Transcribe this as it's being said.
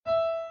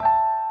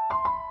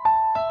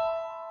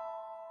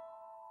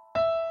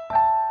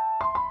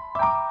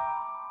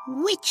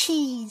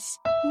witches,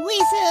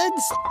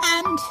 wizards,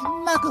 and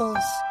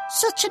muggles.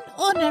 Such an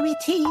honour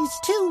it is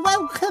to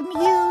welcome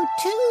you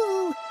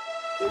to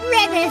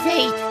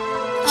Renovate,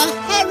 a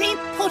Harry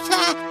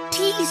Potter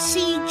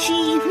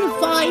TCG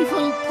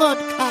revival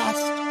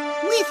podcast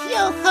with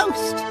your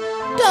host,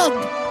 Doug,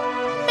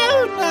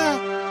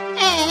 Mona,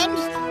 and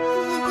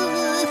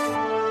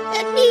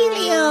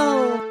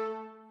Emilio.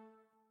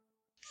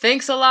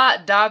 Thanks a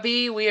lot,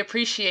 Dobby. We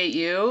appreciate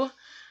you.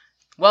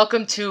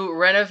 Welcome to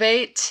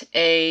Renovate,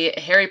 a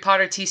Harry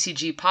Potter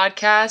TCG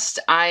podcast.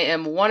 I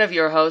am one of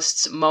your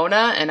hosts,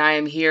 Mona, and I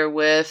am here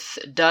with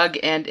Doug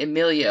and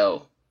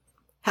Emilio.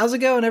 How's it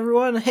going,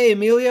 everyone? Hey,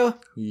 Emilio.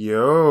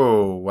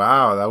 Yo,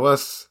 wow, that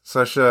was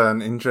such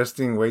an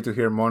interesting way to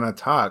hear Mona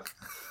talk.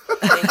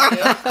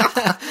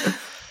 Thank you.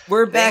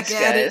 We're back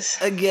Thanks, at guys.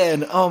 it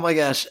again. Oh my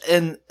gosh.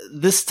 And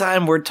this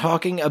time we're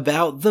talking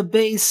about the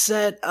base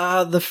set,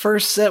 the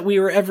first set we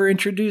were ever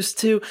introduced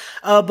to.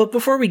 But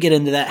before we get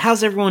into that,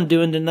 how's everyone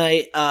doing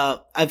tonight?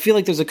 I feel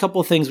like there's a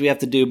couple things we have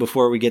to do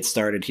before we get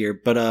started here.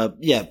 But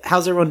yeah,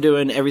 how's everyone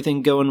doing?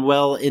 Everything going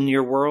well in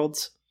your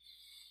worlds?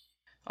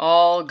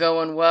 All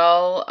going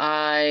well.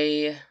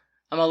 I'm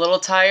a little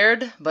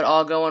tired, but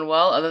all going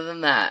well other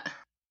than that.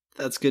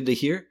 That's good to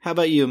hear. How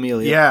about you,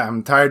 Emilio? Yeah,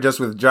 I'm tired just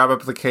with job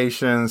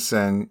applications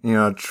and,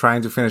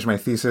 trying to finish my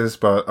thesis,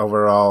 but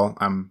overall,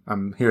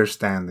 I'm here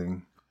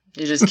standing.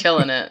 You're just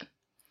killing it.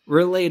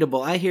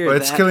 Relatable. I hear But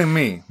that. it's killing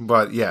me,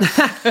 but yeah.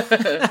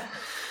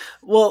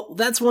 Well,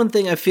 that's one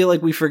thing I feel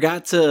like we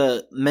forgot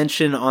to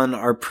mention on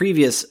our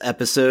previous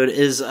episode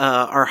is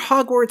our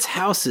Hogwarts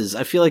houses.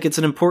 I feel like it's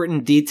an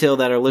important detail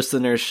that our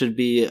listeners should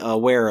be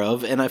aware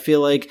of. And I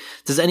feel like,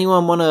 does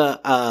anyone want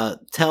to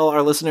tell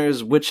our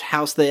listeners which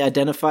house they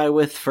identify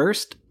with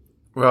first?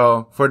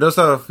 Well, for those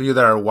of you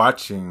that are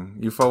watching,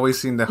 you've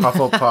always seen the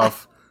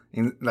Hufflepuff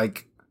in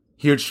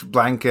huge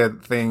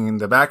blanket thing in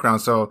the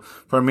background. So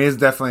for me, it's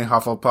definitely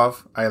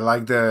Hufflepuff. I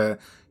like the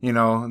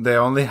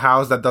only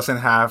house that doesn't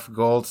have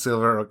gold,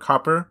 silver, or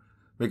copper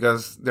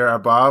because they're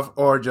above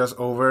or just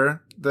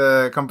over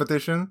the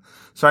competition.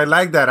 So I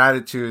like that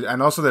attitude.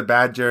 And also the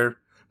badger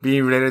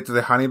being related to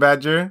the honey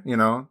badger,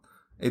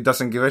 it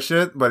doesn't give a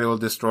shit, but it will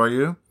destroy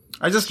you.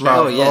 I just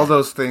love all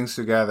those things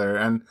together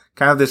and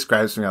kind of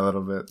describes me a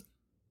little bit.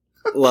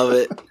 Love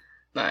it.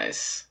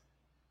 Nice.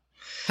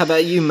 How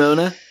about you,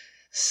 Mona?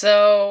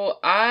 So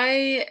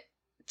I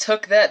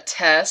took that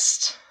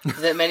test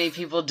that many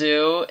people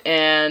do,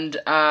 and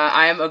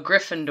I am a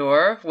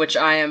Gryffindor, which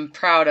I am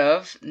proud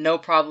of. No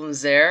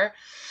problems there.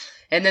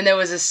 And then there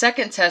was a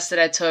second test that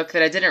I took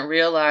that I didn't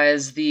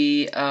realize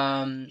the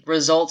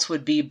results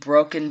would be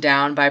broken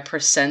down by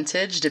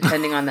percentage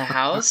depending on the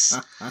house.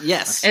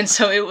 Yes. And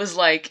so it was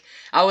like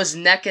I was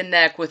neck and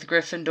neck with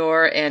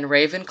Gryffindor and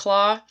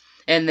Ravenclaw,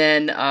 and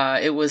then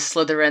it was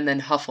Slytherin, then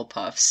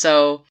Hufflepuff.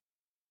 So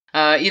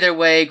either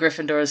way,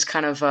 Gryffindor is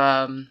kind of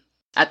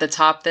at the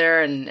top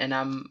there, and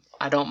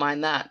I don't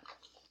mind that.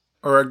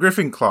 Or a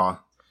Gryffindor.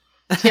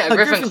 Yeah,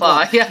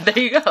 Gryffindor. Yeah, there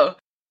you go.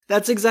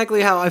 That's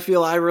exactly how I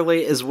feel I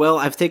relate as well.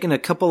 I've taken a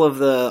couple of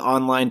the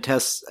online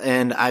tests,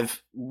 and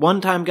I've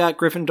one time got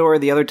Gryffindor,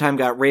 the other time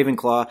got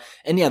Ravenclaw.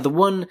 And yeah, the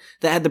one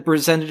that had the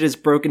percentages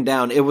broken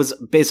down, it was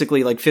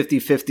basically like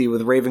 50-50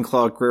 with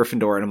Ravenclaw and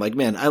Gryffindor. And I'm like,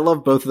 man, I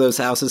love both of those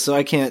houses, so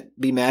I can't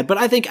be mad. But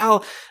I think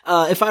I'll,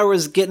 if I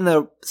was getting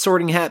a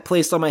sorting hat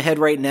placed on my head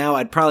right now,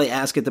 I'd probably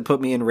ask it to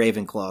put me in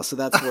Ravenclaw. So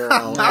that's where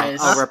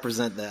Nice. I'll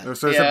represent that.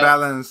 So it's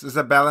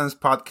a balanced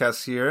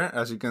podcast here,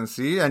 as you can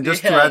see. And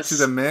just to add to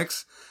the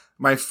mix,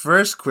 my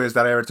first quiz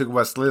that I ever took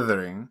was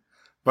Slytherin.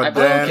 But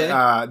then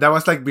that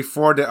was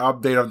before the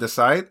update of the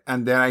site.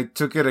 And then I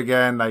took it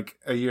again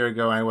a year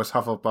ago and it was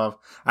Hufflepuff.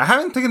 I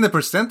haven't taken the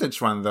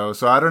percentage one though.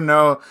 So I don't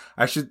know.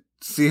 I should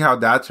see how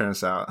that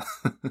turns out.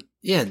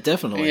 Yeah,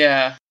 definitely.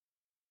 Yeah.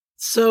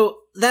 So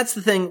that's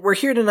the thing. We're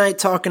here tonight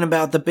talking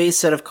about the base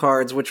set of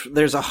cards, which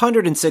there's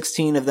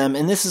 116 of them,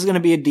 and this is going to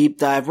be a deep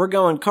dive. We're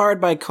going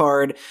card by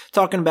card,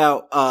 talking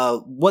about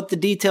what the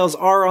details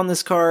are on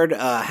this card,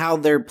 how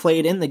they're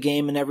played in the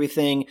game and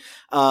everything.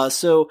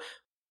 So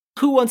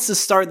who wants to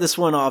start this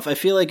one off? I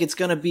feel like it's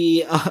going to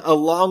be a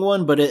long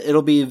one, but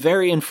it'll be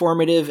very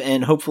informative,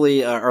 and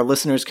hopefully our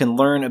listeners can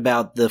learn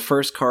about the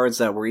first cards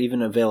that were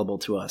even available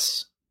to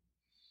us.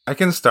 I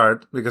can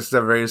start because it's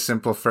a very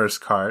simple first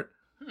card.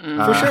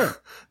 For sure.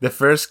 The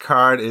first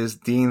card is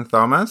Dean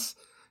Thomas,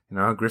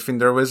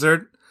 Gryffindor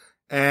wizard.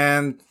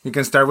 And you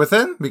can start with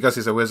him because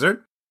he's a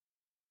wizard.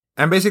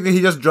 And basically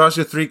he just draws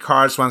you 3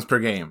 cards once per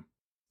game.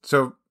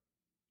 So,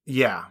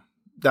 yeah,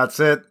 that's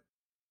it.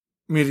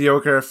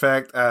 Mediocre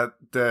effect at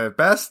the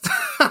best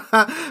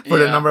for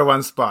the number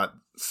 1 spot.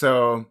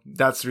 So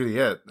that's really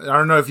it. I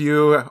don't know if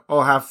you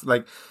all have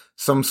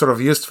some sort of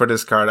use for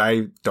this card.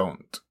 I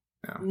don't.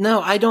 Yeah.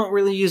 No, I don't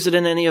really use it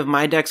in any of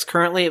my decks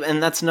currently,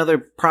 and that's another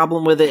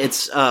problem with it.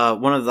 It's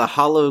one of the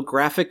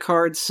holographic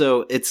cards,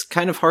 so it's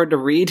kind of hard to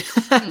read.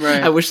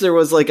 Right. I wish there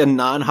was a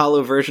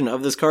non-holo version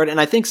of this card,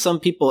 and I think some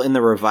people in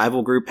the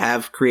Revival group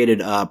have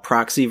created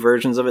proxy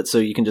versions of it, so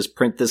you can just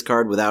print this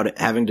card without it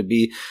having to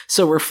be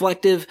so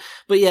reflective.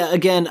 But yeah,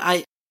 again,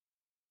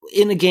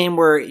 in a game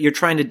where you're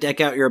trying to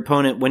deck out your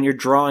opponent, when you're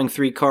drawing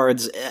 3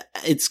 cards,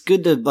 it's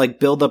good to like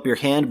build up your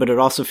hand, but it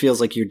also feels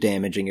like you're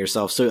damaging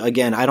yourself. So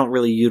again, I don't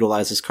really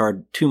utilize this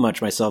card too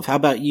much myself. How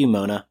about you,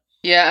 Mona?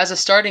 Yeah, as a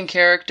starting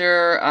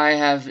character, I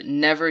have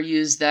never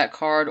used that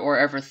card or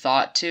ever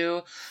thought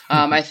to.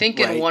 I think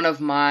Right. in one of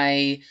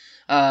my,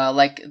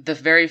 like the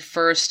very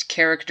first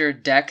character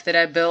deck that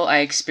I built,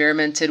 I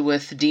experimented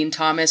with Dean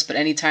Thomas, but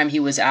anytime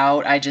he was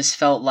out, I just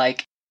felt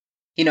like,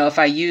 you know, if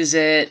I use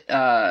it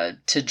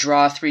to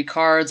draw 3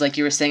 cards, like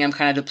you were saying, I'm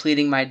kind of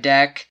depleting my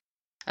deck.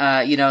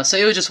 You know, so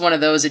it was just one of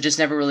those that just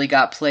never really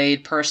got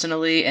played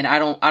personally, and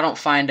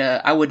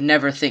I would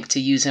never think to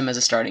use him as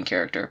a starting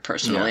character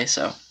personally,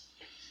 so.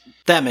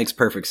 That makes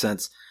perfect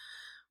sense.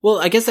 Well,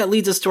 I guess that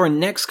leads us to our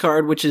next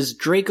card, which is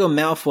Draco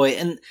Malfoy.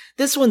 And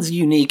this one's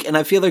unique, and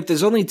I feel like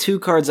there's only 2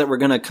 cards that we're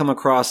going to come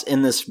across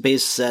in this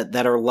base set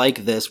that are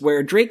like this,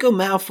 where Draco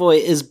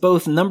Malfoy is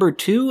both number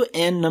 2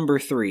 and number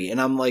 3.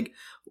 And I'm like,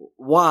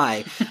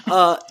 why?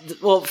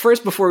 Well,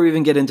 first, before we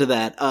even get into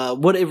that,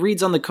 what it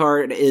reads on the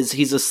card is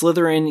he's a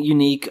Slytherin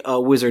unique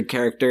wizard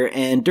character,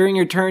 and during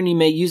your turn, you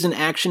may use an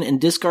action and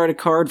discard a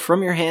card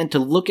from your hand to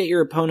look at your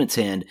opponent's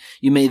hand.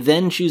 You may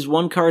then choose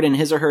 1 card in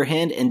his or her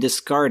hand and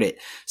discard it.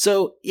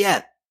 So,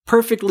 yeah,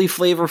 perfectly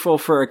flavorful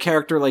for a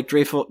character like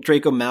Draco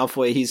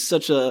Malfoy. He's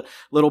such a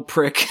little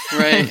prick.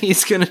 Right.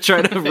 He's gonna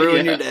try to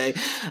ruin Yeah. your day.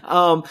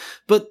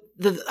 But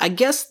I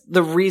guess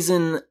the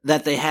reason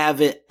that they have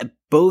it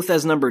both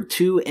as number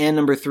 2 and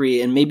number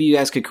 3, and maybe you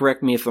guys could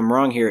correct me if I'm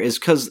wrong here, is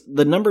because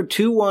the number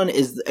 2 one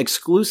is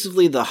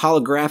exclusively the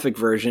holographic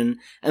version,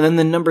 and then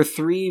the number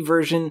 3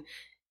 version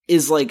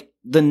is like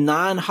the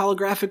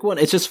non-holographic one.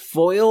 It's just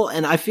foil,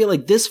 and I feel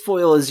like this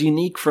foil is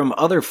unique from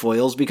other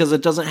foils because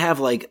it doesn't have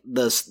like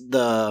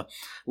the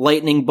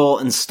lightning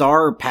bolt and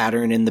star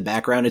pattern in the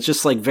background. It's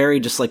just like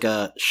just like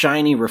a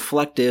shiny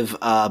reflective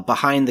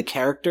behind the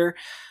character.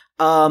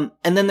 And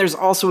then there's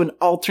also an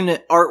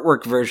alternate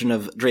artwork version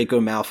of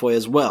Draco Malfoy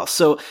as well.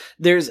 So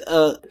there's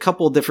a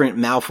couple different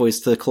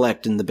Malfoys to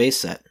collect in the base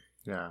set.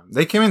 Yeah.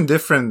 They came in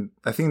different,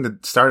 I think, the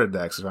starter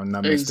decks, if I'm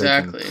not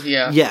mistaken. Exactly,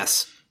 yeah.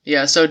 Yes.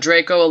 Yeah, so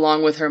Draco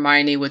along with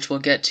Hermione, which we'll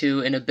get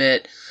to in a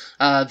bit,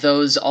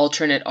 those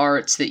alternate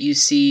arts that you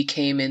see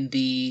came in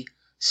the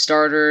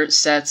starter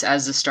sets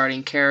as the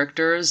starting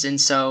characters,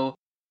 and so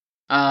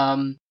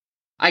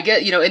I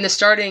get, you know, in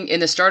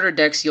the starter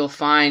decks, you'll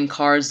find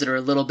cards that are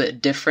a little bit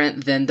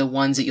different than the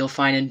ones that you'll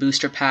find in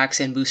booster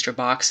packs and booster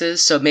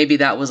boxes. So maybe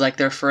that was like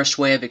their first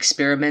way of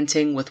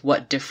experimenting with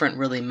what different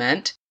really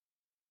meant.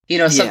 You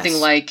know, something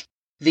Yes. like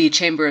the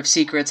Chamber of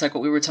Secrets, like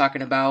what we were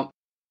talking about,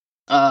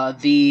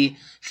 the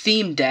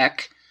theme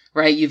deck,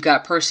 right? You've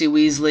got Percy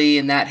Weasley,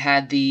 and that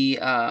had the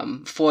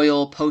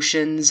foil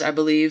potions, I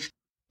believe.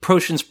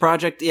 Potions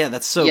Project. Yeah,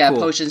 that's so yeah, cool.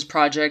 Potions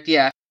Project,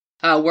 yeah.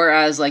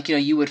 Whereas, like, you know,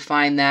 you would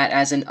find that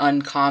as an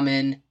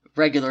uncommon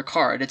regular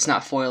card. It's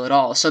not foil at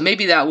all. So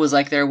maybe that was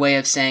like their way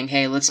of saying,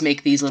 hey, let's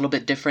make these a little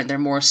bit different. They're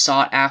more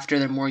sought after.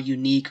 They're more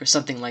unique or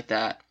something like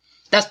that.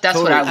 That's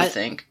Totally. what I would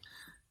think.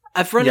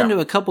 I've run into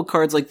a couple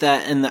cards like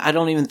that, and I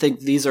don't even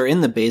think these are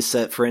in the base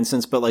set, for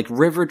instance, but like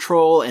River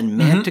Troll and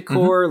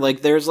Manticore,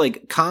 like there's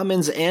like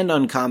commons and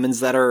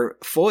uncommons that are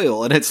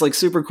foil, and it's like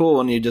super cool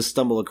when you just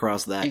stumble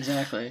across that.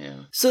 Exactly,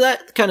 yeah. So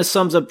that kind of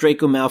sums up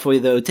Draco Malfoy,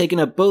 though,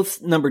 taking up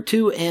both number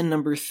 2 and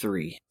number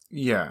 3.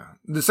 Yeah,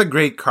 this is a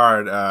great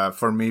card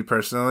for me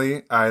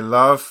personally. I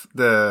love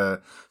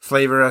the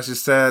flavor, as you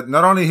said.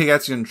 Not only he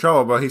gets you in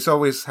trouble, but he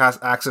always has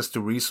access to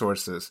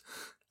resources.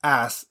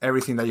 As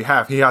everything that you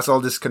have. He has all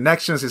these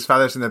connections. His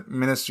father's in the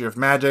Ministry of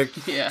Magic.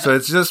 Yeah. So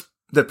it's just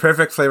the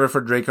perfect flavor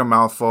for Draco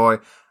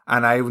Malfoy.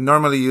 And I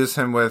normally use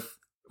him with,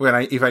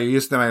 if I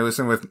use them, I use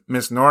him with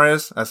Miss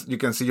Norris, as you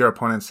can see your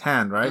opponent's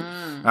hand, right?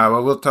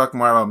 But we'll talk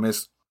more about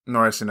Miss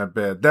Norris in a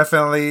bit.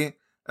 Definitely,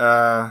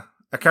 a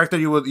character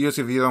you would use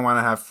if you don't want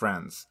to have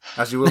friends,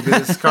 as you will be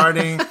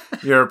discarding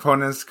your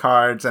opponent's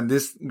cards, and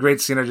this great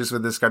synergies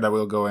with this card that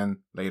we'll go in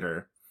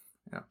later.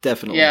 Yeah.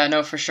 Definitely. Yeah,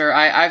 no, for sure.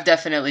 I've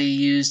definitely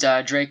used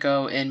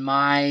Draco in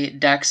my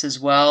decks as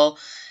well.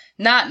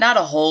 Not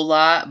a whole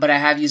lot, but I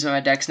have used him in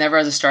my decks, never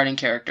as a starting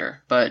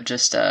character, but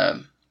just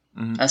as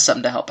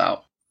something to help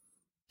out.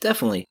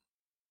 Definitely.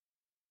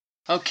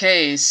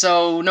 Okay,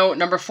 so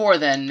number 4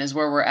 then is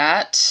where we're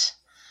at.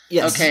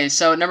 Yes. Okay,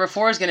 so number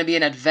 4 is going to be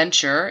an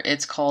adventure.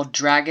 It's called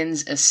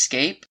Dragon's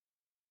Escape.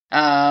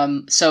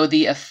 So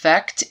the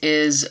effect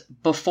is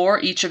before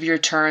each of your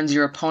turns,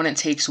 your opponent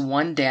takes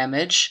 1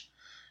 damage.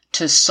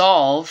 To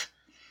solve,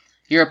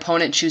 your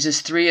opponent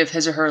chooses 3 of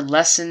his or her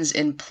lessons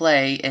in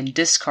play and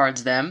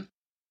discards them.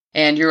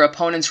 And your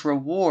opponent's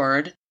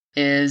reward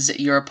is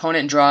your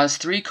opponent draws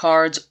 3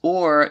 cards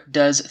or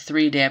does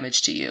 3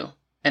 damage to you.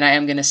 And I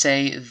am going to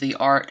say the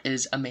art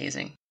is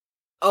amazing.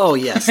 Oh,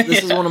 yes.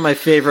 This is one of my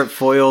favorite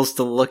foils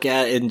to look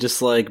at and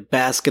just like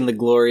bask in the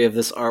glory of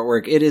this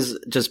artwork. It is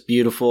just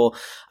beautiful.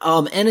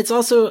 And it's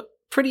also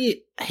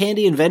pretty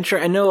handy adventure.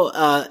 I know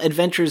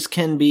adventures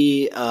can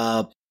be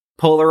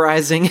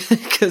polarizing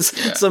because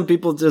some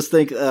people just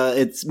think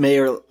it's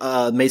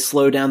may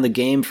slow down the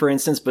game, for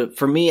instance. But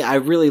for me, I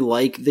really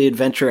like the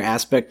adventure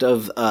aspect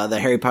of the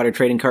Harry Potter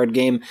trading card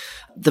game.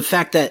 The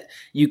fact that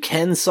you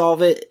can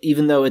solve it,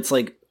 even though it's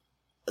like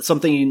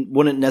something you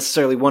wouldn't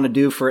necessarily want to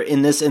do, for,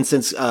 in this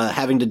instance,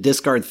 having to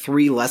discard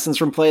 3 lessons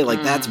from play.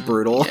 Like, that's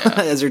brutal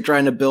as you're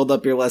trying to build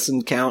up your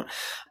lesson count.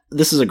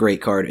 This is a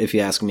great card, if you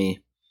ask me.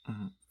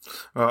 Mm-hmm.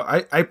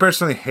 Well, I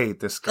personally hate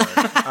this card.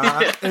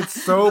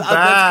 It's so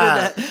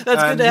bad. That's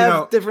good to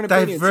have different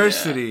opinions.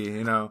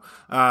 Diversity, the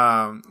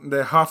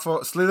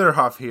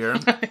Slitherhuff here.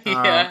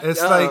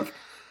 It's like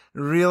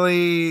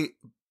really,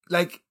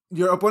 like,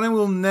 your opponent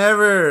will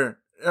never.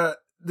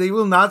 They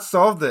will not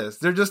solve this.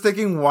 They're just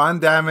taking 1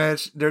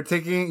 damage. They're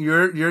taking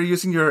you're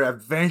using your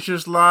adventure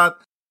slot.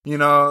 You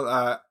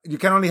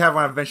can only have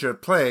 1 adventure to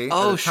play.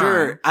 Oh,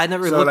 sure. I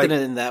never looked at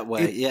it in that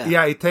way.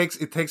 It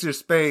takes your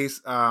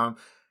space.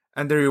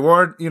 And the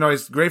reward,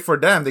 is great for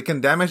them. They can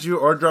damage you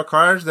or draw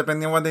cards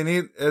depending on what they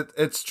need.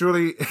 It's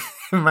truly,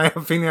 in my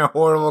opinion, a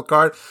horrible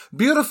card.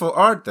 Beautiful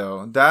art,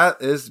 though.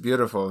 That is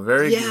beautiful.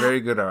 Very, very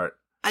good art.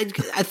 I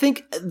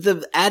think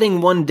the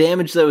adding 1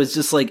 damage, though, is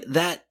just like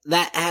that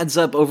adds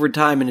up over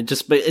time, and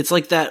it's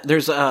like that.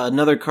 There's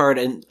another card,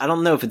 and I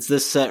don't know if it's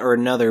this set or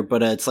another,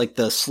 but it's like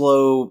the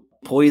slow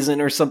poison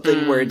or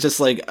something, where it just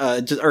like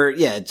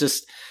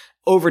just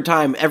over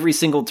time, every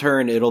single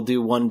turn, it'll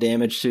do 1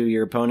 damage to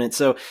your opponent.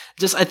 So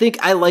I think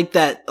I like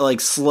that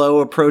like slow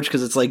approach,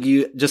 because it's like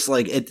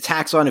it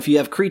tacks on if you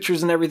have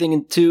creatures and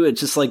everything too.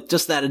 It's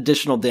just that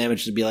additional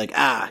damage to be like,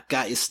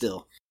 got you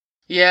still.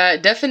 Yeah,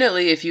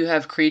 definitely. If you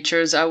have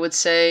creatures, I would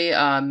say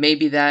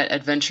maybe that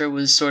adventure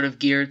was sort of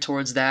geared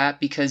towards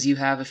that, because you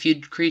have a few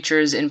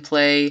creatures in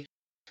play.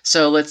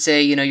 So let's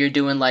say, you're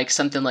doing like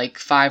something like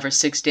 5 or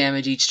 6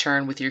 damage each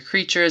turn with your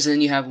creatures, and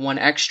then you have 1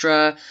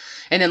 extra.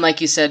 And then,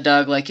 like you said,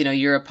 Doug, like,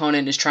 your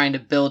opponent is trying to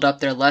build up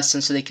their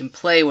lesson so they can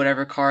play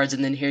whatever cards,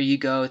 and then here you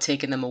go,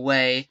 taking them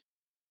away.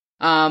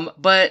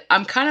 But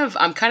I'm kind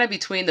of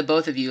between the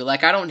both of you.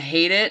 Like, I don't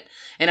hate it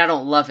and I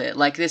don't love it.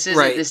 Like, this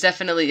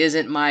definitely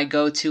isn't my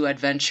go-to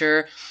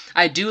adventure.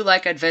 I do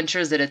like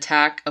adventures that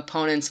attack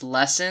opponents'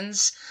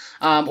 lessons,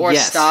 or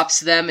stops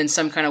them in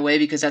some kind of way,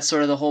 because that's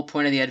sort of the whole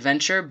point of the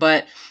adventure.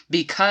 But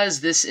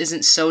because this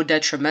isn't so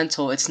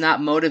detrimental, it's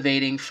not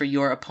motivating for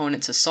your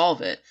opponent to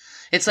solve it.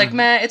 It's like,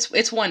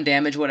 it's 1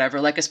 damage,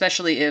 whatever. Like,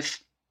 especially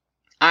if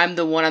I'm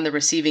the one on the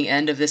receiving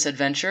end of this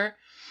adventure,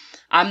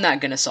 I'm not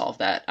going to solve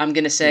that. I'm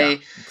going to say,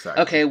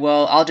 okay,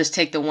 well, I'll just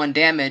take the 1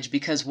 damage,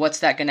 because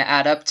what's that going to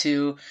add up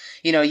to?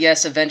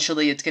 Yes,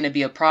 eventually it's going to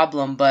be a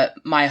problem, but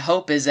my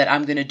hope is that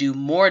I'm going to do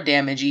more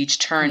damage each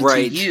turn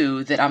to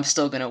you, that I'm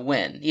still going to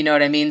win. You know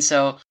what I mean?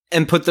 So.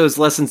 And put those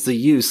lessons to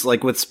use,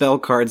 like with spell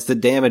cards, to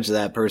damage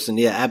that person.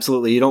 Yeah,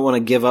 absolutely. You don't want to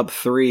give up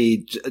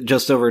 3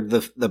 just over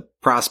the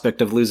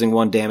prospect of losing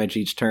 1 damage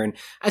each turn.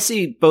 I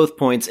see both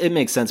points. It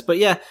makes sense. But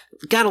yeah,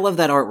 gotta love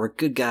that artwork.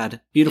 Good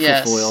God. Beautiful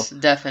foil. Yes,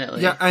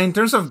 definitely. Yeah, in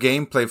terms of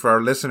gameplay for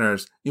our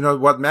listeners,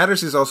 what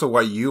matters is also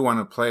what you want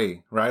to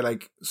play, right?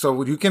 Like,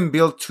 so you can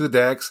build 2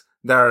 decks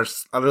that are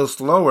a little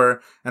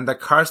slower, and the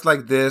cards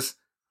like this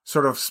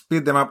sort of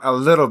speed them up a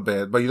little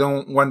bit, but you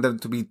don't want them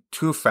to be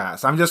too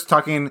fast. I'm just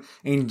talking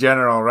in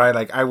general, right?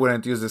 Like, I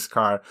wouldn't use this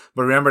card.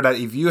 But remember that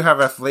if you have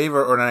a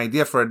flavor or an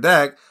idea for a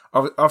deck,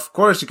 of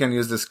course you can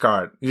use this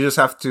card. You just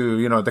have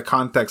to, the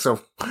context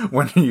of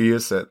when you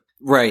use it.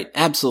 Right.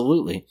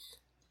 Absolutely.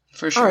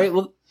 For sure. All right.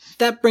 Well,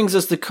 that brings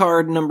us to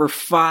card number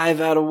 5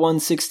 out of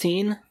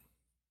 116.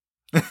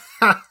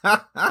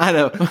 I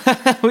know.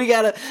 We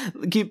gotta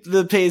keep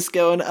the pace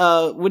going.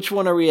 Which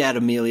one are we at,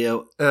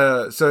 Emilio?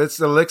 So it's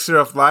Elixir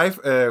of Life.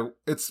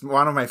 It's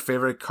one of my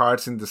favorite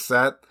cards in the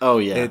set. Oh,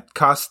 yeah. It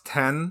costs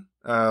 10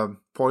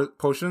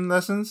 potion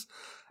lessons.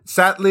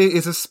 Sadly,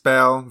 it's a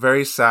spell.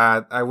 Very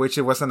sad. I wish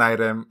it was an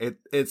item.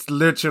 It's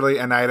literally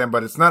an item,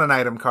 but it's not an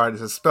item card.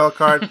 It's a spell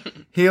card.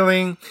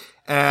 Healing.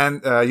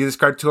 And you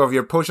discard 2 of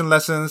your potion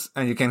lessons,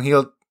 and you can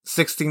heal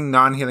 16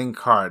 non-healing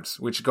cards,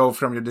 which go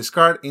from your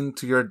discard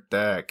into your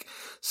deck.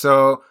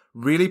 So,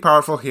 really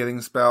powerful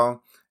healing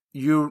spell.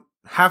 You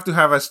have to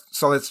have a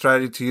solid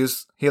strategy to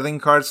use healing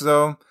cards,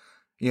 though.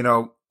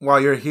 While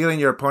you're healing,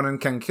 your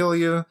opponent can kill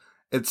you.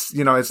 It's,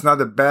 it's not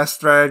the best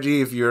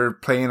strategy if you're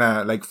playing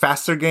like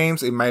faster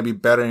games. It might be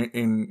better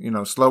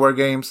in, slower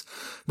games.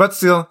 But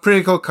still,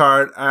 pretty cool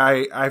card.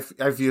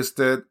 I've used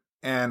it,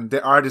 and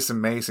the art is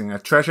amazing. A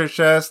treasure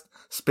chest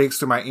speaks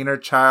to my inner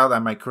child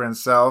and my current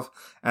self,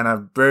 and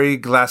a very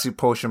glassy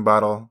potion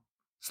bottle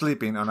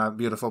sleeping on a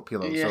beautiful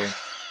pillow. Yeah.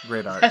 So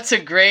great art. That's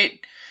a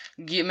great,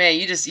 man.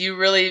 You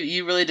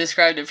really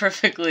described it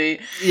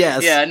perfectly.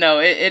 Yes. Yeah. No.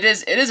 It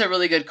is a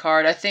really good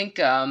card. I think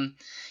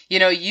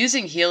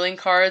using healing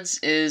cards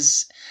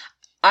is.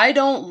 I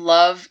don't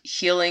love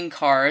healing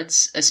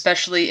cards,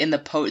 especially in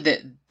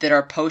the that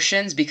are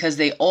potions, because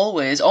they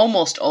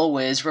almost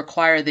always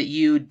require that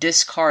you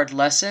discard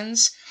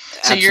lessons.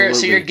 So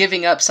you're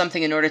giving up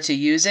something in order to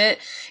use it.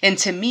 And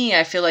to me,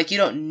 I feel like you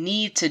don't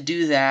need to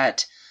do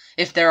that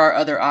if there are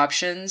other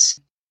options.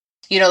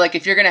 like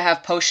if you're going to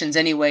have potions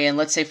anyway, and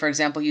let's say, for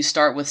example, you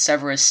start with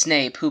Severus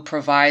Snape, who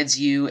provides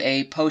you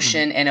a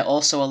potion, and it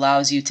also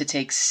allows you to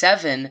take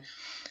 7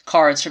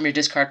 cards from your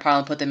discard pile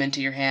and put them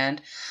into your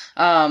hand.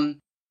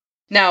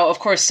 Now, of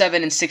course,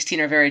 7 and 16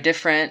 are very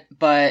different,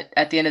 but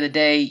at the end of the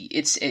day,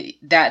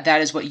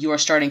 that is what your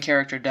starting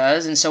character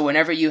does. And so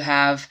whenever you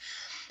have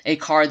a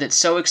card that's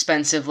so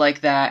expensive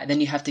like that,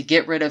 then you have to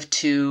get rid of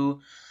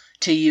 2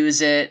 to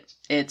use it.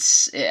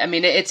 It's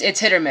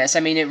hit or miss. I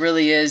mean, it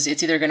really is.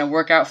 It's either going to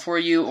work out for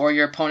you or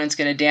your opponent's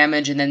going to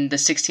damage, and then the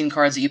 16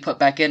 cards that you put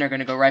back in are going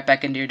to go right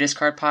back into your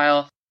discard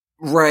pile.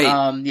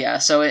 Right. Yeah,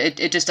 so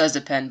it just does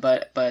depend,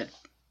 but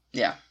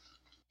yeah.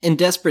 In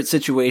desperate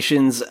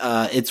situations,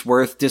 it's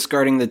worth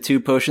discarding the 2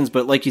 potions,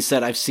 but like you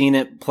said, I've seen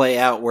it play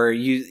out where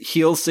you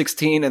heal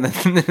 16 and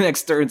then the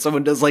next turn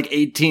someone does like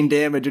 18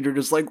 damage and you're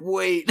just like,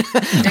 wait.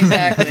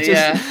 Exactly,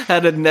 yeah.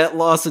 Had a net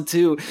loss of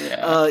 2.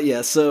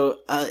 Yeah. So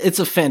it's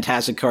a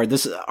fantastic card.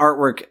 This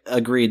artwork,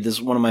 agreed, this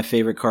is one of my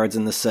favorite cards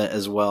in the set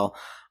as well.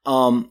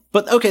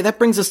 But okay, that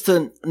brings us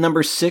to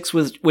number 6,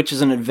 which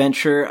is an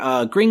adventure.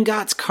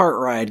 Gringotts Cart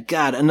Ride.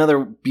 God,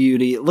 another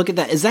beauty. Look at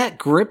that. Is that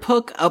grip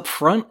hook up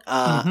front?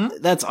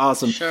 That's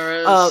awesome. Sure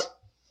is.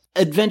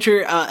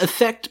 Adventure,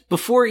 effect.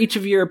 Before each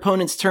of your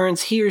opponent's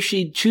turns, he or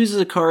she chooses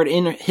a card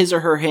in his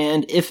or her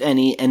hand, if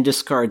any, and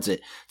discards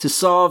it. To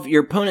solve,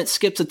 your opponent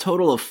skips a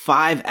total of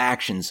 5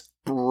 actions.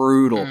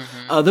 Brutal.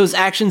 Those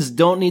actions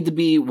don't need to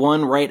be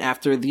one right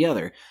after the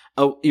other.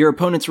 Your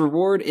opponent's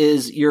reward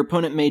is your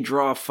opponent may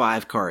draw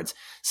 5 cards.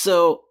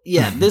 So,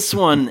 yeah, this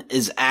one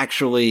is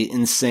actually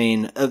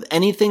insane.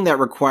 Anything that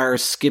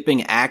requires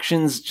skipping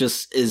actions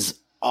just is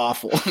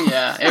awful.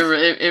 Yeah,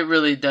 it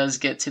really does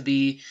get to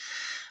be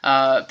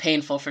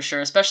painful for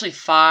sure, especially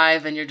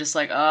 5, and you're just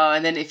like, oh,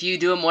 and then if you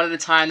do them one at a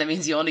time, that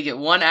means you only get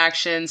 1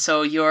 action,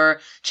 so your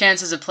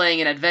chances of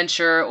playing an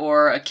adventure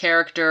or a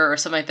character or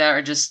something like that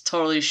are just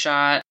totally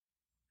shot.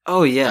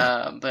 Oh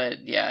yeah,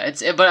 but yeah,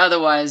 but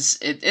otherwise,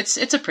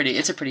 it's a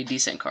pretty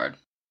decent card.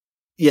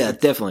 Yeah,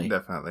 definitely.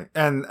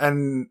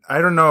 And I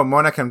don't know,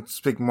 Mona can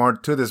speak more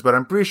to this, but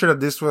I'm pretty sure that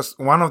this was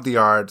one of the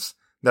arts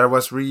that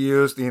was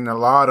reused in a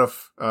lot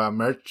of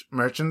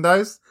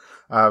merchandise.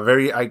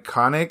 Very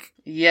iconic.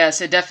 Yes,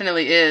 it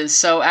definitely is.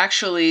 So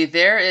actually,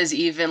 there is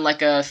even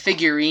like a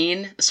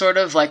figurine, sort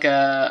of like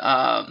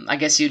I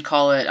guess you'd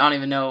call it. I don't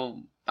even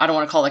know. I don't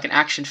want to call it like an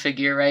action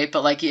figure, right?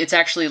 But like it's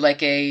actually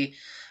like a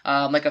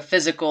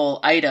physical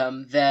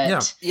item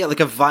that... Yeah,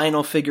 like a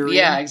vinyl figurine.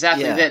 Yeah,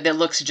 exactly. Yeah. That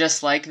looks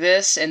just like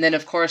this. And then,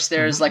 of course,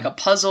 there's like a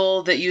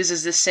puzzle that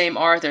uses this same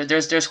art.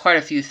 There's quite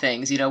a few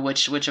things,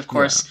 which of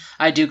course,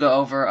 I do go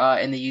over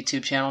in the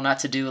YouTube channel, not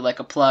to do like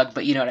a plug,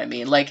 but you know what I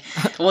mean. Like,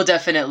 we'll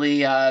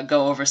definitely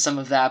go over some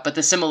of that. But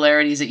the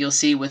similarities that you'll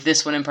see with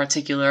this one in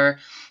particular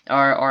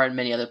are in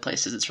many other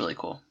places. It's really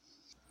cool.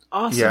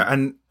 Awesome. Yeah,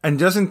 and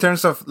just in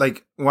terms of,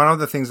 like, one of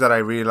the things that I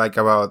really like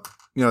about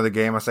the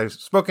game, as I've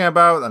spoken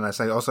about, and as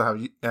I also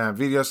have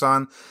videos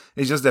on,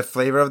 is just the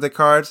flavor of the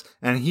cards.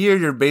 And here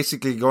you're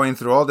basically going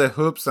through all the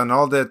hoops and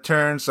all the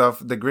turns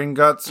of the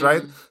Gringotts,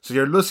 right? So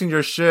you're losing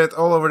your shit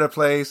all over the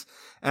place.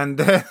 And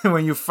then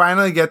when you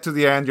finally get to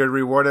the end, you're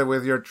rewarded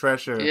with your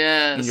treasure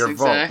in your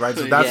vault, right?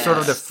 So that's sort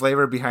of the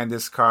flavor behind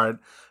this card.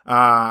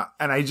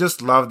 And I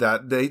just love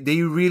that.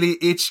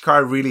 Each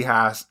card really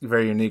has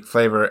very unique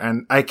flavor.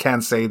 And I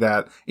can't say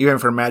that even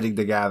for Magic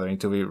the Gathering,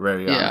 to be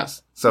very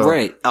honest. So,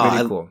 right.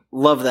 Really cool. I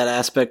love that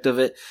aspect of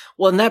it.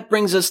 Well, and that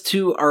brings us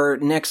to our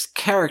next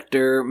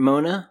character,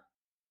 Mona.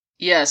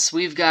 Yes,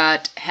 we've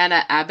got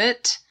Hannah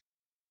Abbott,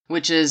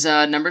 which is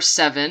number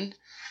 7.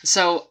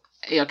 So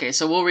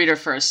we'll read her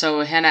first.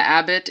 So Hannah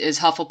Abbott is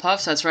Hufflepuff,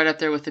 so that's right up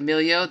there with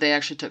Emilio. They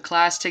actually took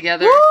class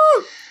together.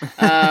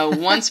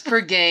 Once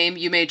per game,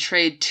 you may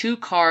trade 2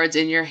 cards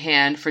in your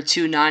hand for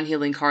 2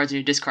 non-healing cards in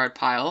your discard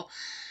pile.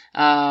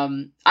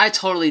 I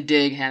totally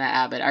dig Hannah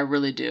Abbott. I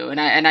really do.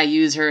 And I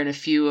use her in a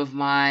few of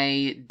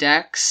my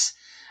decks.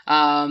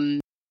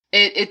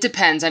 It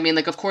depends. I mean,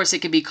 like, of course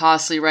it can be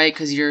costly, right?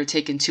 Because you're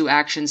taking 2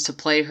 actions to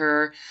play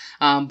her.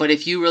 But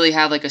if you really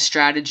have like a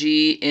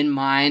strategy in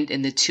mind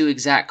and the 2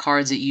 exact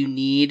cards that you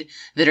need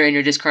that are in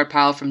your discard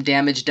pile from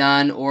damage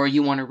done, or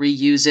you want to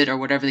reuse it or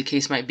whatever the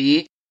case might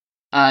be,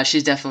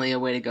 she's definitely a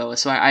way to go.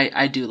 So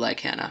I do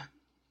like Hannah.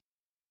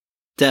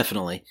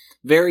 Definitely.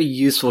 Very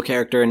useful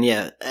character. And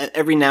yeah,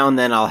 every now and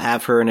then I'll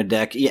have her in a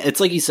deck. Yeah, it's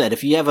like you said,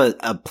 if you have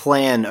a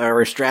plan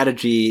or a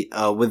strategy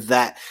with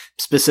that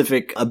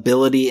specific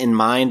ability in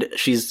mind,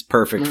 she's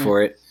perfect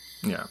for it.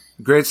 Yeah.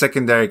 Great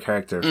secondary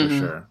character for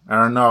sure.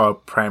 I don't know a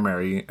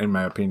primary in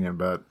my opinion,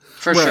 but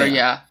for sure,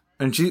 yeah.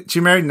 And she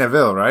married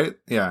Neville, right?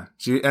 Yeah.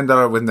 She ended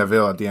up with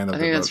Neville at the end of the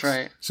book. I think that's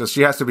right. So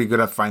she has to be good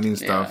at finding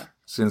stuff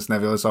since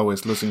Neville is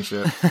always losing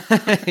shit.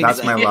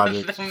 That's my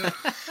logic.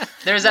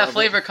 There's that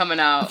flavor coming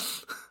out.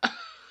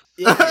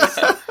 Yes,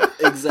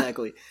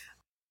 exactly.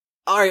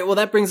 All right, well,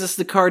 that brings us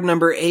to card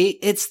number 8.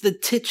 It's the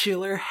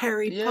titular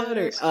Harry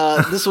Potter.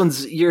 This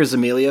one's yours,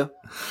 Emilio.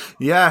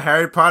 Yeah,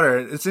 Harry Potter.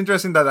 It's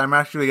interesting that I'm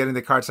actually getting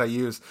the cards I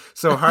use.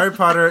 So Harry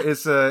Potter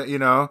is,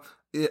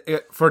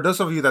 for those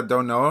of you that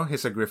don't know,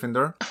 he's a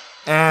Gryffindor.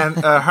 And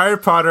Harry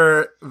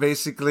Potter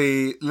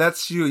basically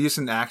lets you use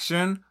an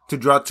action to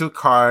draw 2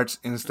 cards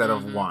instead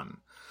of 1.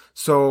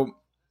 So,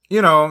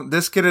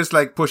 this kid is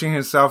like pushing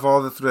himself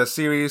all through the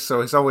series,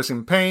 so he's always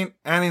in pain.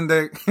 And in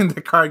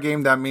the card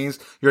game, that means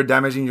you're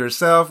damaging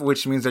yourself,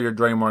 which means that you're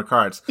drawing more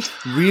cards.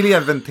 Really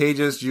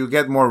advantageous. You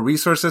get more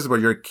resources,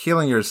 but you're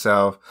killing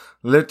yourself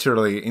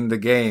literally in the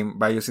game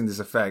by using this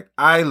effect.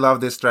 I love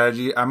this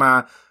strategy. I'm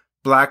a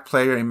black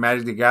player in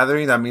Magic the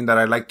Gathering. That means that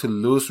I like to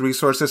lose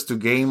resources to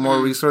gain more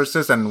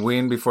resources and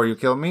win before you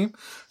kill me.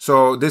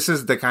 So this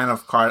is the kind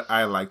of card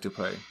I like to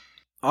play.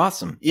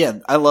 Awesome. Yeah,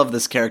 I love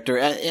this character.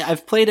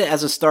 I've played it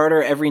as a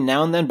starter every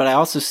now and then, but I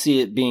also see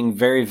it being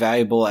very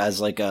valuable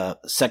as like a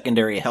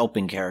secondary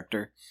helping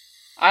character.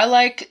 I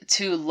like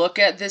to look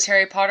at this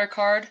Harry Potter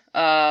card.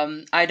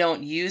 I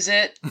don't use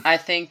it. I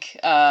think,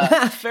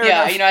 Fair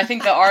enough. I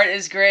think the art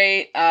is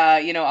great.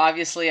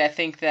 Obviously I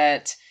think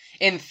that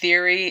in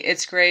theory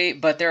it's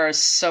great, but there are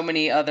so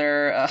many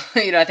other,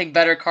 I think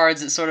better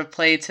cards that sort of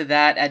play to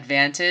that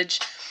advantage.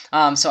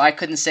 So I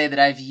couldn't say that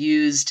I've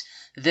used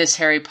this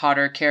Harry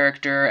Potter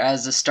character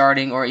as a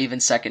starting or even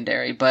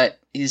secondary, but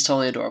he's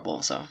totally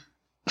adorable, so.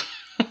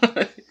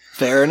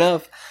 Fair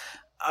enough.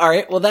 All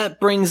right, well, that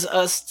brings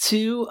us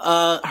to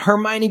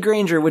Hermione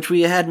Granger, which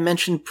we had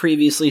mentioned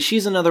previously.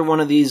 She's another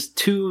one of these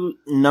 2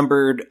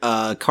 numbered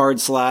card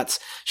slots.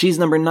 She's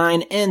number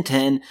 9 and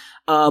 10.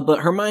 But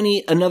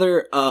Hermione,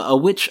 another a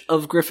witch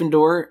of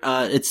Gryffindor,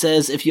 it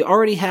says, if you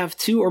already have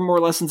 2 or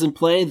more lessons in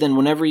play, then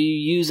whenever you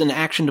use an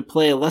action to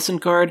play a lesson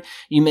card,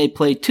 you may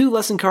play 2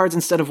 lesson cards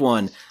instead of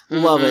 1.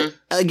 Love it.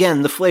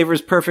 Again, the flavor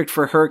is perfect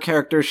for her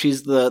character.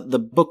 She's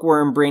the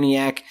bookworm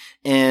brainiac,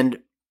 and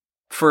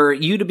for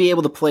you to be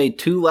able to play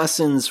 2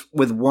 lessons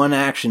with 1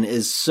 action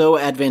is so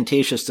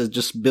advantageous to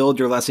just build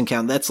your lesson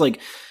count. That's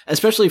like,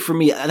 especially for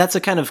me, that's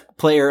the kind of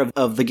player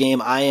of the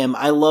game I am.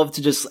 I love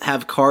to just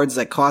have cards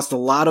that cost a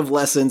lot of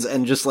lessons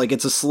and just like,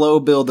 it's a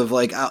slow build of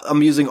like,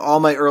 I'm using all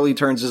my early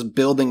turns just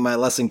building my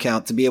lesson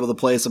count to be able to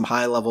play some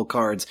high level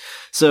cards.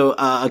 So,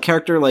 a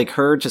character like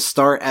her to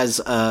start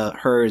as,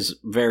 her is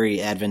very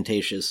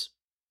advantageous.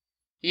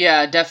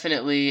 Yeah,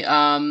 definitely.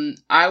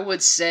 I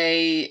would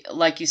say,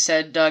 like you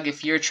said, Doug,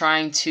 if you're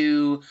trying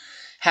to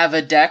have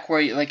a deck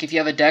where, if you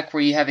have a deck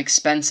where you have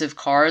expensive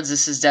cards,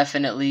 this is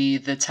definitely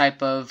the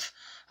type of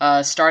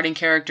starting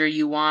character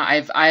you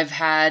want. I've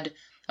had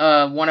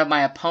one of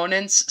my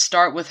opponents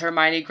start with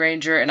Hermione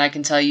Granger, and I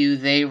can tell you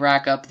they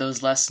rack up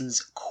those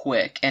lessons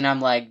quick, and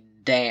I'm like,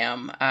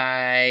 damn,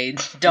 I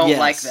don't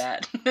like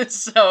that.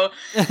 So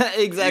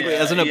exactly,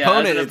 as an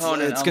opponent,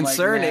 it's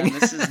concerning. Like, man,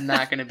 this is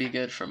not going to be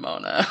good for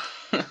Mona.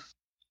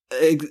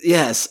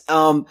 Yes.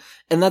 And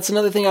that's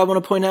another thing I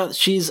want to point out.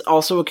 She's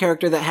also a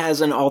character that has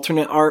an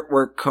alternate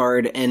artwork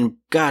card, and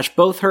gosh,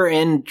 both her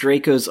and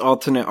Draco's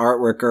alternate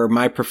artwork are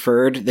my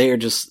preferred. They are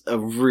just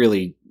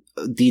really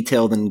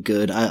detailed and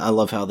good. I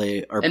love how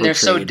they are portrayed. And they're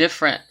so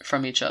different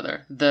from each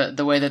other.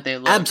 The way that they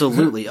look.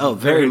 Absolutely. Oh,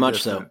 very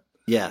much different. So.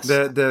 Yes.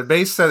 The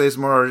base set is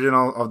more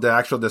original of the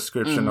actual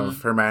description of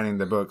Hermione in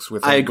the books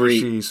with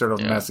bushy, sort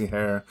of messy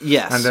hair.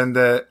 Yes. And then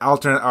the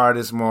alternate art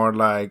is more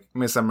like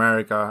Miss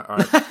America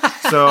art.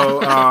 So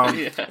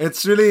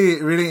it's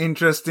really, really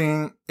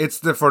interesting. It's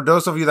for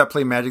those of you that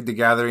play Magic the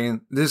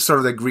Gathering, this is sort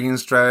of the green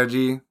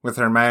strategy with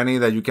Hermione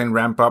that you can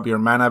ramp up your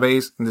mana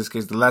base, in this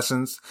case the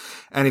lessons.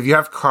 And if you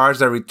have cards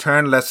that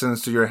return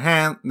lessons to your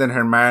hand, then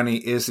Hermione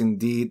is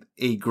indeed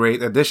a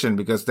great addition,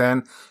 because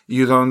then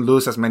you don't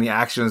lose as many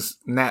actions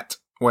net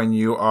when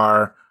you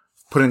are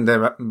putting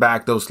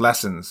back those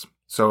lessons.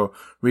 So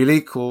really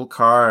cool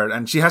card.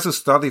 And she has to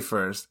study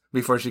first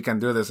before she can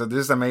do this. So this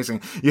is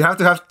amazing. You have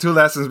to have 2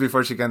 lessons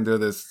before she can do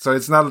this. So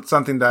it's not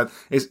something that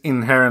is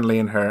inherently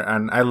in her.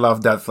 And I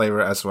love that flavor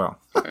as well.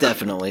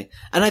 Definitely.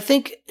 And I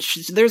think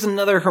there's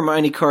another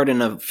Hermione card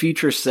in a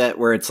future set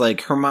where it's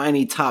like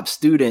Hermione top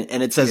student,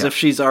 and it's as if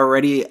she's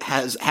already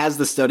has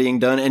the studying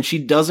done, and she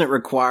doesn't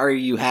require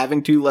you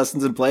having 2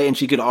 lessons in play, and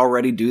she could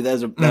already do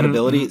that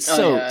ability. It's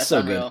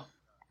so good.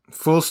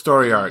 Full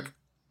story arc.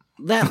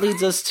 That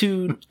leads us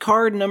to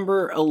card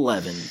number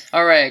 11.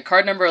 All right,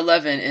 card number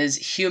 11 is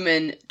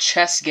Human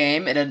Chess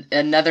Game,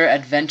 another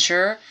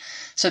adventure.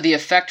 So the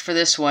effect for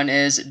this one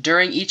is,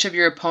 during each of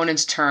your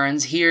opponent's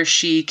turns, he or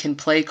she can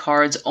play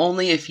cards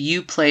only if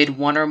you played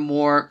 1 or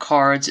more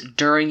cards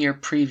during your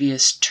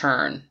previous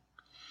turn.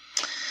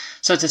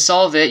 So to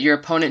solve it, your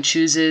opponent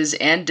chooses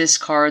and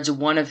discards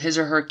one of his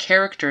or her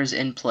characters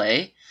in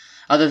play,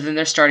 other than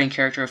their starting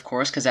character, of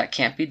course, because that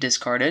can't be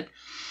discarded,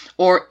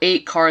 or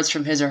 8 cards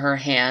from his or her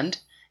hand,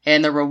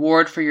 and the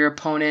reward for your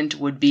opponent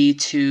would be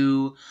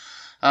to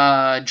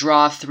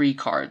draw 3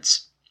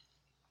 cards.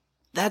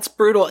 That's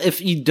brutal.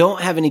 If you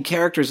don't have any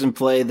characters in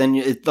play, then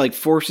it like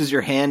forces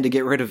your hand to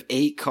get rid of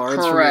 8 cards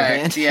from your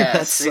hand.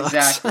 Yes,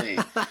 exactly.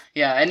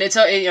 Yeah, and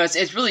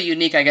it's really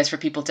unique, I guess, for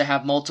people to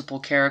have multiple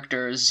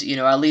characters.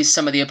 At least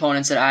some of the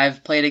opponents that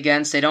I've played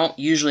against, they don't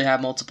usually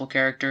have multiple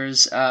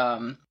characters.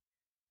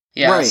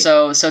 Yeah, right.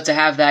 So to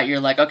have that, you're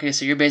like, okay,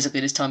 so you're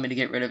basically just telling me to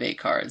get rid of 8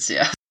 cards,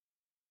 yeah.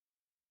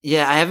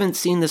 Yeah, I haven't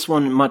seen this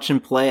one much in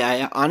play.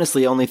 I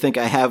honestly only think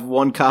I have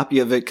one copy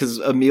of it because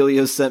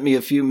Emilio sent me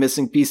a few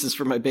missing pieces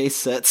for my base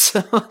set, so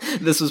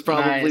this was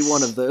probably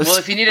one of those. Well,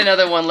 if you need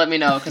another one, let me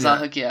know because I'll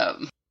hook you up.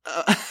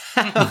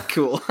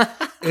 Cool.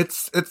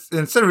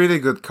 It's a really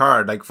good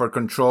card, like for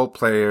control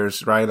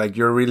players, right? Like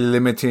you're really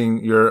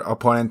limiting your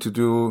opponent to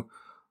do,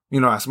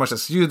 as much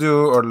as you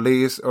do or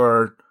least,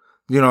 or,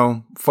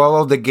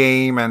 follow the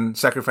game and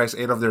sacrifice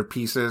 8 of their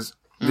pieces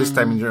this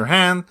time in your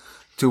hand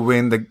to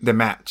win the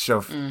match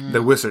of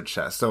the wizard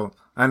chest. So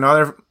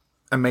another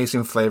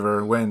amazing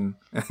flavor win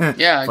for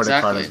the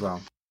card as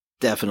well.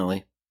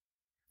 Definitely.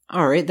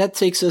 All right, that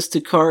takes us to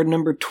card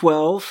number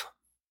 12.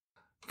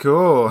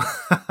 Cool.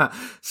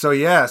 So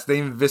yes, the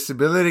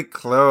invisibility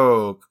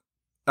cloak.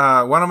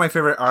 One of my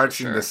favorite arts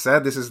in the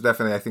set. This is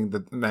definitely, I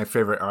think, my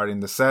favorite art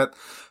in the set.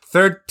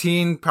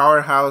 13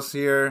 powerhouse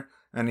here.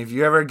 And if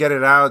you ever get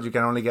it out, you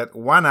can only get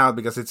one out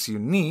because it's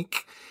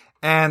unique.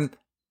 And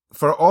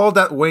for all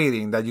that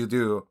waiting that you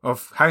do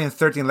of having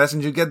 13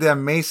 lessons, you get the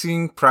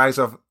amazing prize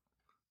of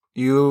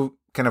you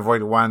can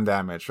avoid 1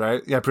 damage,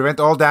 right? Yeah, prevent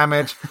all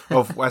damage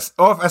of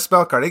a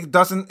spell card. It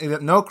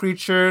doesn't, no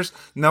creatures,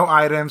 no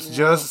items,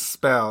 just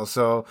spells.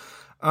 So,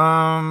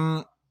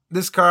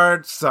 this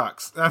card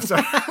sucks. I'm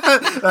sorry.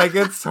 Like,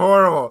 it's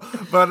horrible.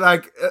 But,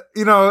 like,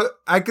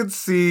 I could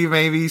see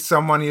maybe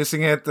someone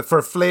using it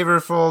for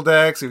flavorful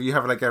decks if you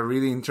have, like, a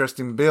really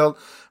interesting build.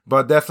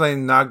 But definitely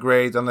not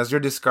great unless you're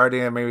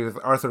discarding it maybe with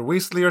Arthur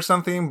Weasley or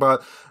something.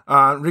 But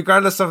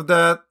regardless of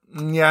that,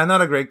 yeah,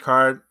 not a great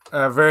card.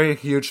 A very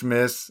huge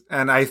miss.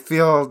 And I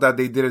feel that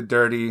they did it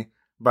dirty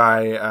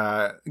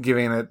by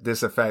giving it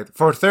this effect.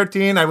 For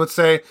 13, I would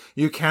say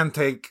you can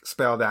take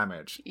spell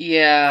damage.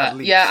 Yeah,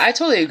 I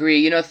totally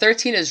agree.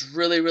 13 is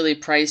really, really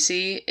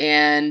pricey,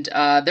 and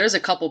there's a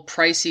couple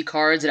pricey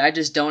cards that I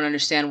just don't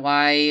understand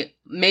why.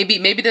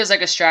 Maybe there's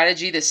like a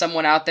strategy that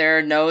someone out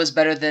there knows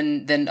better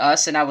than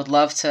us, and I would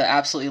love to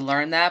absolutely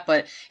learn that,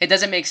 but it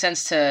doesn't make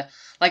sense to...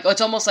 Like,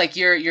 it's almost like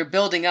you're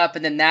building up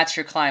and then that's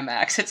your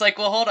climax. It's like,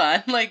 well, hold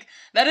on. Like,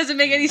 that doesn't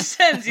make any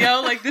sense,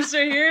 yo. Like, this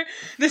right here,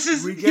 this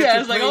is... Yeah,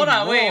 it's like, hold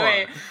on,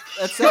 wait.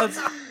 That sounds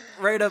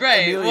right up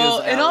Emilio's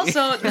alley. And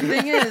also, the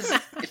thing is,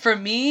 for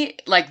me,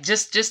 like,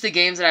 just the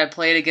games that I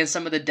played against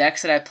some of the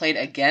decks that I played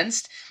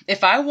against,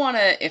 if I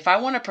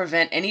wanna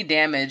prevent any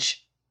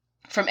damage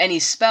from any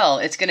spell,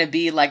 it's going to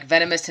be like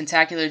Venomous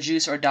Tentacular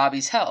Juice or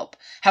Dobby's Help.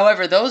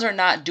 However, those are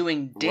not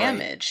doing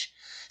damage. Right.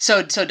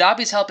 So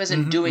Dobby's Help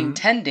isn't doing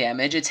 10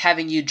 damage, it's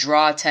having you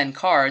draw 10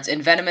 cards,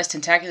 and Venomous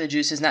Tentacular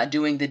Juice is not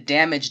doing the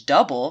damage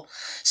double.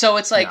 So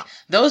it's like,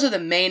 those are the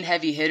main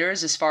heavy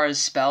hitters as far as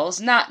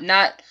spells.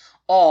 Not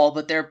all,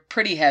 but they're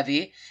pretty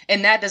heavy,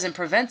 and that doesn't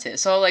prevent it.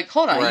 So, like,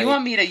 hold on, you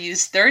want me to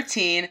use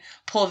 13,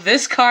 pull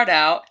this card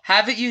out,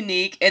 have it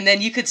unique, and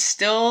then you could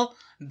still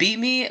beat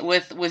me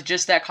with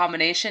just that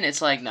combination?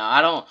 It's like, no,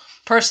 I don't...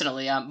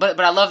 Personally, but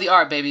I love the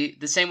art, baby.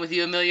 The same with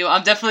you, Emilio.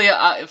 I'm definitely,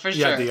 for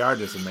sure. Yeah, the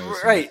art is amazing.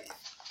 Right.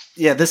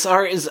 Yeah, this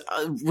art is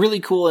really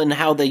cool in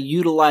how they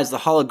utilize the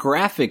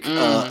holographic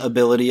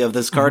ability of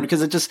this card,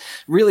 because it just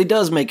really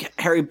does make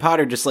Harry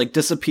Potter just like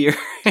disappear.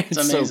 It's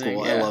amazing, so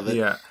cool. Yeah. I love it.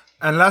 Yeah.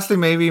 And lastly,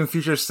 maybe in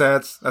future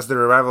sets, as the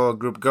Revival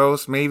group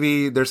goes,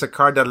 maybe there's a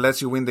card that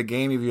lets you win the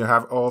game if you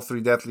have all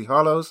 3 Deathly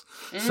Hollows.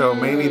 So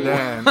maybe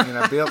then, in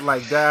a build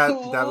like that,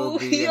 that will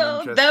be an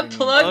interesting... That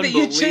plug that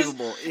you just...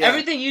 Yeah.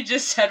 Everything you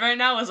just said right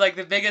now was like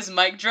the biggest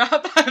mic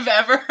drop I've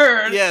ever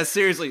heard. Yeah,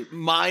 seriously.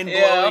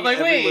 Mind-blowing. Yeah, I'm like,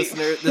 wait,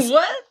 listener.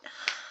 What?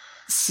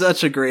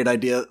 Such a great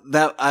idea.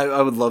 That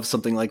I would love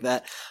something like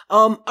that.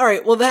 All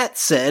right. Well, that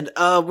said,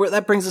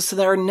 that brings us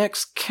to our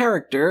next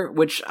character,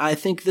 which I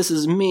think this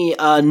is me,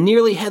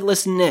 Nearly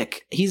Headless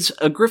Nick. He's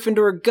a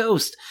Gryffindor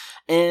ghost,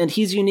 and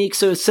he's unique.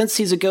 So since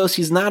he's a ghost,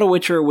 he's not a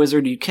witch or a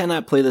wizard. You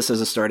cannot play this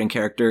as a starting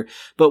character.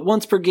 But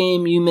once per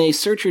game, you may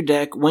search your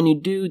deck. When you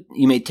do,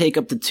 you may take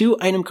up to 2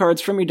 item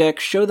cards from your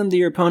deck, show them to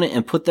your opponent,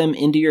 and put them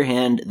into your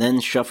hand, then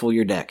shuffle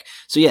your deck.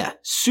 So yeah,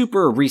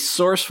 super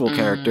resourceful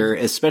character,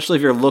 especially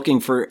if you're looking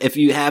for, if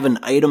you have an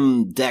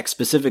item deck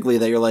specifically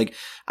that you're like,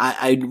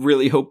 I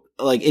really hope,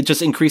 like, it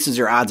just increases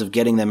your odds of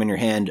getting them in your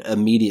hand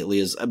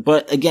immediately.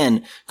 But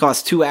again,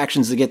 costs 2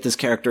 actions to get this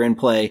character in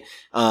play.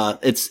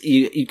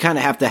 You kind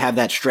of have to have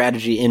that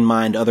strategy in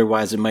mind,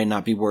 otherwise it might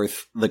not be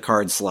worth the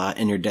card slot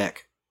in your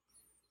deck.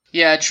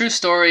 Yeah, true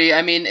story.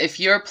 I mean, if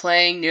you're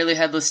playing Nearly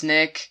Headless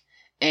Nick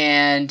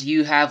and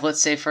you have,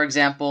 let's say, for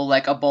example,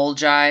 like a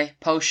Bulge Eye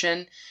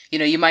potion,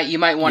 you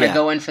might want to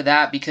go in for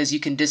that because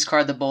you can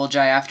discard the Bulge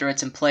Eye after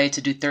it's in play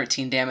to do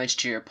 13 damage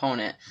to your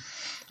opponent.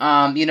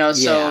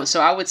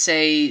 So I would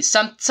say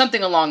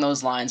something along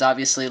those lines.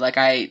 Obviously, like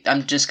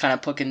I'm just kind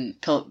of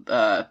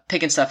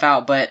picking stuff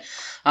out, but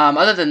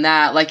other than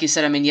that, like you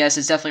said, I mean, yes,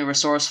 it's definitely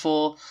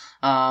resourceful,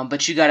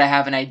 but you got to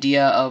have an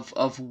idea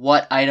of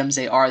what items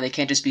they are. They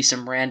can't just be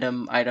some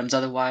random items.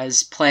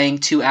 Otherwise, playing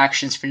 2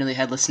 actions for Nearly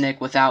Headless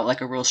Nick without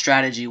like a real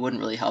strategy wouldn't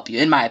really help you,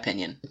 in my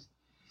opinion.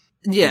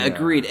 Yeah,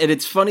 agreed. And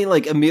it's funny,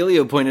 like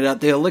Emilio pointed out,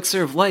 the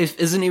elixir of life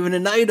isn't even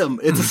an item.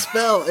 It's a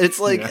spell. It's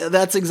like,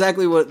 that's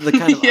exactly what the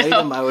kind of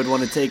item I would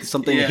want to take,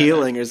 something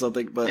healing or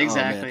something. But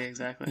Exactly.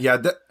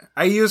 Yeah,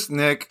 I use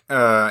Nick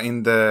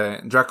in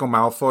the Draco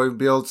Malfoy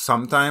build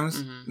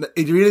sometimes. Mm-hmm.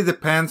 It really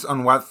depends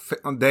on what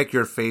deck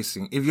you're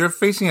facing. If you're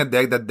facing a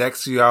deck that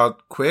decks you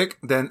out quick,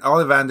 then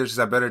Ollivander is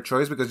a better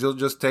choice because you'll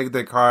just take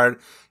the card.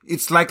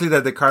 It's likely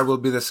that the card will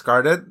be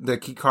discarded, the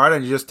key card,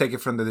 and you just take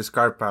it from the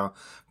discard pile.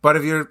 But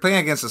if you're playing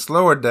against a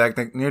slower deck,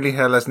 like Nearly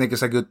Headless Nick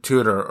is a good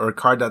tutor, or a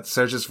card that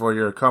searches for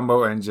your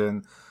combo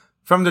engine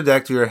from the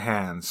deck to your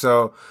hand.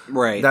 So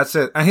that's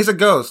it. And he's a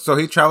ghost, so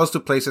he travels to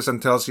places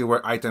and tells you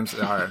where items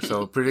are.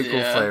 So pretty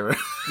cool flavor.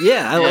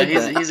 Yeah, I like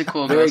that. He's a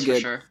cool ghost for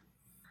sure.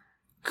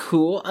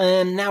 Cool.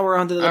 And now we're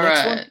on to the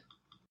next one.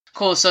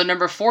 Cool. So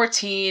number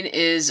 14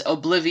 is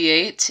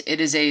Obliviate. It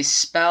is a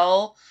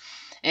spell,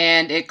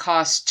 and it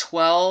costs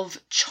 12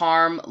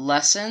 charm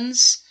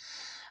lessons.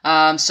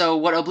 So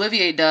what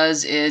Obliviate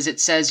does is it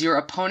says your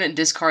opponent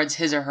discards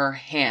his or her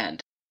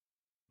hand.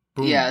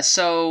 Boom. Yeah,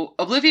 so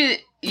Obliviate,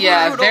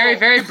 brutal. Very,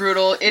 very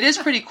brutal. It is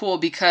pretty cool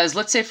because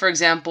let's say, for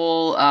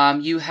example,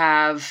 you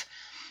have...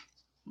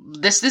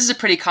 This is a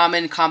pretty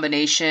common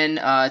combination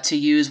to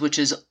use, which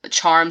is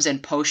Charms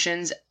and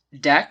Potions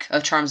deck,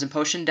 a Charms and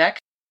Potion deck.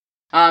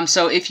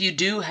 So if you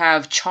do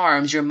have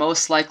charms, you're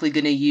most likely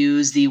going to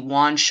use the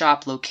wand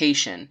shop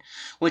location,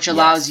 which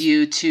allows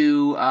you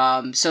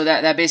to, so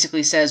that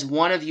basically says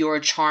one of your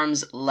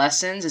charms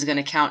lessons is going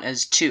to count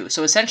as 2.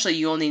 So essentially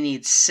you only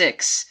need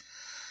 6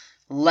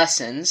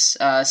 lessons,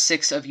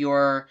 6 of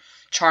your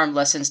charm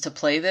lessons to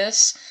play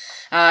this.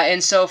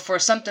 And so for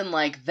something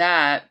like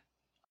that,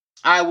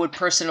 I would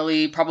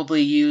personally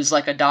probably use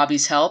like a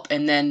Dobby's Help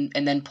and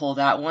then pull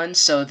that one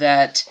so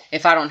that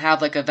if I don't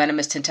have like a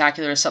Venomous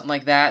Tentacular or something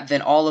like that,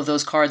 then all of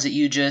those cards that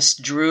you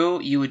just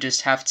drew, you would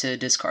just have to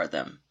discard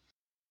them.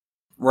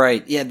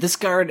 Right. Yeah, this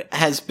card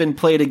has been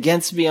played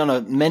against me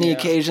on many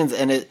occasions,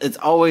 and it's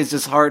always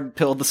just hard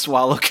pill to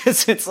swallow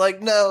because it's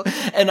like, no.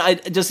 And I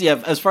just,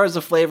 as far as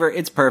the flavor,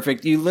 it's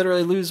perfect. You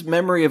literally lose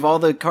memory of all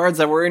the cards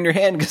that were in your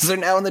hand because they're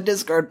now in the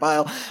discard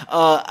pile.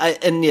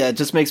 It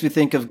just makes me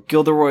think of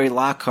Gilderoy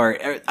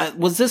Lockhart.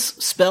 Was this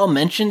spell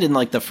mentioned in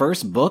like the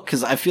first book?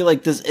 Because I feel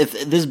like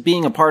if this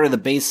being a part of the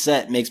base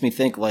set makes me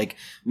think like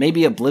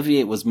maybe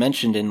Obliviate was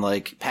mentioned in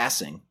like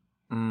passing.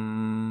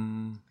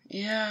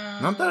 Yeah.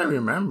 Not that I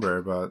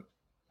remember, but...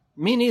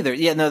 Me neither.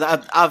 Yeah, no,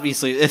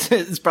 obviously,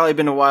 it's probably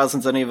been a while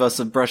since any of us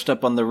have brushed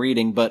up on the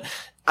reading, but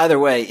either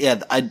way,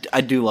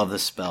 I do love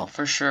this spell.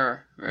 For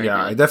sure. Very good.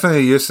 I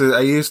definitely used it. I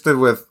used it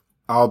with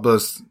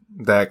Alba's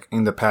deck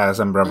in the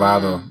past and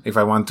Bravado if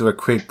I want to a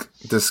quick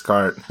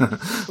discard.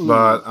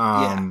 But,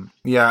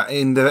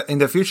 in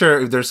the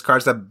future, if there's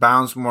cards that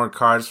bounce more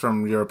cards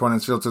from your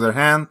opponent's field to their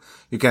hand,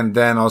 you can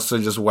then also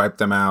just wipe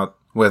them out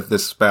with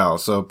this spell.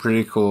 So,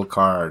 pretty cool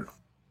card.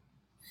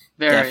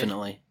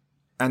 Definitely.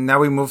 And now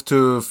we move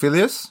to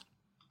Phileas?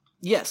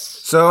 Yes.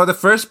 So the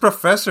first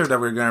professor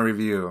that we're going to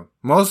review,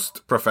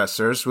 most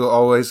professors will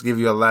always give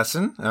you a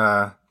lesson.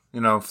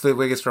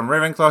 Flitwick is from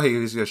Ravenclaw. He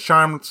gives you a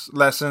Charms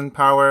lesson,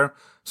 power.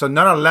 So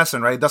not a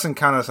lesson, right? It doesn't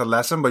count as a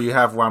lesson, but you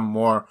have one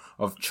more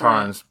of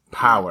Charms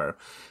power.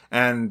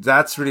 And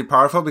that's really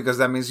powerful because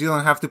that means you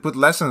don't have to put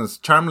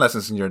charm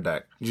lessons in your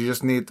deck. You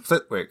just need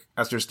Flitwick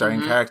as your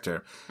starting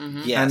character.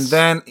 Mm-hmm. Yes. And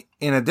then,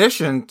 in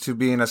addition to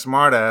being a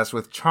smartass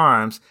with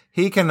charms,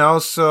 he can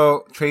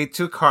also trade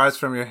 2 cards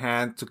from your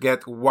hand to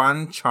get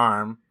one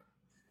charm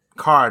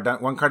card,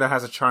 one card that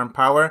has a charm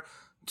power,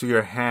 to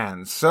your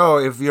hand. So,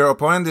 if your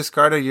opponent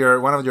discarded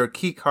one of your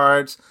key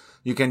cards,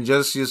 you can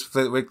just use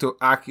Flitwick to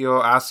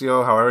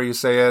Accio, however you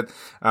say it,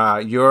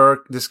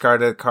 your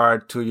discarded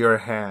card to your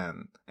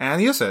hand. And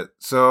use it.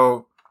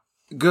 So,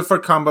 good for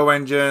combo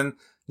engine.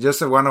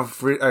 Just a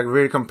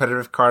really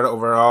competitive card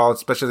overall,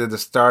 especially at the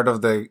start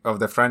of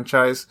the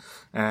franchise.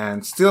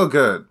 And still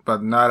good,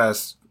 but not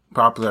as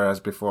popular as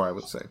before, I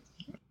would say.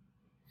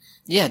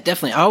 Yeah,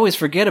 definitely. I always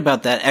forget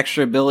about that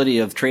extra ability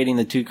of trading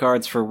the 2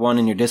 cards for 1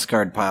 in your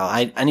discard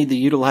pile. I need to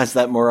utilize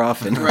that more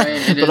often. Right,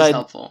 it is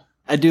helpful.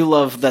 I do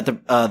love that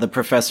the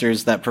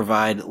professors that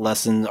provide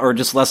lessons or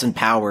just lesson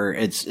power.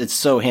 It's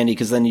so handy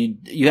because then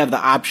you have the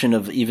option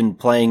of even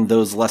playing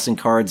those lesson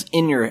cards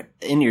in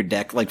your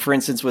deck. Like for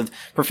instance with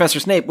Professor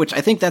Snape, which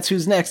I think that's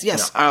who's next.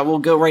 Yes, we'll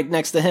go right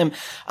next to him.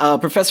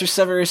 Professor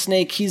Severus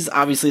Snape. He's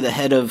obviously the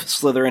head of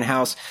Slytherin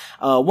House.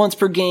 Once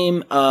per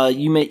game,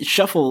 you may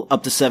shuffle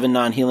up to 7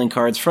 non-healing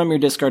cards from your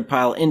discard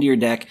pile into your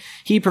deck.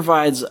 He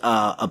provides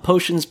a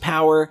potions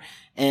power.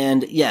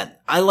 And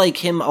I like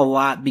him a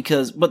lot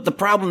but the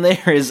problem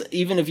there is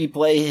even if you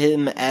play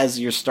him as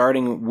your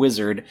starting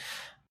wizard,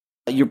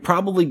 You're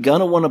probably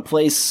gonna want to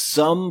place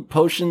some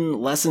potion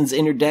lessons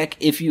in your deck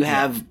if you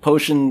have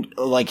potion,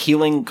 like,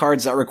 healing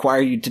cards that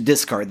require you to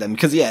discard them.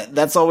 Cause yeah,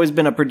 that's always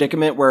been a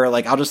predicament where,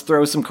 like, I'll just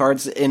throw some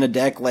cards in a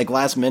deck, like,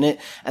 last minute,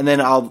 and then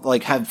I'll,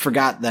 like, have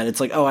forgot that. It's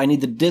like, oh, I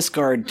need to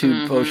discard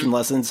 2 potion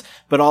lessons,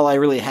 but all I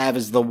really have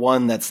is the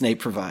one that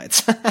Snape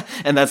provides.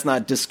 And that's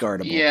not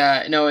discardable.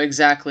 Yeah, no,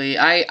 exactly.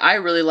 I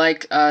really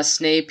like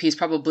Snape. He's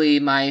probably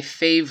my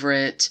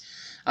favorite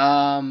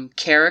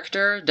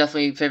character,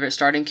 definitely favorite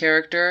starting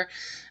character.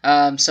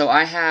 So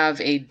I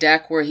have a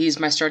deck where he's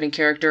my starting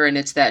character, and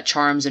it's that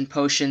charms and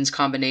potions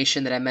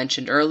combination that I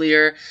mentioned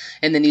earlier.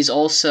 And then he's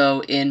also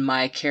in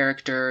my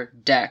character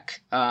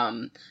deck,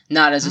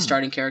 not as a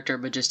starting character,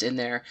 but just in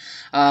there.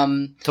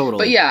 Totally.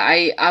 But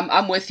yeah,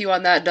 I'm with you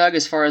on that, Doug,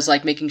 as far as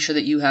like making sure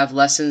that you have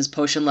lessons,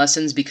 potion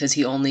lessons, because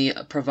he only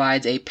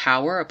provides a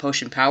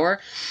potion power.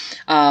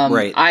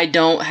 Right. I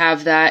don't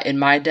have that in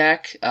my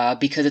deck,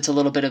 because it's a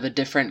little bit of a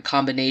different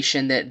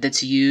combination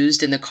that's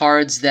used, and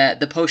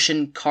the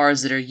potion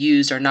cards that are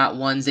used are not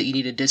ones that you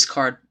need to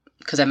discard,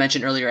 because I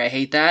mentioned earlier I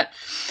hate that.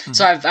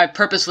 So I've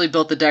purposefully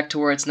built the deck to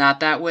where it's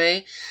not that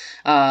way.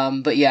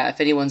 But yeah,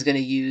 if anyone's going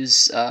to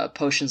use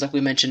potions like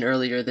we mentioned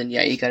earlier, then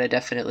yeah, you got to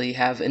definitely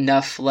have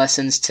enough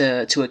lessons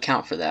to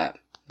account for that.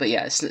 But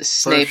yeah,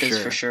 Snape is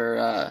for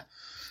sure,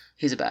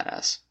 he's a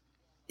badass.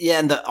 Yeah,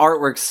 and the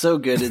artwork's so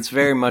good. It's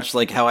very much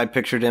like how I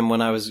pictured him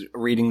when I was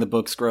reading the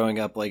books growing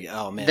up. Like,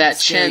 oh man, that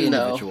chin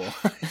though.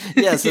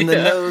 Yes, and the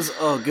nose.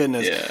 Oh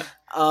goodness. Yeah.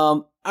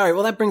 All right,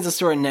 well, that brings us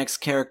to our next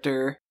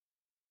character.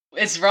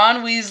 It's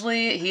Ron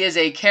Weasley. He is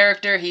a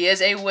character. He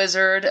is a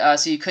wizard,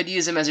 so you could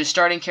use him as your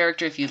starting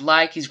character if you'd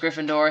like. He's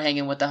Gryffindor,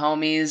 hanging with the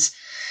homies.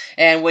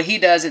 And what he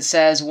does, it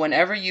says,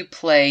 whenever you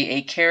play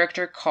a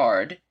character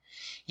card,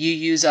 you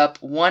use up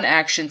 1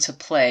 action to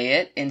play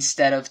it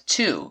instead of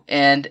 2.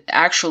 And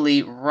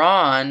actually,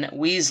 Ron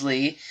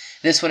Weasley,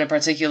 this one in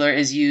particular,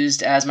 is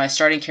used as my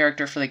starting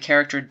character for the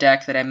character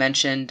deck that I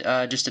mentioned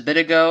just a bit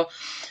ago,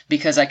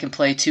 because I can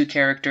play 2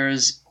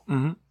 characters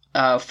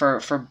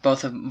for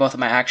both of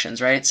my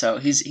actions, right? So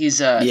he's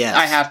yes.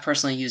 I have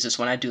personally used this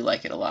one. I do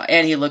like it a lot,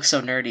 and he looks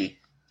so nerdy.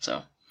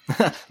 So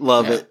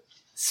love it,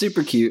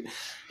 super cute.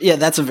 Yeah,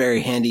 that's a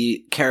very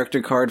handy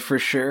character card for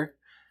sure.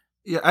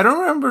 Yeah, I don't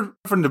remember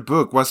from the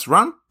book. Was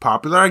Ron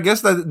popular? I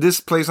guess that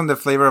this plays on the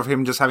flavor of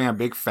him just having a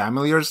big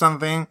family or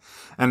something,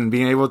 and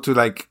being able to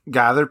like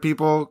gather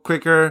people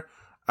quicker.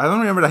 I don't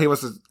remember that he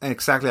was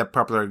exactly a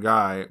popular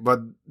guy, but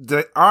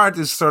the art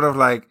is sort of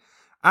like,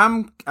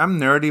 I'm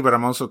nerdy, but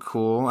I'm also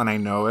cool, and I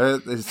know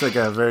it. It's like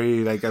a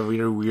very, like a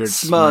really weird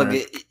smug.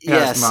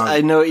 Yes, smug.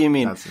 I know what you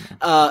mean.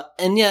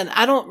 And yeah,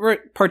 I don't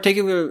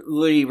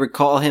particularly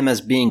recall him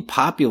as being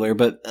popular,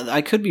 but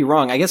I could be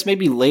wrong. I guess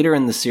maybe later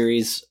in the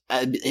series,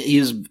 he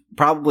was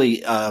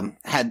probably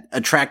had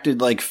attracted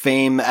like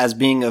fame as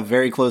being a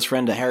very close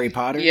friend to Harry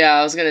Potter. Yeah,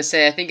 I was gonna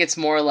say, I think it's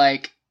more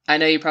like, I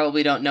know you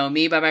probably don't know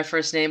me by my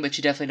first name, but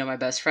you definitely know my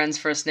best friend's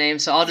first name.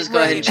 So I'll just go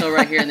ahead and chill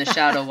right here in the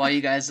shadow while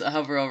you guys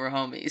hover over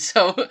homies.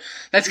 So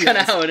that's kind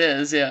of how it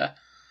is, yeah.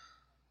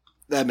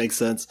 That makes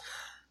sense.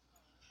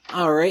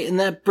 All right, and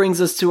that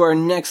brings us to our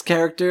next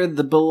character,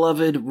 the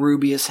beloved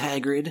Rubeus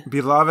Hagrid.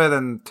 Beloved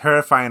and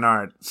terrifying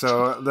art.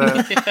 So the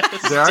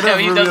art of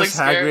Rubeus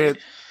Hagrid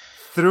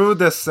through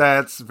the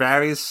sets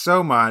varies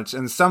so much,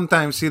 and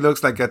sometimes he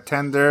looks like a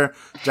tender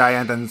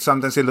giant, and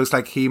sometimes he looks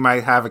like he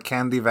might have a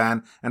candy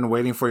van and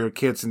waiting for your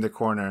kids in the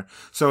corner.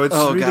 So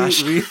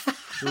it's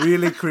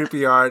really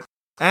creepy art.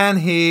 And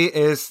he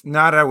is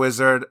not a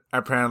wizard,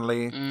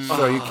 apparently,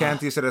 so you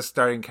can't use it as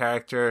starting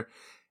character.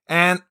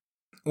 And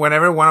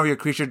whenever one of your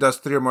creatures does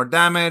 3 or more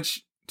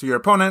damage to your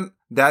opponent,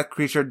 that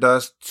creature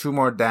does 2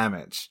 more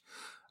damage.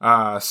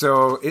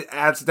 So it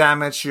adds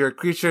damage to your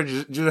creature.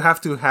 You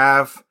have to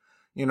have,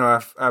 you know,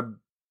 a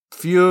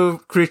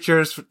few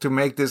creatures to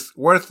make this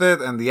worth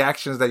it, and the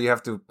actions that you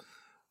have to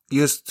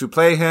use to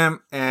play him.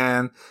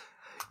 And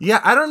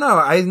yeah, I don't know.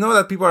 I know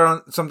that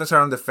people sometimes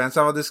are on the fence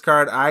about this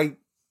card. I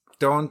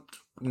don't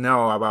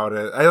know about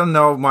it. I don't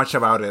know much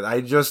about it.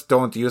 I just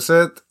don't use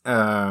it.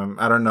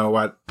 I don't know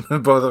what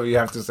both of you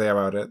have to say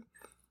about it.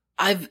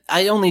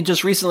 I only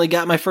just recently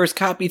got my first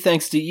copy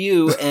thanks to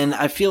you, and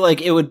I feel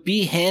like it would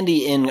be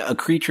handy in a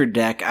creature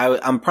deck.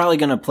 I'm probably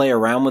going to play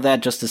around with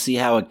that just to see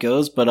how it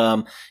goes,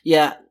 but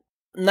yeah,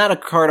 not a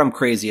card I'm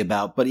crazy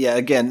about. But yeah,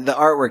 again, the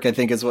artwork I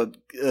think is what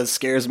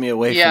scares me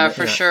away from it. Yeah,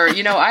 for sure.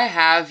 You know, I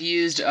have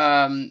used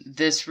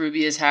this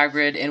Rubeus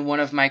Hagrid in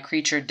one of my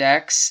creature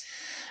decks.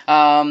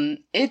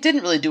 It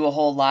didn't really do a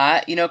whole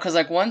lot, you know, because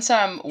like once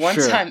I'm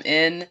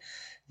in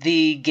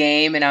the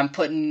game and I'm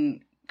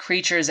putting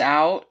creatures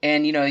out,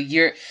 and you know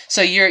you're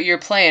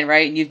playing,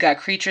 right, and you've got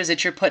creatures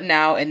that you're putting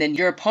out, and then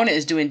your opponent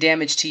is doing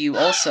damage to you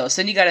also.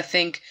 So then you got to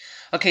think,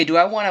 okay, do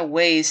I want to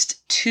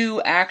waste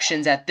 2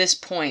 actions at this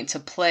point to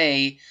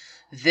play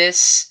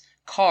this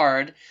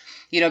card?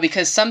 You know,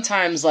 because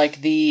sometimes like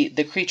the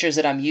creatures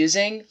that I'm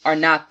using are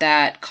not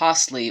that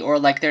costly, or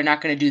like they're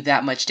not going to do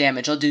that much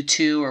damage. I'll do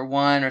 2 or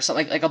 1 or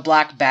something like a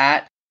black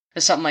bat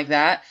or something like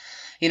that.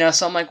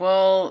 So I'm like,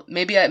 well,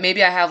 maybe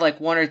I have like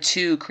one or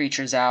two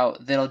creatures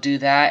out that'll do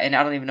that, and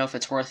I don't even know if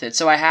it's worth it.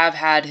 So I have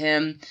had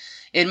him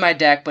in my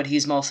deck, but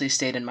he's mostly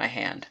stayed in my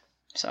hand.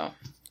 So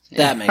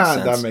that makes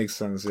sense. That makes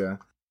sense, yeah.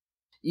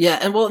 Yeah,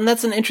 and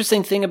that's an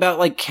interesting thing about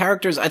like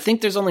characters. I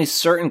think there's only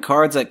certain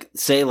cards that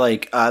say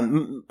like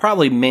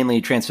probably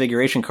mainly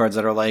transfiguration cards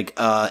that are like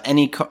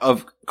any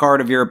card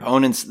of your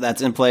opponent's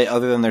that's in play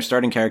other than their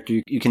starting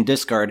character you can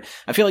discard.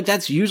 I feel like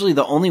that's usually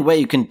the only way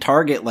you can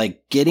target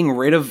like getting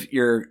rid of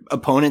your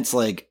opponent's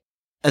like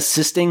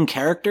assisting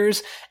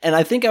characters. And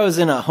I think I was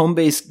in a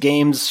home-based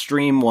games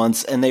stream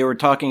once and they were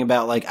talking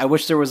about like, I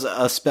wish there was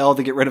a spell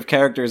to get rid of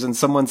characters, and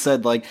someone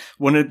said like,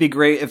 wouldn't it be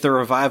great if the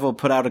Revival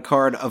put out a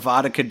card,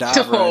 Avada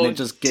Kedavra, and it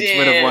just gets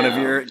rid of one of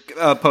your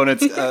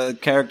opponent's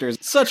characters.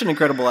 Such an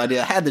incredible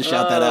idea. I had to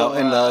shout that out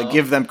and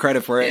give them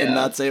credit for it and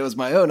not say it was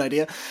my own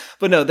idea.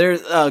 But no,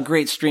 there's a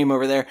great stream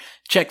over there.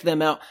 Check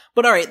them out.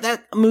 But all right,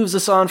 that moves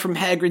us on from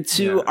Hagrid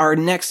to our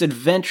next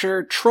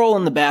adventure, Troll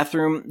in the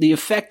Bathroom. The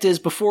effect is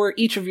before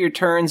each of your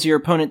turns, your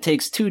opponent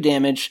takes 2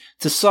 damage.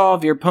 To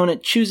solve, your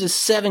opponent chooses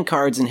 7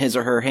 cards in his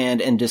or her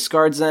hand and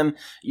discards them.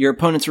 Your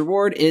opponent's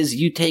reward is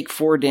you take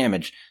 4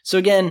 damage. So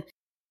again,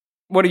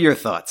 what are your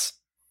thoughts?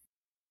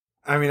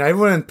 I mean, I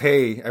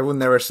would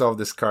never solve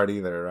this card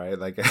either, right?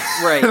 Like,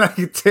 right.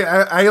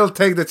 I'll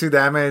take the 2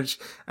 damage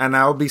and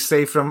I'll be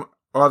safe from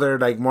other,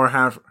 like, more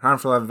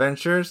harmful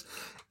adventures.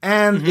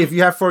 And if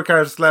you have 4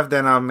 cards left,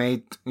 then I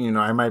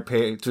might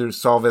pay to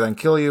solve it and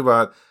kill you,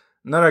 but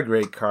not a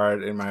great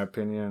card, in my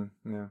opinion.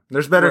 Yeah.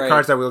 There's better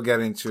cards that we'll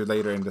get into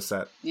later in the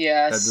set.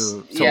 Yes.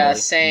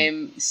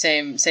 Same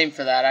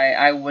for that.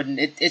 I wouldn't,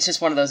 it's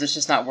just one of those, it's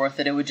just not worth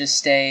it. It would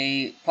just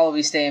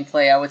probably stay in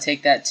play. I would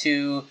take that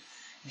 2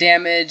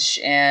 damage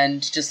and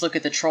just look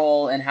at the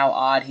troll and how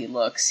odd he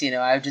looks.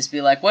 I would just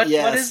be like, what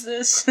is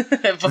this?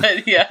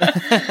 But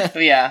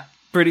yeah.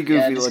 Pretty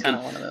goofy just looking. Kind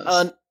of one of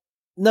those.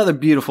 Another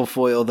beautiful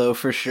foil, though,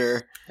 for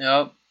sure.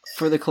 Yep.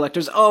 For the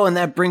collectors. Oh, and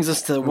that brings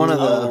us to one of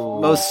the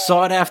most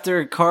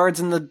sought-after cards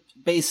in the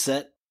base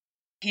set.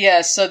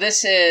 Yes, so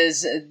this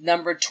is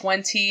number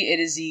 20. It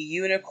is the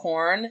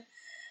Unicorn.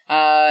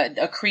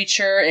 A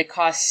creature. It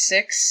costs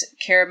 6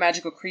 Care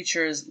Magical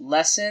Creatures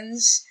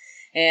lessons.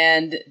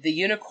 And the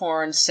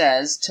Unicorn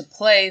says, to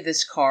play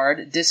this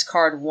card,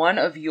 discard 1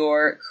 of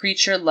your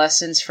creature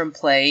lessons from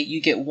play.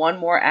 You get 1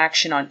 more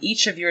action on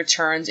each of your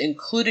turns,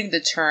 including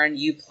the turn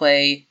you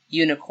play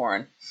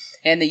Unicorn.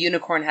 And the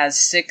Unicorn has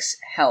 6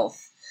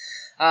 health.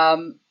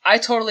 I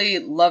totally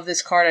love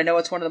this card. I know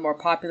it's one of the more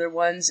popular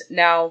ones.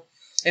 Now,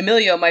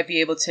 Emilio might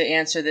be able to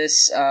answer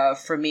this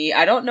for me.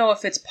 I don't know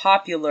if it's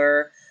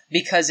popular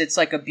because it's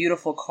like a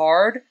beautiful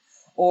card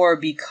or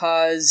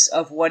because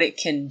of what it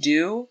can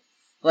do.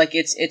 Like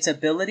its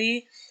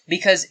ability,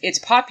 because its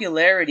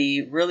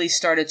popularity really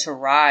started to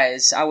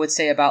rise, I would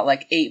say about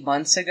like 8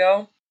 months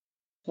ago,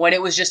 when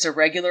it was just a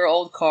regular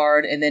old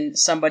card, and then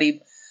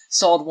somebody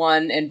sold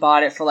one and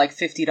bought it for like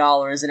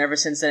 $50, and ever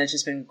since then it's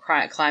just been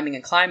climbing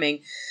and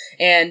climbing.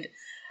 And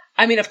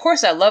I mean, of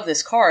course I love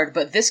this card,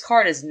 but this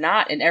card is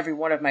not in every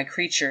one of my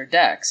creature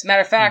decks.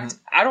 Matter of fact,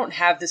 I don't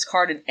have this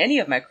card in any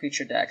of my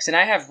creature decks, and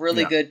I have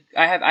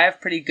I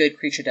have pretty good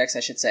creature decks, I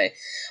should say.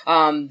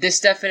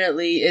 This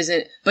definitely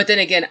isn't, but then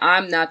again,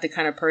 I'm not the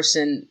kind of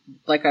person,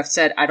 like I've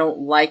said, I don't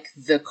like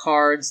the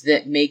cards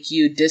that make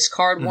you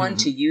discard one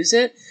to use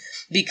it,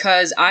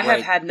 because I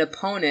have had an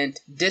opponent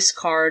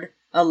discard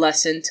a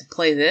lesson to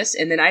play this,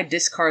 and then I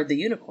discard the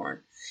Unicorn.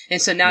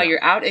 And so now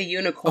you're out a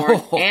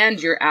Unicorn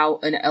and you're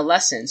out a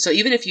lesson. So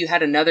even if you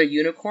had another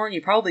Unicorn,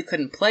 you probably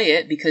couldn't play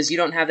it because you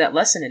don't have that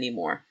lesson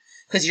anymore.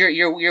 Because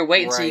you're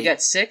waiting until you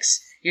got 6,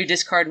 you're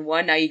discarding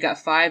 1, now you got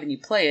 5 and you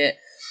play it.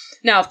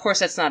 Now, of course,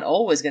 that's not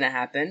always going to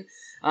happen.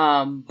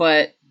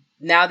 But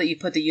now that you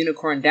put the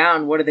Unicorn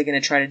down, what are they going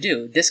to try to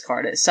do?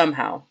 Discard it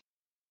somehow.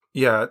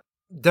 Yeah,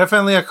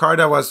 definitely a card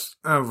that was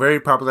very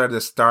popular at the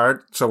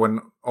start. So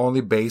when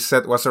only base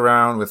set was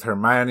around with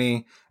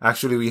Hermione,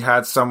 actually we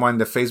had someone in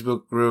the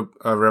Facebook group,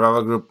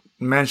 Revival group,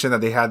 mention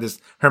that they had this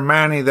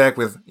Hermione deck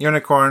with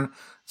Unicorn.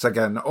 It's like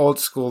an old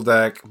school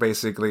deck,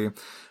 basically.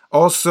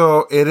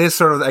 Also, it is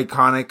sort of the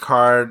iconic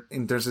card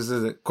in terms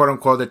of the quote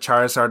unquote the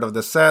Charizard of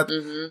the set.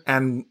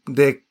 And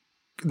the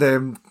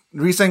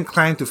recent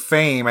climb to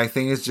fame, I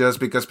think, is just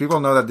because people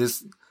know that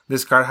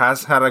this card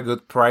has had a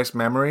good price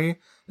memory.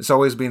 It's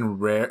always been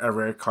a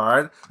rare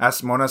card.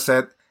 As Mona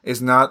said,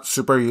 it's not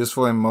super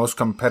useful in most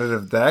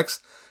competitive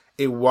decks.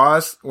 It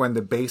was when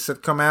the base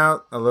set come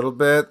out a little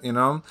bit, but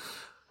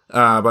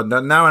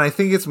not now. And I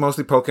think it's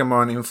mostly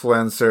Pokemon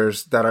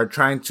influencers that are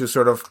trying to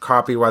sort of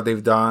copy what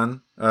they've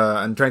done,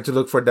 and trying to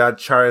look for that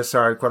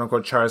Charizard, quote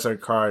unquote Charizard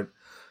card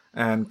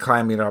and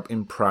climb it up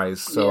in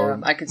price. So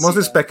I could see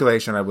mostly that.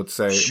 Speculation, I would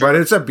say, but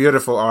it's a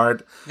beautiful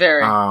art.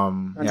 Very,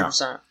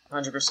 100%.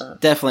 100%.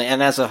 Definitely,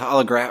 and as a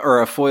holograph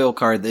or a foil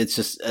card, it's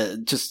just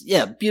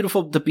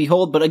beautiful to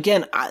behold. But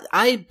again,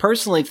 I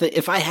personally think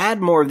if I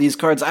had more of these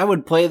cards, I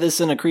would play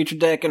this in a creature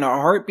deck in a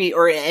heartbeat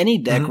or any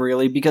deck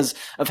really because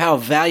of how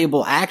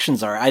valuable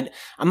actions are.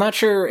 I'm not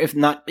sure if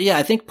not. Yeah,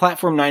 I think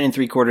Platform 9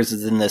 3/4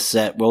 is in this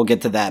set. We'll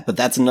get to that, but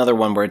that's another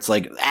one where it's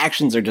like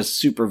actions are just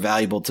super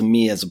valuable to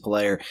me as a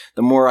player.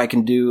 The more I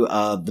can do,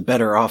 the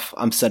better off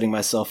I'm setting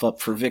myself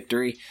up for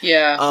victory.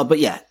 Yeah. But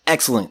yeah,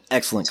 excellent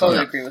Totally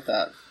card. agree with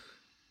that.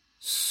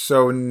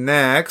 So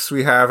next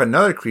we have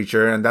another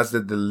creature, and that's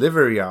the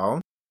Delivery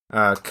Owl.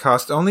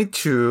 Cost only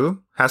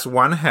 2, has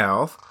 1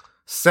 health.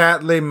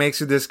 Sadly, makes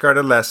you discard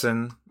a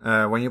lesson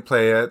when you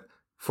play it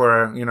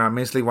for a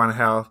measly 1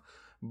 health,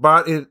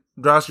 but it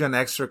draws you an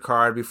extra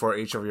card before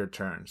each of your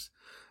turns.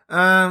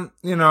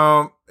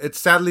 It's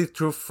sadly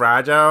too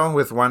fragile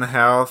with 1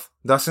 health.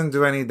 Doesn't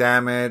do any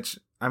damage.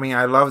 I mean,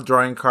 I love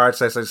drawing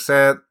cards, as I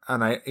said,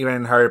 and even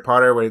in Harry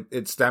Potter where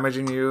it's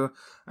damaging you,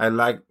 I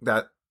like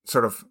that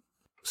sort of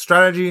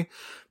strategy,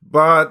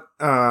 but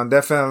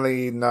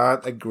definitely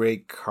not a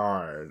great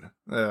card.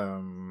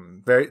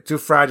 Very too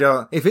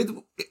fragile.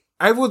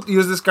 I would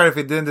use this card if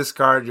it didn't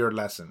discard your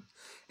lesson.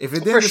 If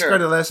it didn't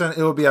discard the lesson,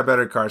 it would be a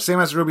better card. Same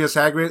as Rubius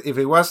Hagrid. If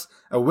it was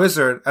a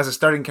wizard as a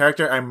starting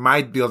character, I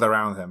might build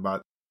around him.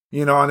 But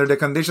under the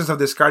conditions of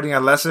discarding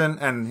a lesson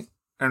and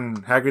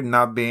Hagrid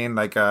not being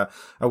like a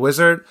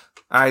wizard,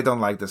 I don't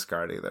like this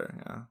card either.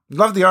 Yeah.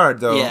 Love the art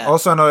though. Yeah.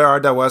 Also another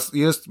art that was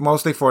used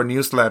mostly for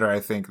newsletter, I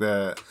think.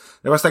 There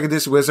was like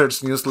this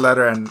wizard's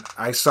newsletter and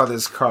I saw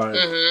this card,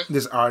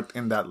 this art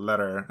in that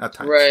letter at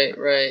times.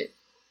 Right.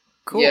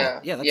 Cool.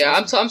 Yeah. That's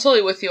I'm awesome.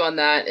 totally with you on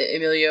that,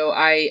 Emilio.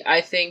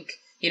 I think,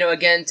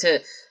 again,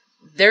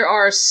 there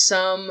are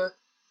some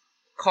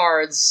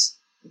cards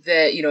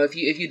that, if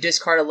you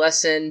discard a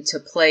lesson to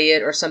play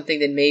it or something,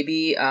 then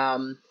maybe,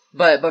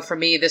 but for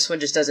me, this one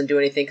just doesn't do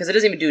anything because it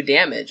doesn't even do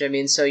damage. I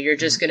mean, so you're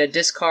just going to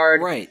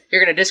discard. Right.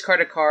 You're going to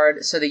discard a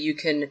card so that you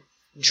can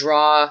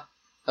draw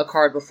a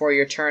card before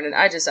your turn, and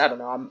I don't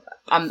know.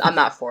 I'm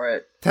not for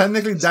it.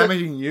 Technically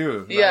damaging you.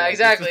 Right? Yeah,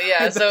 exactly.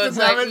 Yeah, so it's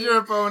like damage your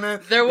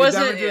opponent. There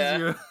wasn't. It damages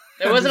you.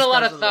 There wasn't a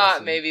lot of Discards the thought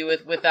lesson. maybe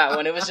with that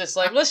one. It was just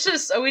like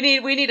we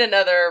need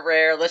another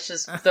rare. Let's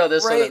just throw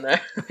this one in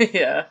there.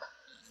 Yeah.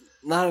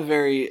 Not a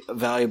very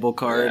valuable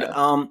card.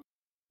 Yeah.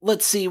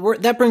 Let's see.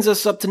 That brings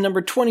us up to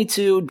number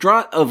 22,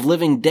 Draught of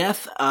Living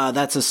Death.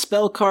 That's a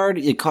spell card.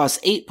 It costs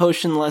 8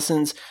 potion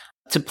lessons.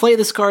 To play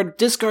this card,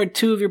 discard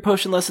 2 of your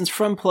potion lessons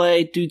from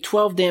play, do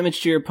 12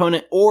 damage to your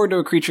opponent or to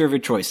a creature of your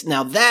choice.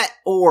 Now that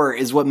 "or"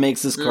 is what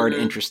makes this card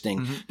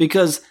interesting,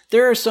 because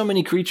there are so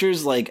many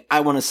creatures, like, I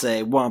want to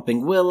say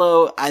Whomping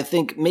Willow, I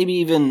think maybe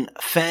even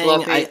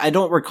Fang, I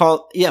don't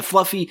recall,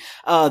 Fluffy,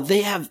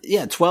 they have,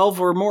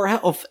 12 or more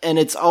health, and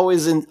it's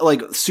always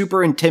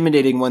super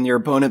intimidating when your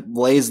opponent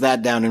lays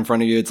that down in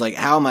front of you. It's like,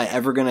 how am I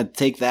ever gonna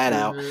take that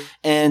out?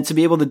 And to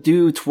be able to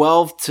do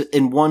 12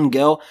 in one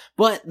go,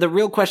 but the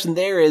real question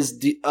there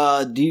is,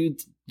 do you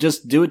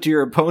just do it to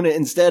your opponent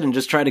instead and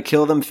just try to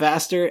kill them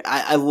faster?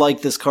 I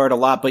like this card a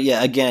lot, but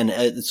yeah, again,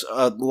 it's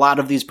a lot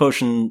of these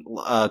potion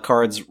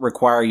cards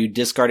require you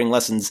discarding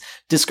lessons.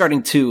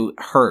 Discarding 2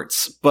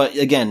 hurts, but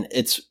again,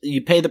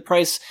 you pay the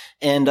price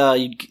and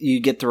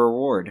you get the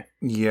reward.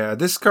 Yeah,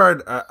 this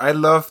card, I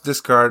love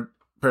this card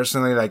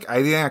personally. Like,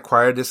 I didn't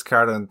acquire this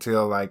card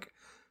until like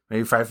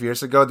maybe 5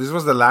 years ago. This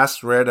was the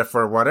last rare that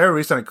for whatever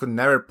reason I could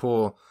never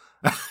pull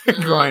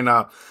growing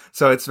up.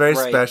 So it's very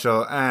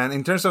special. And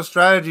in terms of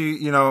strategy,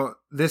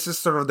 this is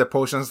sort of the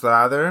potions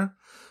ladder.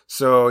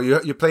 So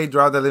you play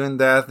Draught of Living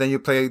Death, then you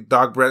play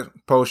Dog Breath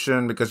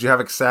Potion because you have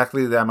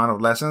exactly the amount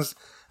of lessons,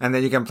 and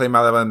then you can play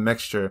Malevolent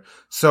Mixture.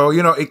 So,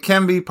 it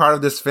can be part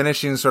of this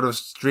finishing sort of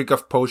streak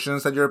of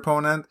potions at your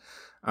opponent.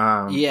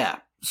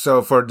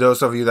 So for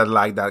those of you that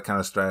like that kind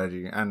of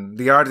strategy. And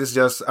the art is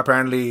just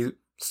apparently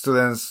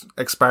students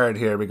expired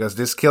here because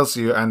this kills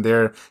you and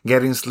they're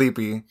getting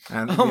sleepy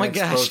and oh my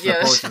gosh,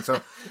 potion. So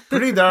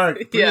pretty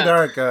dark,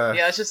 dark.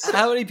 It's just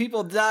how many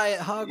people die at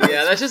Hogwarts?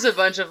 Yeah, that's just a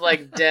bunch of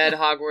dead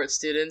Hogwarts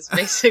students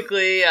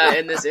basically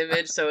in this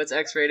image, so it's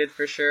X-rated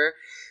for sure.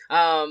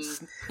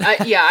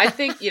 I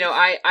think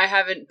I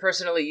haven't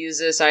personally used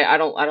this. I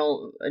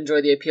don't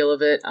enjoy the appeal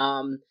of it.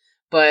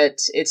 But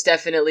it's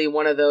definitely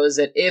one of those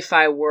that if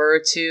I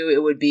were to,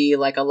 it would be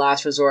like a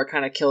last resort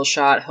kind of kill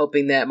shot,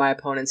 hoping that my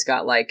opponent's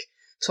got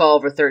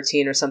 12 or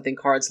 13 or something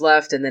cards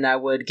left, and then I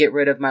would get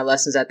rid of my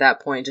lessons at that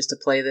point just to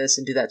play this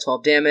and do that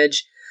 12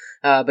 damage.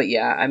 But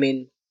yeah, I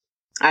mean,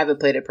 I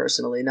haven't played it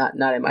personally, not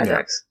in my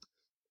decks.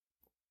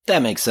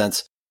 That makes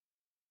sense.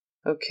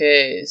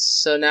 Okay,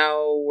 so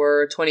now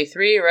we're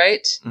 23,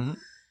 right? Mm-hmm.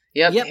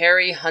 Yep,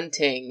 Harry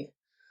Hunting.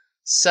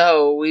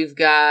 So we've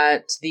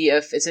got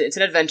it's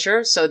an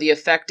adventure. So the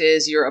effect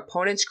is your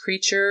opponent's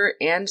creature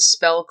and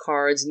spell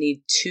cards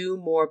need 2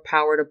 more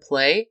power to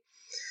play.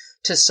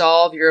 To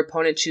solve, your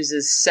opponent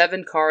chooses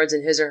 7 cards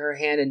in his or her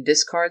hand and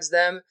discards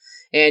them.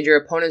 And your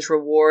opponent's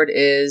reward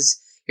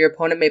is your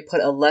opponent may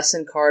put a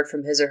lesson card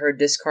from his or her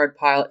discard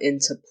pile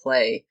into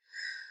play.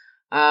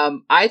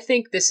 I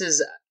think this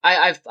is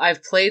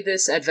I've played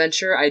this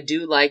adventure. I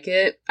do like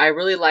it. I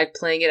really like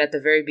playing it at the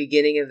very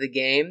beginning of the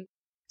game.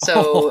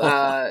 So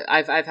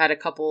I've had a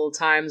couple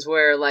times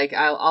where like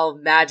I'll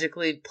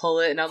magically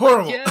pull it and I'm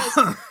Horrible. like,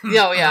 yes,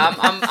 yeah,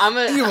 I'm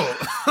a Evil.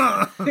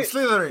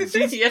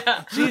 Slytherin.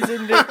 yeah. She's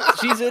in it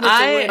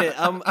to win it.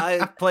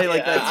 I play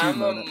like that too. I'm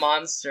Mona. a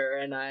monster,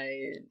 and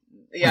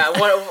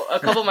a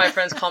couple of my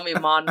friends call me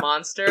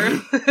Monster,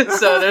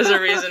 so there's a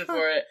reason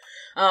for it.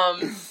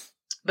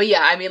 But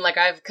yeah, I mean, like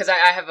I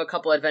have a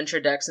couple adventure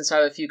decks, and so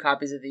I have a few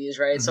copies of these,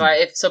 right?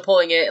 Mm-hmm. So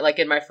pulling it like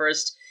in my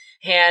first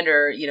hand,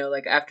 or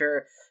like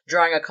after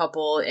drawing a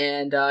couple,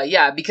 and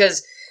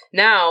because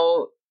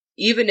now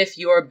even if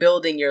you're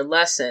building your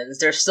lessons,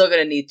 they're still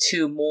going to need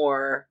two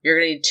more. You're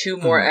going to need two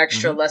more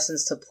extra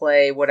lessons to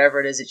play whatever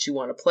it is that you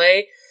want to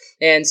play.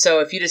 And so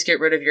if you just get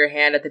rid of your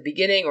hand at the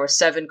beginning, or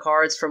 7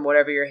 cards from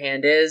whatever your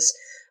hand is,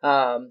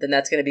 then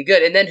that's going to be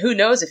good. And then who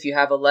knows if you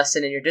have a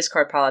lesson in your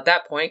discard pile at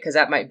that point, because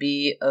that might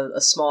be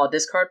a small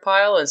discard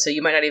pile, and so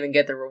you might not even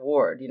get the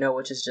reward,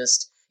 which is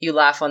just, you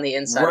laugh on the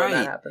inside when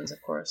that happens,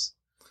 of course.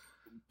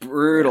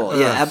 Brutal.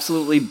 Yeah,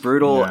 absolutely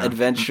brutal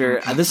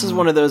adventure. This is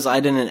one of those I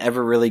didn't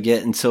ever really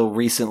get until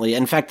recently.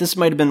 In fact, this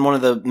might have been one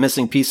of the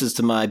missing pieces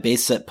to my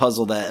base set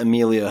puzzle that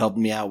Emilio helped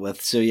me out with.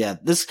 So yeah,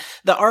 the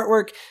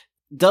artwork,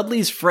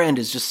 Dudley's friend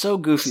is just so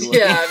goofy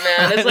looking. Yeah,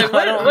 man. It's like,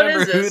 what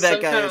is this? Who that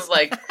Some guy kind is. of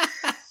like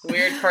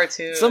weird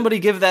cartoon. Somebody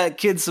give that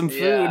kid some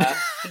food. Yeah.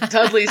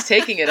 Dudley's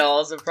taking it all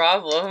is a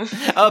problem.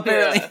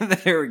 Apparently,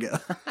 there we go.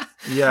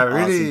 Yeah,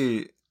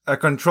 really a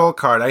control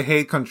card. I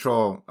hate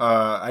control.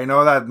 I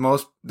know that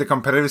the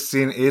competitive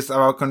scene is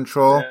about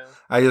control. Yeah.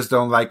 I just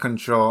don't like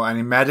control. And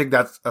in Magic,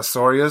 that's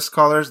Azorius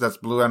colors. That's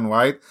blue and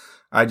white.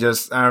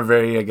 I'm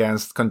very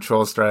against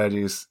control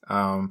strategies.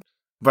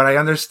 But I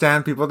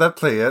understand people that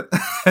play it.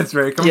 It's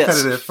very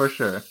competitive for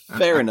sure.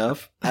 Fair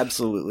enough.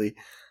 Absolutely.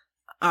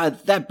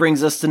 That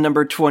brings us to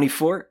number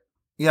 24.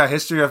 Yeah,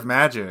 History of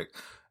Magic.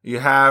 You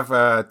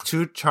have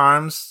 2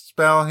 charms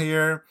spell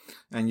here,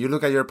 and you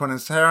look at your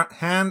opponent's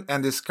hand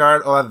and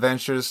discard all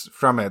adventures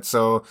from it.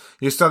 So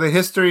you study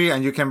history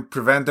and you can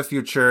prevent the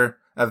future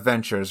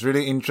adventures.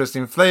 Really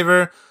interesting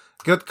flavor.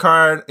 Good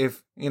card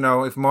if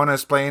Mona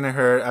is playing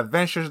her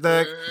adventures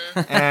deck.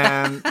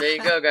 And there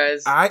you go,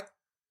 guys.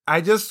 I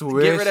just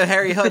wish... Get rid of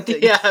Harry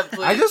Hunting. Yeah, please.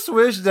 I just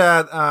wish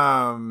that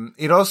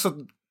it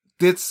also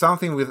did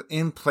something with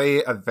in-play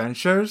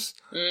adventures.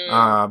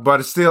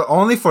 But still,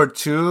 only for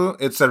 2,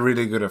 it's a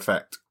really good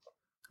effect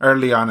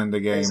early on in the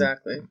game.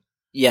 Exactly.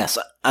 Yes,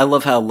 I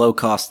love how low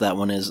cost that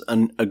one is.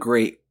 A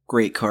great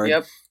card.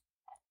 Yep.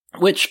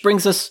 Which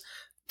brings us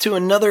to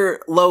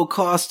another low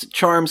cost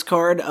charms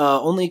card.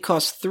 Only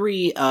costs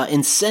 3.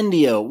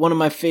 Incendio, one of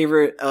my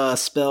favorite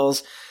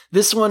spells.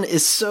 This one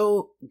is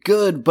so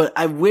good, but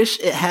I wish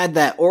it had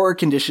that aura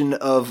condition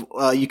of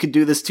you could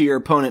do this to your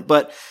opponent.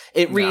 But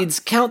it reads,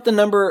 count the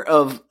number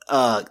of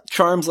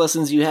charms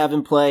lessons you have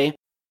in play.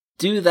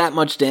 Do that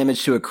much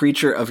damage to a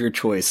creature of your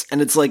choice.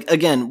 And it's like,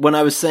 again, when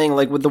I was saying,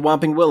 like, with the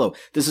Whomping Willow,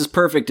 this is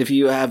perfect if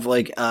you have,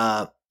 like,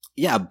 a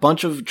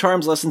bunch of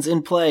charms lessons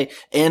in play,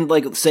 and,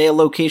 like, say a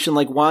location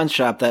like Wand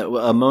Shop that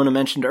Mona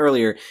mentioned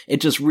earlier.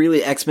 It just really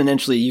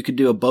exponentially, you could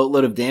do a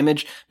boatload of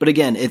damage, but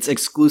again, it's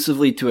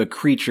exclusively to a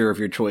creature of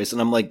your choice.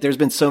 And I'm like, there's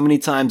been so many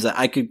times that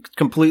I could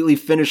completely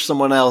finish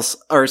someone else,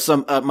 or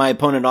my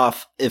opponent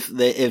off if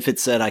it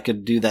said I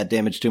could do that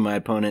damage to my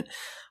opponent.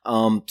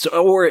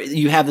 Or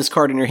you have this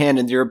card in your hand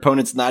and your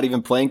opponent's not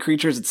even playing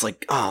creatures. It's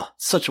like,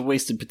 such a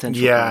wasted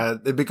potential. Yeah,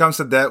 it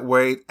becomes a dead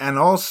weight. And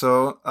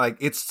also, like,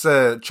 it's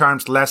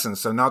charms lessons,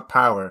 so not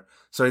power.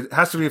 So it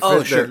has to be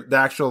the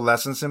actual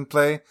lessons in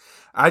play.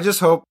 I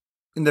just hope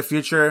in the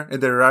future, if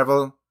the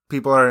rival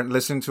people are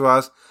listening to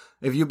us,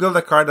 if you build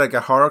a card like a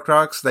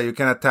Horcrux that you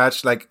can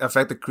attach, like,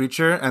 affect the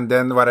creature, and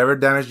then whatever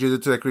damage you do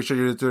to the creature,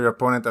 you do to your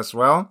opponent as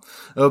well,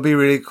 it'll be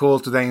really cool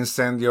to then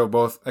incendio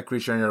both a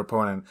creature and your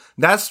opponent.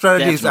 That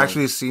strategy is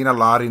actually seen a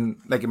lot in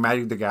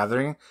Magic the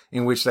Gathering,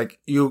 in which, like,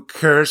 you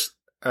curse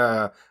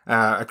a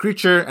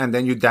creature and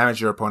then you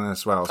damage your opponent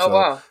as well.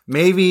 So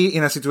maybe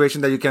in a situation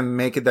that you can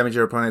make it damage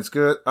your opponent, it's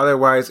good.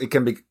 Otherwise, it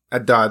can be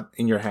a dud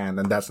in your hand,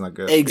 and that's not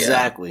good.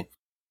 Exactly. Yeah.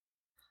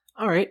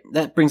 All right,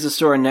 that brings us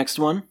to our next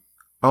one.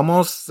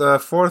 Almost a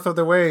fourth of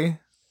the way.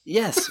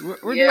 Yes,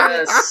 we're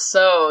yes.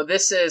 So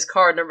this is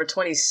card number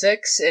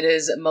 26. It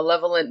is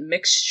Malevolent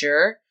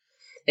Mixture.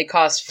 It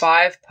costs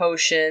 5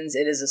 potions.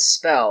 It is a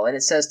spell, and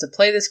it says to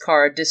play this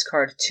card,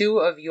 discard 2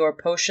 of your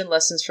potion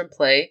lessons from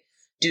play.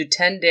 Do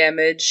 10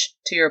 damage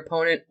to your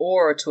opponent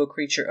or to a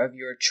creature of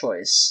your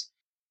choice.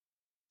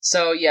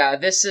 So yeah,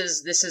 this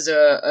is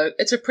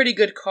it's a pretty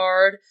good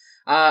card.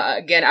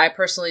 Again, I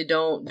personally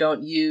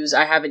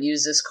I haven't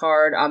used this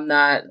card. I'm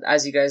not,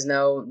 as you guys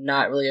know,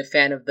 not really a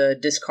fan of the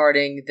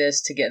discarding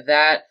this to get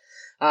that.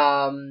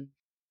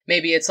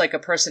 Maybe it's like a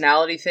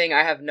personality thing.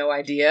 I have no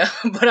idea,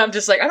 but I'm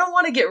just like, I don't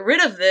want to get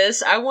rid of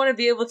this. I want to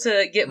be able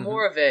to get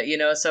more of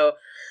it, so,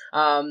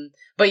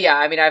 but yeah,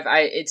 I mean,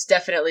 it's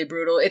definitely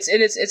brutal.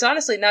 It's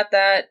honestly not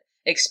that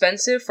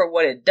expensive for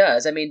what it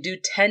does. I mean, do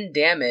 10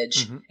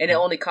 damage and it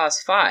only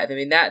costs 5. I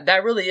mean,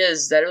 that really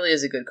is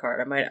a good card.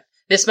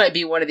 This might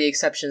be one of the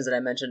exceptions that I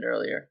mentioned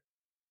earlier.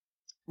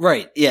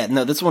 Right. Yeah.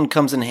 No, this one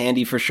comes in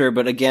handy for sure.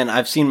 But again,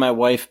 I've seen my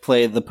wife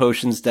play the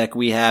potions deck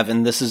we have,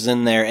 and this is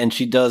in there, and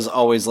she does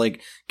always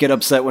like get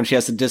upset when she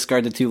has to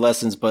discard the 2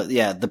 lessons. But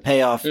yeah, the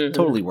payoff,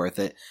 totally worth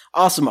it.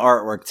 Awesome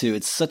artwork too.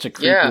 It's such a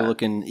creepy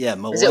looking,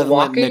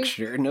 malevolent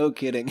mixture. No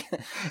kidding.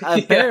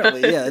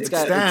 Apparently, it's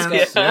got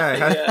it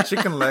has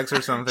chicken legs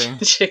or something.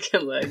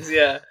 Chicken legs,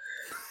 yeah.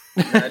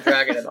 Not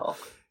dragon at all.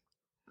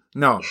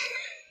 No.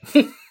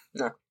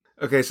 No.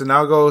 Okay, so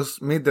now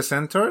goes Meet the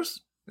Centaurs.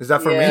 Is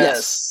that for me?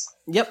 Yes.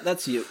 Yep,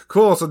 that's you.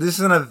 Cool. So this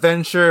is an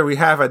adventure. We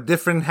have a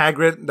different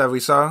Hagrid that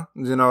we saw.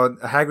 You know,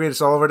 Hagrid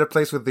is all over the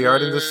place with the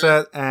art in the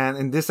set. And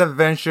in this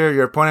adventure,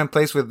 your opponent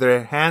plays with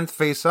their hand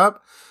face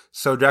up.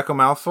 So Draco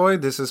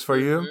Malfoy, this is for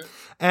you.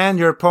 And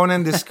your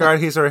opponent discard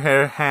his or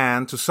her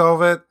hand to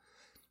solve it.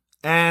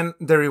 And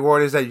the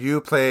reward is that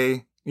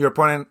your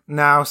opponent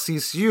now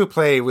sees you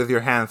play with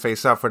your hand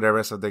face up for the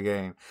rest of the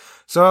game.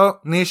 So,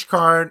 niche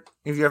card.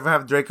 If you ever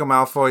have Draco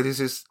Malfoy, this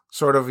is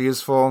sort of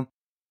useful.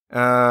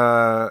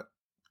 I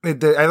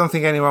don't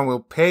think anyone will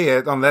pay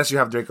it unless you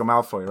have Draco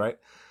Malfoy, right?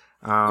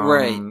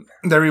 Right.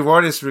 The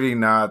reward is really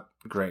not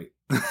great,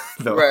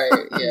 though. Right,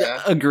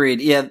 yeah. Agreed.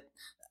 Yeah.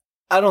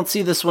 I don't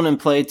see this one in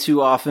play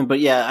too often,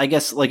 but yeah, I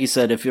guess, like you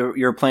said, if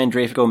you're playing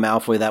Draco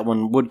Malfoy, that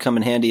one would come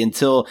in handy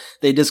until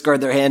they discard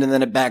their hand and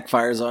then it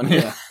backfires on you.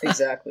 Yeah.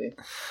 Exactly.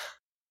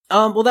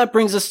 Well, that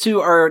brings us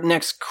to our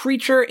next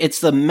creature. It's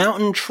the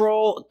Mountain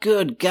Troll.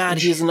 Good God,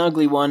 he's an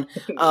ugly one.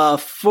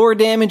 4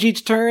 damage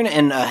each turn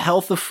and a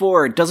health of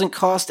 4. It doesn't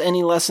cost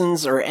any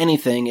lessons or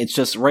anything. It's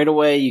just right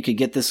away you could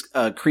get this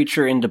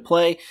creature into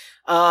play.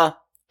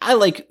 I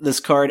like this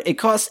card. It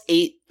costs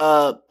 8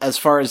 as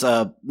far as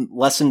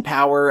lesson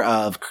power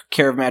of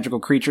Care of Magical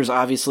Creatures,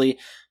 obviously.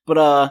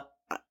 But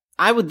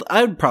I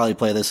would probably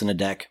play this in a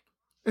deck.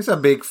 It's a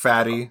big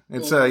fatty.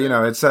 It's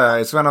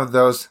it's one of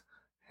those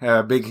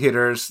big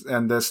hitters.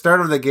 And the start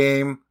of the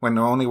game, when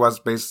only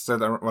was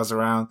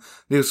around,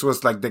 this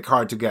was like the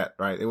card to get,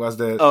 right? It was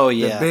the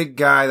big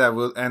guy that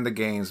will end the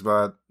games.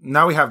 But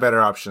now we have better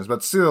options.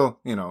 But still,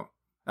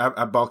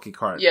 a bulky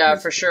card. Yeah,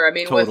 basically. For sure. I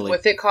mean, totally.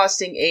 with it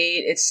costing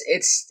 8,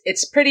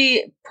 it's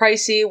pretty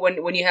pricey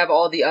when you have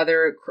all the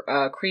other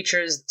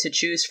creatures to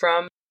choose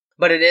from.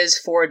 But it is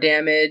 4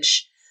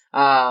 damage.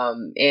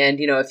 And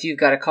if you've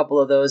got a couple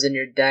of those in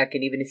your deck,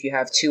 and even if you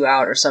have 2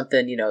 out or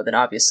something, then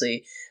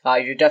obviously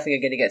you're definitely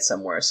going to get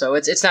somewhere. So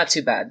it's not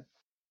too bad.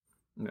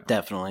 No.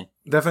 Definitely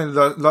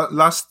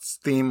lost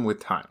steam with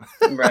time.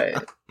 Right.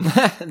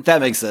 That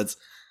makes sense.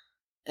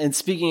 And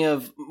speaking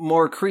of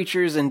more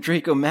creatures and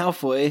Draco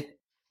Malfoy.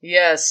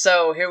 Yes,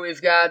 so here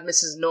we've got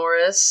Mrs.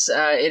 Norris.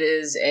 It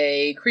is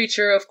a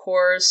creature, of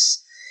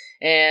course.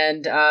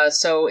 And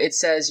so it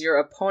says your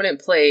opponent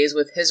plays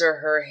with his or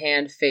her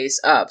hand face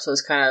up. So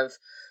it's kind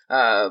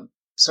of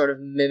sort of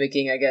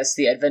mimicking, I guess,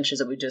 the adventures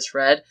that we just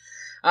read.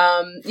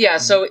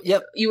 So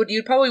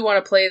you'd probably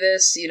want to play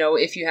this,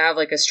 if you have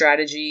like a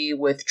strategy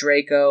with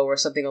Draco or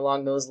something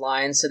along those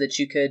lines, so that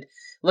you could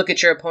look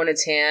at your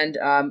opponent's hand.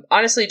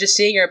 Honestly, just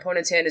seeing your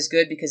opponent's hand is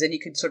good because then you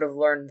can sort of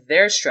learn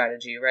their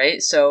strategy,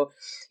 right? So,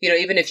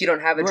 even if you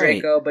don't have a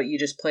Draco, but you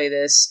just play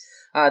this,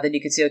 then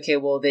you can see, okay,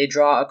 well, they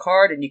draw a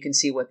card and you can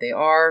see what they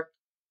are.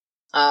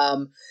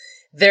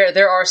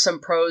 There are some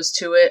pros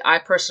to it. I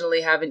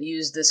personally haven't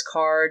used this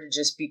card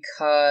just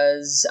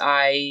because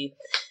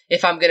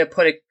if I'm going to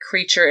put a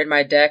creature in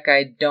my deck,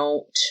 I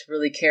don't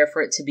really care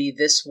for it to be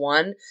this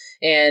one.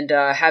 And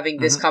having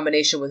this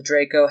combination with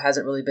Draco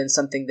hasn't really been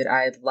something that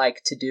I'd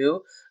like to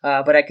do,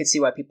 but I could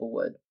see why people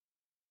would.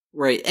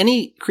 Right.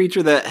 Any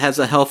creature that has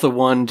a health of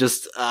 1,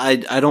 just I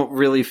don't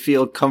really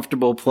feel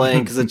comfortable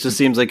playing because it just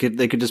seems like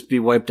they could just be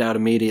wiped out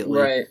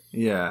immediately. Right.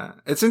 Yeah.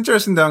 It's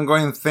interesting, the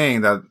ongoing thing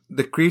that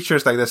the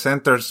creatures like the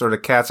centaurs or the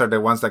cats are the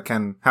ones that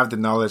can have the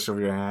knowledge of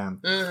your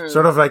hand. Mm-hmm.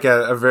 Sort of like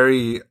a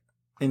very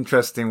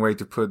interesting way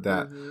to put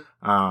that.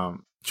 Mm-hmm.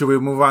 Should we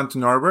move on to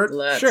Norbert?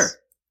 Let's. Sure.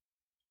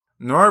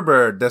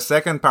 Norbert, the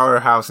second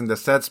powerhouse in the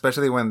set,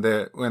 especially when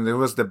it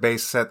was the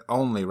base set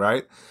only,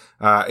 right?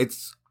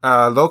 It's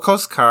low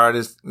cost card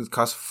it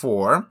costs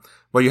 4,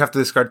 but you have to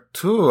discard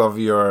 2 of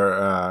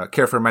your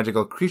Care for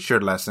Magical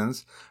Creature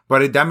lessons,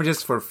 but it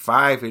damages for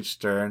 5 each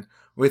turn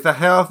with a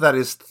health that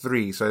is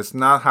 3. So it's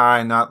not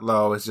high, not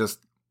low. It's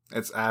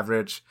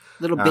average.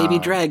 Little baby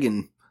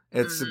dragon.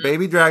 It's a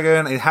baby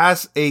dragon. It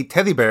has a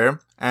teddy bear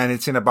and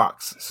it's in a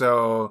box.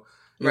 So,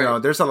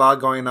 there's a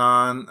lot going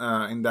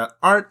on in that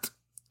art.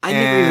 I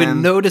never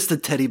even noticed the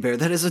teddy bear.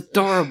 That is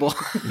adorable.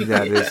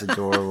 That is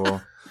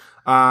adorable.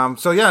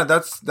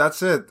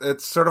 That's it.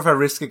 It's sort of a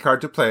risky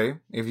card to play.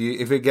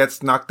 If it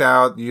gets knocked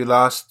out, you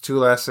lost 2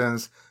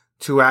 lessons,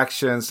 2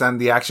 actions, and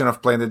the action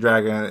of playing the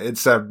dragon.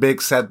 It's a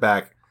big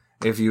setback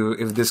if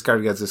this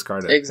card gets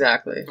discarded.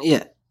 Exactly.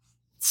 Yeah.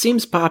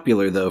 Seems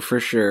popular though, for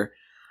sure.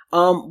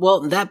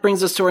 Well, that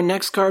brings us to our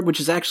next card, which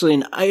is actually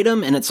an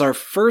item, and it's our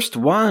first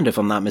wand, if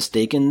I'm not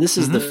mistaken. This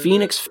is the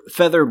Phoenix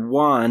Feathered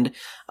Wand.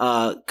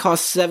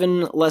 Costs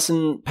 7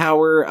 lesson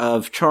power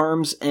of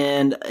charms,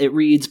 and it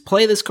reads,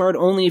 play this card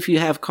only if you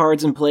have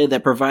cards in play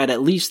that provide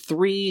at least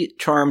 3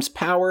 charms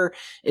power.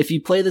 If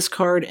you play this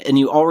card and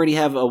you already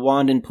have a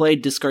wand in play,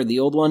 discard the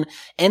old one,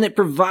 and it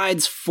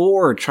provides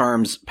 4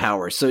 charms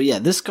power. So yeah,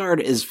 this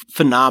card is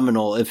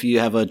phenomenal if you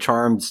have a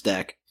charms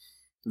deck.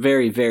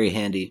 Very, very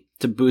handy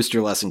to boost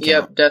your lesson count.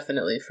 Yep,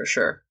 definitely, for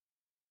sure.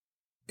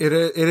 It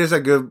is a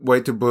good way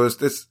to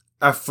boost. It's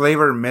a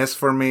flavor miss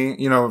for me.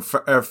 You know,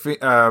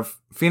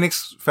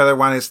 Phoenix Feather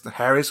Wand is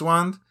Harry's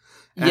wand,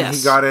 and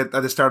he got it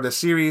at the start of the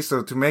series.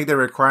 So to make the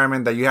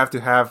requirement that you have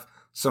to have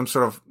some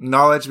sort of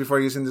knowledge before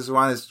using this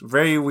wand is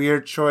very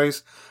weird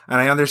choice.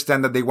 And I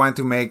understand that they want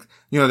to make,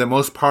 you know, the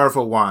most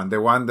powerful wand, the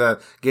one that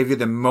gave you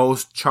the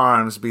most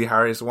charms, be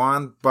Harry's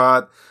wand.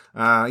 But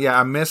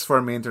a miss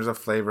for me in terms of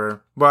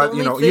flavor. But,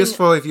 you know,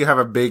 useful if you have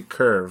a big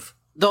curve.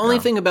 The only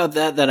thing about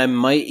that I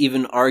might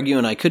even argue,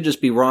 and I could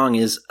just be wrong,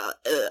 is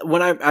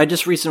when I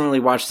just recently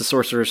watched the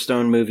Sorcerer's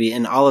Stone movie,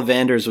 and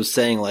Ollivanders was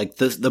saying, like,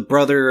 the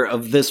brother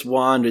of this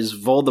wand is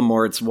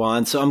Voldemort's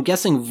wand. So I'm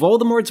guessing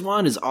Voldemort's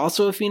wand is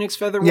also a Phoenix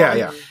Feather wand?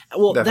 Yeah.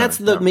 Well, that's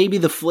maybe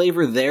the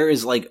flavor there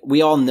is, like,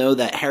 we all know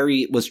that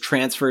Harry was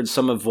transferred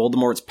some of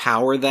Voldemort's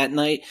power that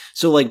night.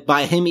 So, like,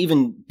 by him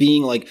even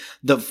being, like,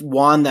 the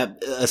wand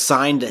that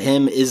assigned to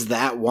him is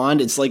that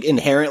wand, it's, like,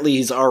 inherently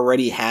he's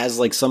already has,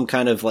 like, some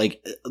kind of,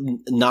 like,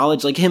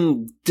 knowledge, like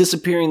him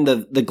disappearing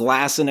the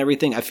glass and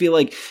everything. I feel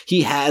like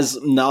he has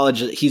knowledge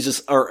that he's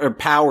just, or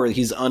power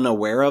he's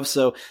unaware of,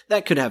 so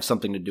that could have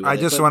something to do with it. I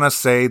just want to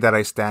say that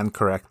I stand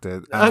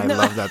corrected, and I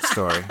love that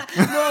story.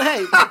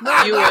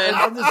 You win.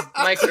 I'm just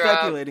Mic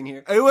speculating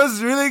here. It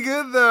was really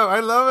good, though. I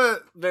love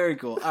it. Very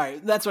cool. All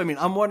right, that's what I mean.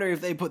 I'm wondering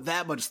if they put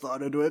that much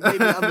thought into it.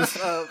 Maybe I'm just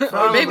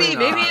maybe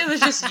it was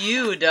just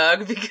you,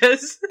 Doug,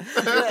 because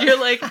you're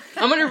like,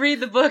 I'm gonna read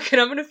the book and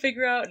I'm gonna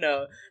figure out.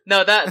 No,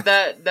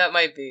 that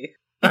might be.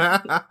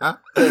 There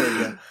we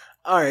go.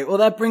 All right, well,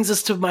 that brings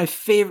us to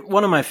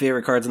one of my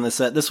favorite cards in the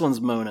set. This one's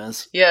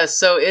Mona's. Yeah,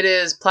 so it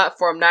is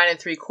platform 9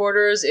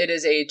 3/4. It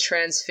is a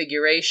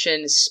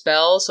transfiguration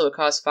spell, so it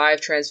costs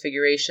 5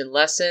 transfiguration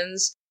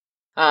lessons.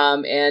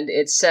 And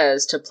it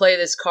says, to play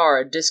this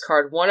card,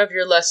 discard one of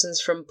your lessons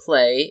from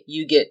play.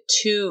 You get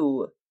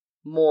 2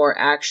 more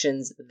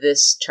actions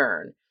this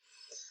turn.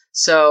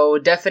 So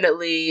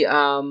definitely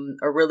a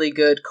really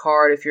good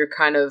card if you're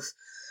kind of...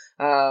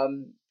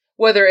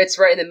 whether it's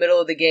right in the middle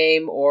of the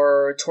game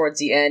or towards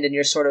the end and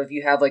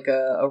you have like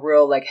a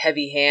real like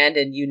heavy hand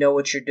and you know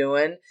what you're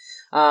doing,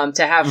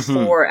 to have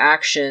 4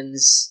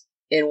 actions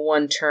in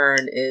one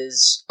turn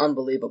is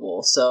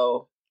unbelievable.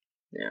 So,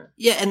 yeah.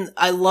 Yeah, and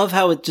I love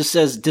how it just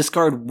says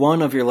discard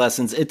one of your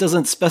lessons. It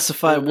doesn't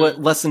specify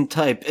what lesson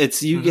type.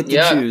 It's you get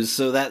to choose.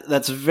 So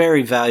that's a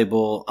very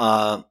valuable,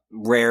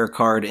 rare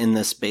card in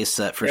this base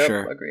set for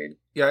sure. Agreed.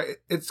 Yeah,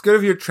 it's good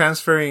if you're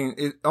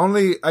transferring.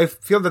 I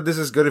feel that this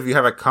is good if you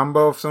have a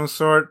combo of some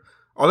sort.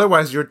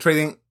 Otherwise, you're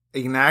trading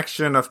an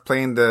action of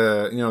playing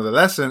the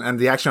lesson and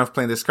the action of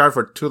playing this card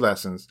for 2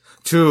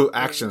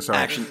 actions.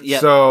 Sorry. Yeah.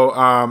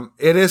 So,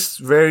 it is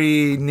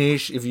very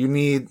niche if you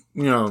need,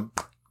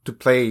 to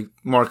play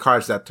more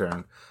cards that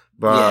turn.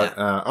 But,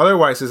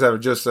 otherwise, it's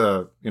just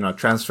a,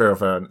 transfer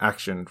of an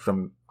action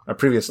from a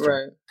previous turn.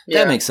 Right. Yeah.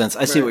 That makes sense.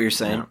 I see what you're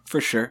saying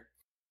for sure.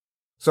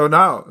 So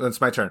now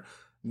it's my turn.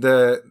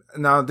 This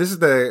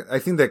is I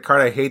think the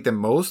card I hate the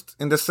most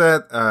in the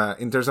set,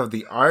 in terms of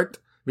the art,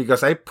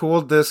 because I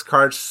pulled this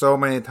card so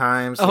many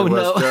times. It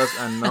was just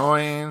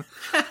annoying.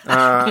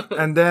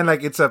 And then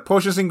it's a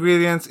potions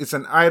ingredients. It's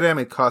an item.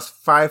 It costs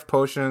 5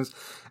 potions.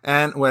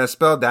 And when a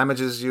spell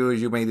damages you,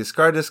 you may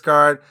discard this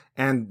card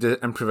and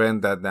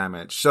prevent that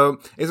damage.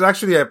 So it's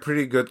actually a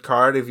pretty good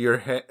card if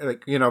you're,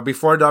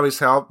 before Dobby's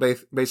help,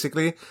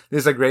 basically.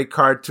 This is a great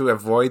card to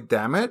avoid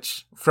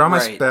damage from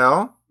a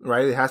spell,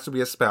 right? It has to be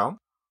a spell.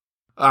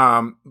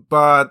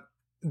 But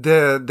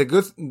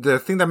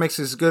the thing that makes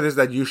this good is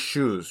that you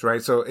choose,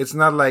 right? So it's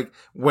not like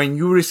when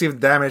you receive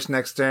damage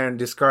next turn,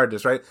 discard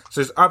this, right?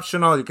 So it's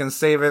optional. You can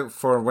save it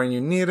for when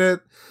you need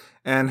it.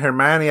 And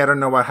Hermione, I don't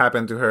know what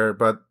happened to her,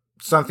 but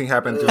something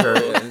happened to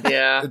her.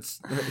 Yeah.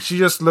 She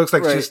just looks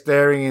like she's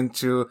staring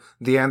into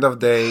the end of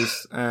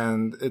days,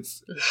 and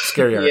it's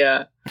scary.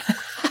 Yeah.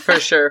 For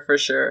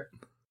sure.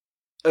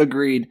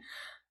 Agreed.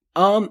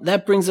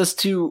 That brings us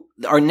to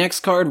our next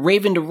card,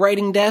 Raven to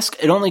Writing Desk.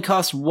 It only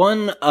costs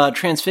 1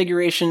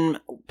 transfiguration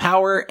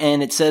power,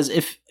 and it says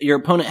if your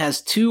opponent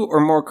has 2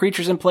 or more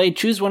creatures in play,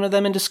 choose one of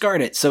them and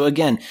discard it. So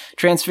again,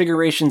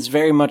 transfiguration is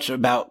very much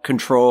about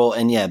control,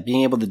 and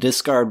being able to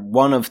discard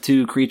 1 of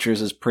 2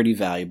 creatures is pretty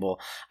valuable.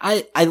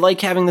 I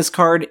like having this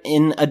card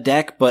in a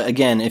deck, but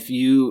again, if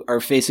you are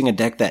facing a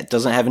deck that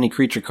doesn't have any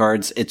creature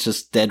cards, it's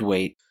just dead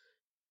weight.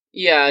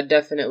 Yeah,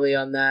 definitely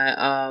on that.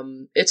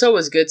 It's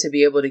always good to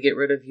be able to get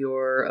rid of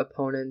your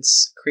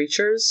opponent's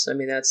creatures. I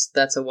mean,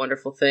 that's a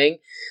wonderful thing.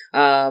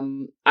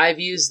 I've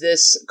used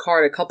this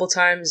card a couple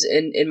times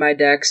in my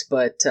decks,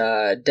 but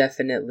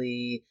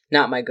definitely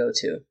not my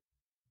go-to.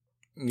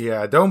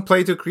 Yeah, don't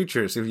play two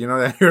creatures if you know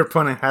that your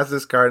opponent has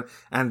this card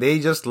and they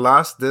just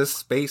lost this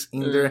space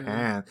in their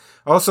hand.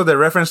 Also, the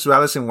reference to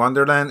Alice in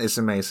Wonderland is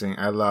amazing.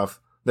 I love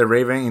the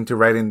Raven into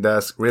Writing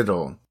Desk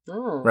riddle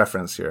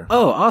reference here.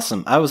 Oh,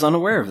 awesome. I was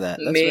unaware of that.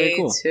 That's very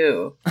cool. Me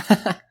too.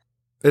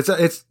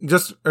 It's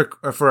just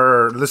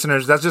for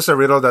listeners, that's just a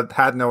riddle that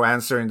had no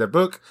answer in the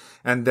book,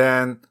 and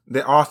then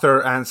the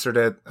author answered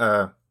it,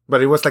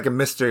 but it was like a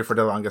mystery for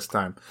the longest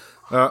time.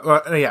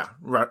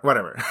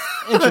 Whatever.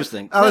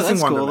 Interesting. Alice in that's cool.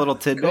 A Wonderland. little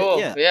tidbit. Cool.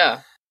 Yeah.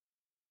 Yeah.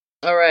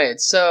 All right.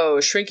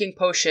 So, Shrinking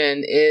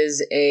Potion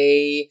is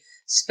a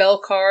spell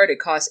card. It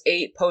costs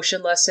 8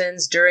 potion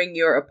lessons. During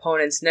your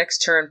opponent's next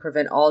turn,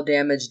 prevent all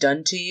damage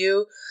done to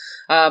you.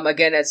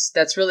 Again,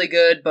 that's really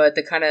good, but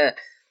the kind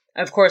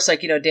of course,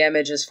 like,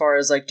 damage as far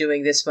as like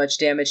doing this much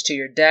damage to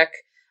your deck,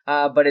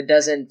 but it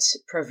doesn't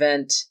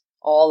prevent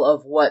all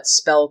of what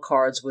spell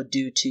cards would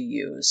do to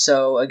you.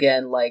 So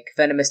again, like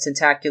Venomous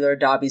Tentacular,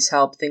 Dobby's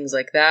Help, things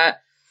like that,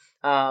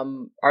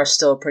 are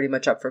still pretty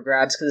much up for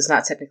grabs because it's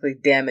not technically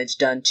damage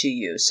done to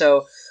you.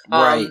 So,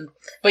 Right.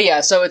 But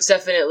yeah, so it's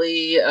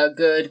definitely a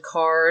good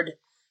card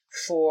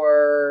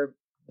for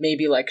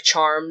maybe like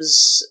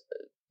charms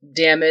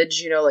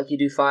damage, like you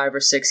do 5 or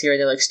 6 here,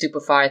 and they like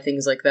stupefy,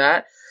 things like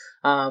that.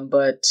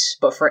 But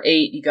for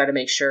 8, you got to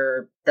make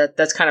sure that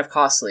that's kind of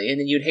costly, and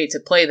then you'd hate to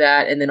play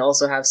that and then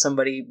also have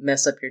somebody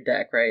mess up your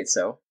deck, right?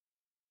 So.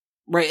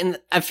 Right, and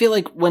I feel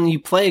like when you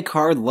play a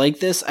card like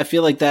this, I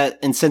feel like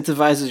that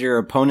incentivizes your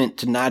opponent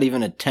to not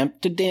even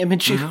attempt to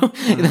damage you.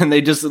 And then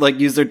they just like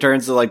use their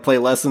turns to like play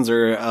lessons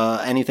or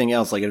anything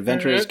else, like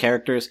adventurers,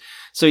 characters.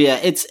 So yeah,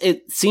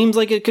 it seems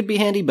like it could be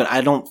handy, but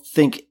I don't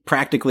think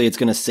practically it's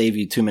going to save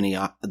you too many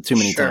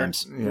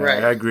times. Yeah,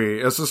 Right. I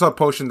agree. It's also a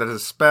potion that is a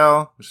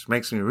spell, which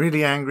makes me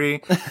really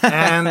angry.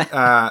 And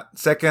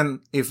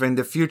second, if in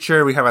the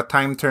future we have a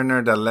time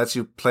turner that lets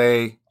you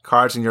play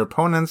cards in your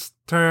opponent's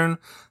turn,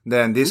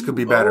 then this could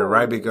be better,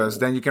 right? Because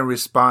then you can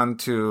respond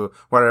to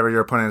whatever your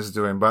opponent is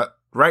doing. But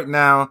right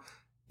now,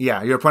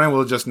 yeah, your opponent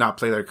will just not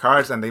play their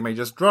cards and they may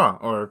just draw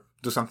or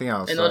do something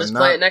else. And they'll just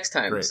play it next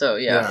time. Great. So,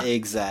 yeah.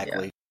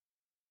 Exactly. Yeah.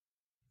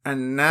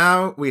 And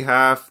now we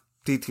have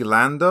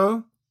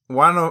Titilando,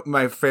 one of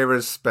my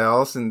favorite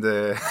spells in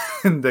the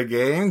in the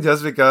game,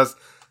 just because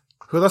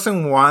who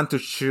doesn't want to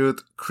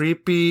shoot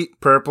creepy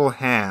purple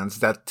hands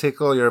that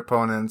tickle your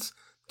opponents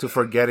to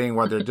forgetting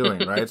what they're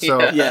doing, right? So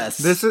Yes.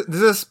 this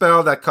is a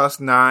spell that costs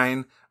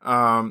 9.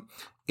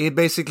 It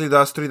basically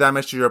does 3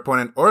 damage to your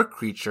opponent or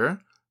creature.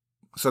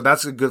 So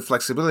that's a good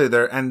flexibility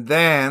there. And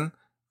then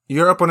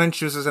your opponent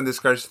chooses and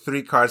discards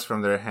 3 cards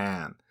from their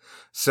hand.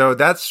 So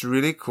that's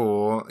really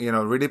cool,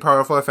 really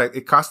powerful effect.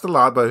 It costs a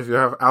lot, but if you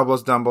have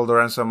Albus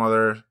Dumbledore and some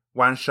other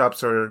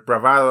one-shots or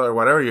Bravado or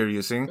whatever you're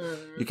using,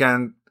 you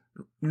can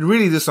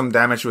really do some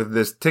damage with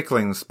this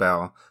tickling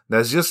spell.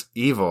 That's just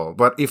evil.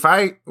 But if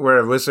I were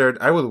a wizard,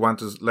 I would want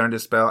to learn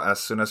this spell as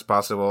soon as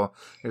possible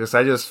because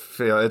I just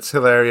feel it's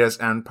hilarious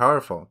and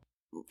powerful.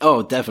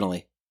 Oh,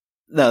 definitely.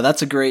 No,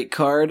 that's a great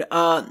card.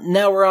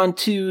 Now we're on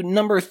to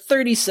number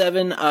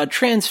 37,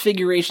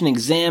 Transfiguration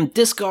Exam.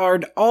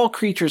 Discard all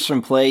creatures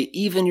from play,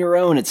 even your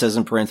own, it says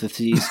in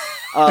parentheses.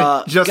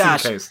 Just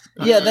gosh. in case.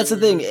 Yeah, that's the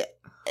thing.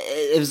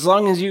 As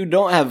long as you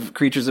don't have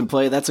creatures in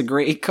play, that's a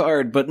great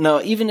card. But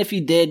no, even if you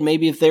did,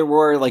 maybe if there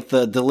were like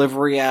the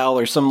Delivery Owl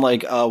or some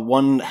like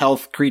 1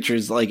 health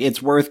creatures, like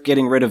it's worth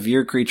getting rid of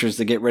your creatures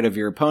to get rid of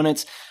your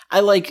opponents. I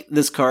like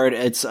this card.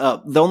 It's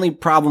the only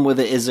problem with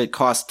it is it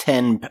costs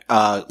 10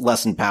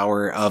 lesson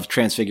power of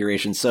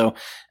Transfiguration. So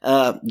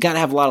gotta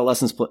have a lot of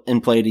lessons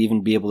in play to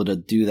even be able to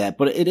do that.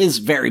 But it is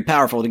very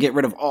powerful to get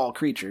rid of all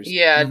creatures.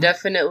 Yeah,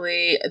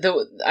 definitely.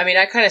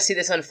 I kind of see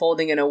this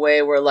unfolding in a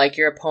way where like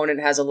your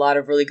opponent has a lot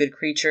of really good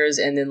creatures,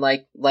 and then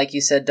like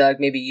you said, Doug,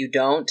 maybe you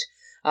don't.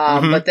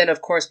 But then,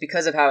 of course,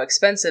 because of how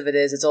expensive it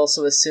is, it's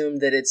also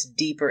assumed that it's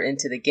deeper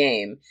into the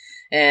game.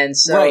 And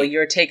so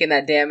you're taking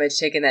that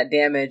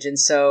damage. And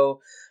so,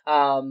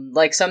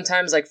 like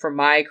sometimes, like for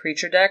my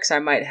creature decks, I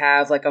might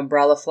have like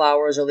Umbrella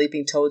Flowers or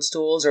Leaping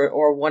Toadstools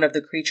or one of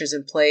the creatures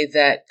in play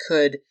that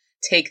could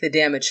take the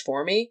damage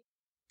for me.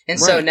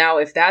 And so now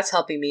if that's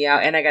helping me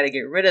out and I got to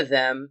get rid of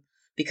them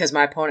because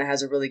my opponent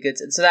has a really good,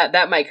 so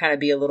that might kind of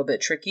be a little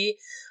bit tricky.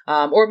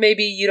 Or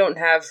maybe you don't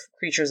have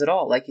creatures at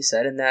all, like you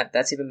said, and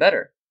that's even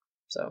better.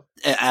 So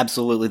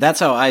Absolutely. That's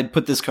how I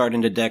put this card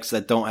into decks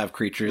that don't have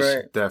creatures.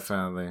 Right.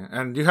 Definitely.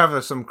 And you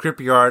have some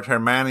creepy art.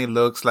 Hermione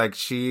looks like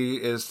she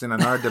is in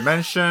another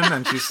dimension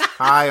and she's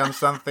high on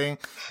something.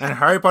 And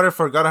Harry Potter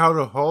forgot how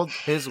to hold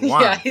his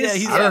wand.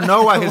 I don't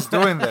know what he's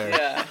doing there.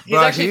 Yeah, he's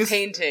but actually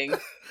painting.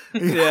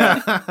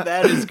 Yeah,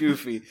 that is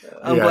goofy.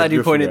 I'm glad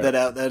you pointed that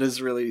out. That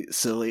is really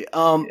silly.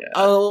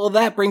 Well,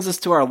 that brings us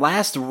to our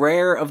last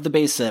rare of the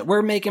base set.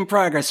 We're making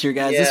progress here,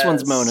 guys. This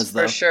one's Mona's,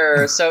 though. For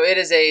sure. So it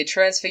is a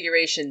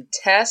Transfiguration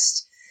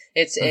test.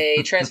 It's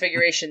a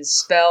Transfiguration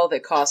spell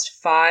that costs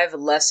 5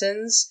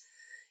 lessons.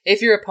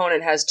 If your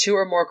opponent has 2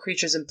 or more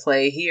creatures in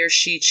play, he or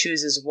she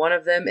chooses one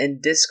of them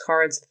and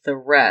discards the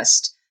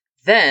rest.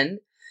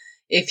 Then,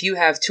 If you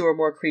have 2 or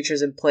more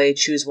creatures in play,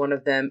 choose one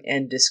of them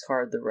and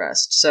discard the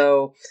rest.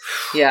 So,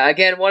 yeah,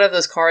 again, one of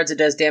those cards, it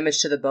does damage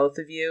to the both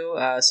of you,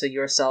 so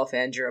yourself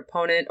and your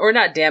opponent. Or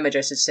not damage,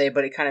 I should say,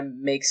 but it kind of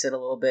makes it a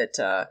little bit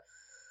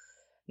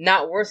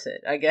not worth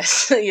it, I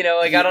guess. I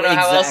don't know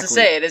how else to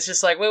say it. It's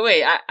just like,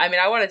 wait, I mean,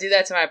 I want to do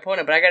that to my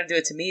opponent, but I got to do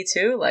it to me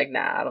too? Like,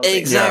 nah, I don't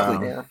think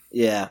so.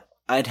 Yeah.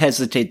 I'd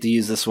hesitate to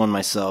use this one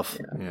myself.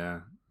 Yeah.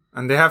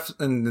 And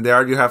they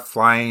already have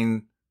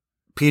flying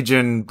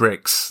pigeon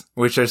bricks,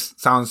 which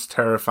sounds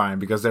terrifying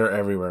because they're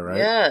everywhere, right?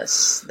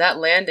 Yes, that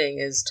landing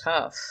is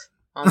tough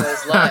on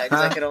those legs.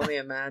 I could only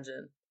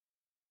imagine.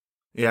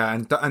 Yeah,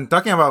 and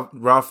talking about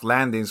rough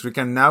landings, we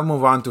can now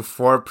move on to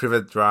 4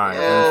 Privet Drive.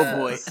 Oh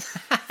boy.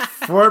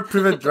 4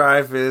 Privet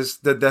Drive is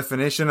the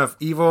definition of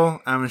evil.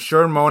 I'm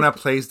sure Mona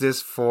plays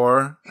this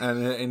 4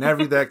 and in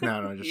every deck.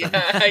 No, just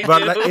I but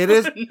do. like, it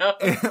is. No,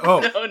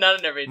 not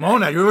in every deck.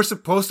 Mona, you were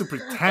supposed to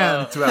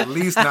pretend to at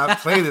least not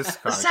play this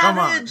card.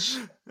 Savage!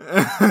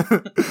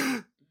 Come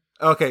on.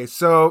 Okay,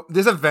 so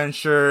this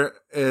adventure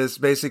is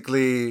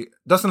basically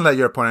doesn't let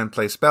your opponent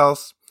play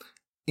spells.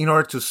 In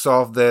order to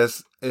solve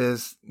this,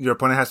 your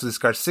opponent has to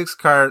discard 6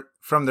 cards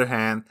from their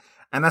hand,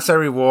 and as a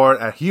reward,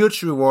 a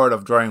huge reward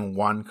of drawing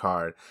 1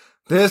 card.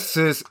 This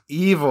is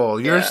evil.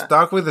 You're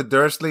stuck with the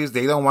Dursleys.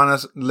 They don't want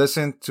to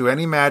listen to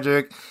any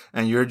magic,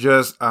 and you're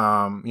just,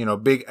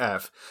 big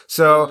F.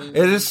 So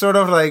it is sort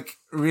of like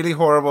really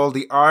horrible.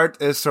 The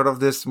art is sort of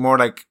this more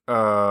like,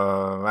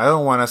 I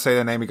don't want to say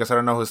the name because I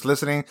don't know who's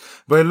listening,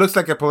 but it looks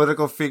like a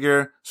political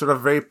figure, sort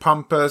of very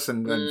pompous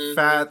and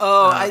fat.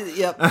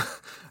 Yep.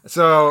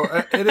 So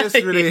it is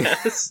really,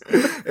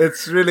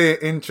 it's really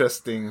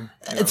interesting.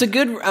 It's a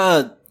good,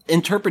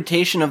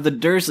 interpretation of the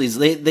Dursleys.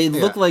 They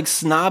look like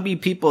snobby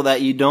people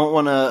that you don't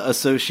want to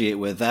associate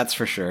with, that's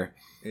for sure.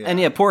 Yeah.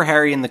 And poor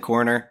Harry in the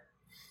corner.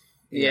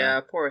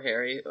 Yeah, poor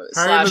Harry.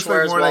 Harry looks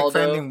like more Waldo. like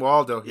Finding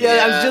Waldo here.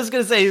 Yeah, I was just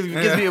gonna say, it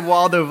gives me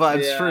Waldo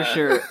vibes for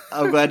sure.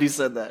 I'm glad you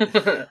said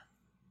that.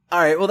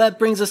 Alright, well that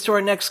brings us to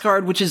our next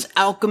card, which is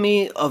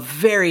Alchemy, a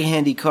very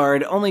handy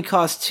card. Only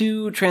costs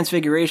 2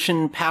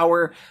 Transfiguration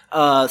power.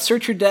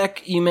 Search your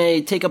deck. You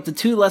may take up to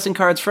 2 lesson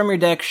cards from your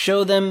deck,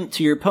 show them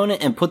to your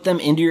opponent, and put them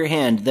into your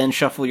hand, then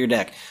shuffle your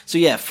deck. So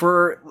yeah,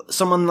 for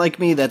someone like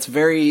me that's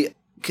very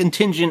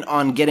contingent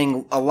on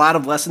getting a lot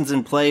of lessons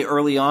in play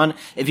early on,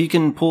 if you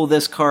can pull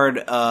this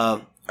card,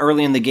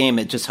 early in the game,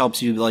 it just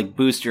helps you like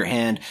boost your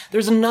hand.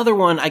 There's another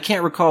one, I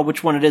can't recall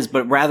which one it is,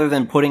 but rather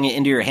than putting it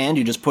into your hand,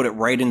 you just put it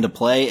right into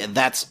play.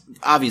 That's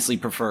obviously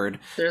preferred.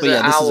 There's but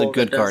yeah, this is a owl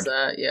good that card. does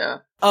that, yeah.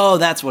 Oh,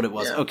 that's what it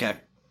was. Yeah. Okay.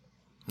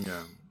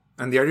 Yeah.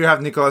 And there you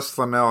have Nicholas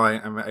Flamel,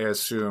 I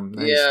assume.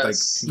 And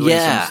Yes. he's like doing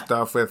some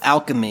stuff with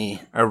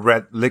Alchemy. a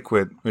red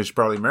liquid, which is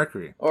probably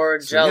mercury. Or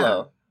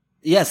Jello.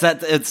 Yes,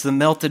 it's the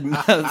melted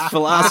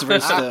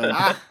Philosopher's Stone.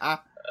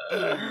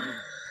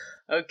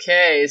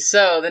 Okay,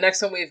 so the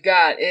next one we've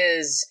got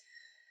is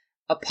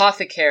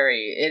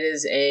Apothecary. It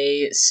is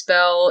a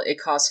spell. It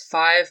costs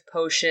 5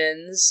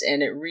 potions,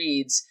 and it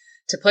reads,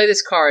 to play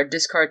this card,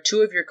 discard 2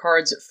 of your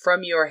cards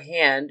from your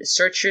hand,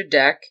 search your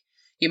deck.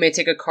 You may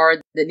take a card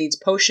that needs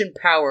potion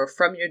power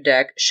from your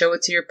deck, show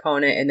it to your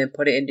opponent, and then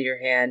put it into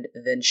your hand,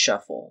 then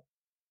shuffle.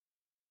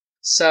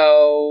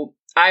 So,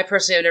 I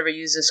personally have never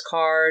used this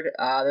card.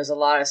 There's a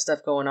lot of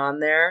stuff going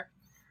on there.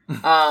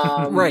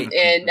 Right.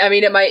 And I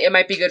mean, it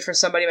might be good for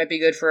somebody, it might be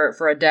good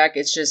for a deck.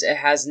 It's just, it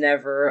has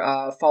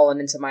never fallen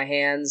into my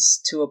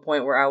hands to a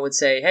point where I would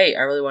say, hey,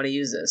 I really want to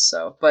use this.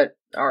 So, but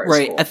art is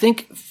Right. cool. I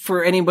think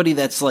for anybody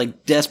that's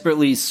like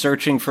desperately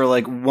searching for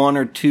like 1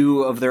 or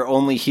 2 of their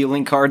only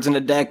healing cards in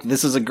a deck,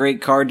 this is a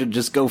great card to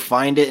just go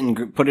find it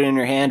and put it in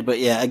your hand. But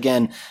yeah,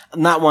 again,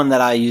 not one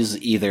that I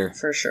use either.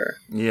 For sure.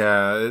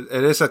 Yeah,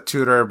 it is a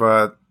tutor,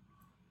 but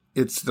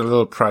it's a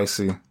little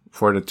pricey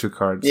for the 2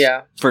 cards.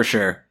 Yeah. For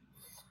sure.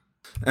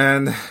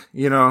 And,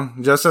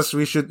 just as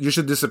you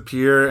should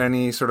disappear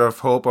any sort of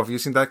hope of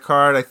using that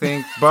card, I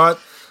think, but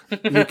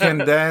you can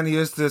then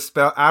use the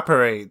spell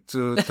Apparate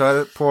to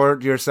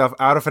teleport yourself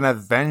out of an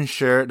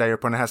adventure that your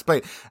opponent has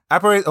played.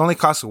 Apparate only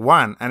costs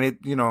 1, and it,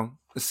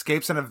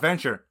 escapes an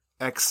adventure,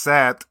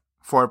 except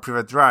for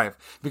Privet Drive,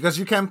 because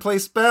you can play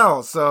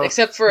spells, so...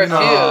 Except for a few,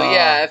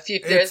 yeah.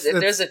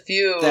 There's a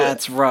few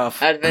That's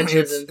rough.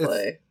 adventures in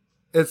play.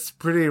 It's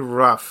pretty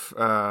rough.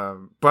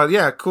 But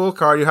yeah, cool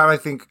card. You have, I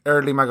think,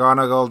 early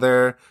McGonagall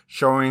there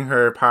showing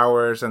her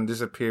powers and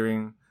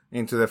disappearing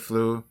into the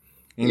flue.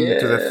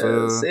 Into the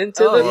flue.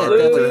 Into the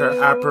flue. Into her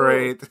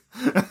apparate.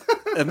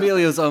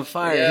 Emilio's on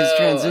fire. Yo, His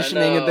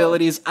transitioning I know.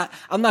 abilities.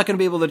 I'm not going to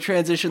be able to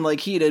transition like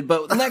he did,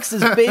 but next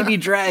is Baby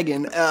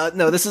Dragon.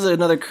 No, this is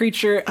another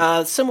creature,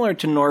 similar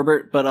to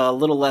Norbert, but a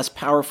little less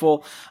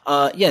powerful.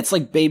 Yeah, it's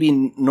like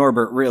Baby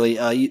Norbert, really.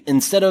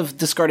 Instead of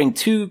discarding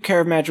 2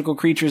 Care of Magical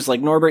creatures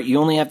like Norbert, you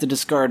only have to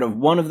discard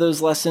one of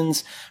those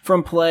lessons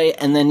from play,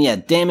 and then, yeah,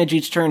 damage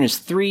each turn is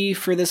 3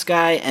 for this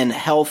guy, and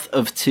health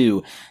of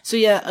 2. So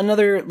yeah,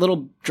 another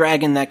little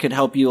dragon that could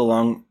help you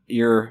along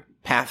your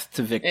path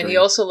to victory. And he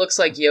also looks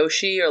like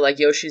Yoshi, or like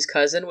Yoshi's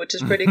cousin, which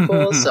is pretty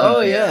cool. So, Oh,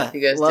 yeah. if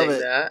you guys Love dig it.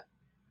 that.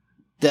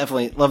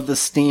 Definitely. Love the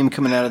steam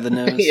coming out of the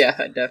nose.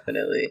 Yeah,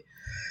 definitely.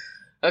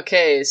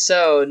 Okay,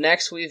 so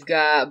next we've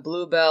got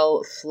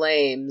Bluebell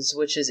Flames,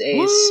 which is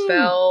a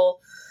spell.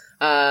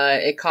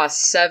 It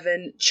costs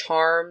 7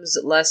 charms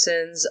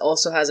lessons.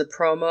 Also has a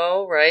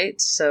promo,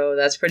 right? So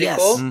that's pretty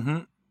cool.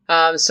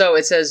 Mm-hmm. So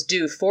it says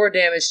do 4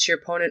 damage to your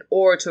opponent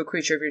or to a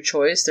creature of your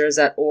choice. There's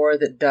that or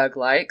that Doug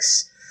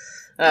likes.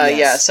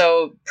 Yeah,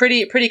 so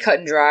pretty cut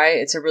and dry.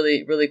 It's a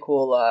really, really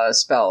cool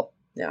spell.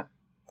 Yeah.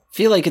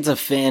 Feel like it's a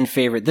fan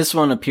favorite. This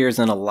one appears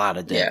in a lot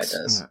of decks. Yeah,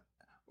 it does. Yeah.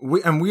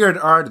 And weird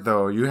art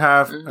though. You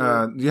have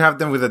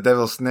them with a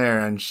Devil's Snare,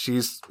 and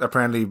she's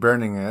apparently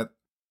burning it.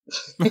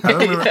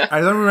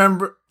 I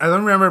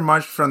don't remember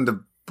much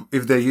from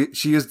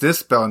she used this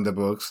spell in the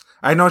books.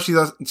 I know she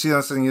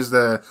doesn't use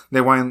the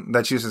one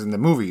that she uses in the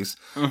movies.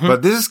 Mm-hmm.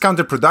 But this is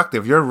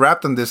counterproductive. You're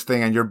wrapped on this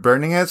thing and you're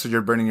burning it, so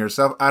you're burning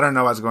yourself. I don't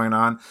know what's going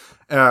on.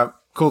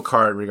 Cool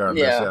card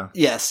regardless. Yeah.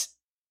 Yes.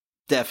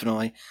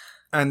 Definitely.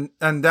 And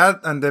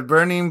the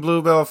burning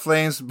Bluebell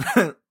Flames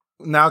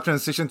now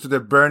transition to the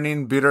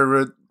burning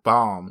Bitterroot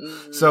Balm.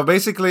 So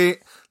basically,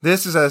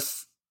 this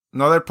is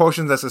another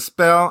potion that's a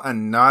spell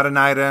and not an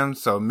item,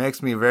 so it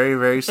makes me very,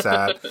 very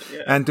sad.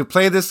 Yeah. And to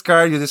play this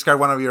card, you discard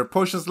one of your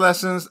potions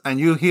lessons and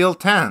you heal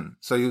 10.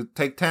 So you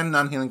take 10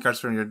 non-healing cards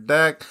from your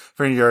deck,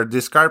 from your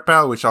discard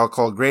pile, which I'll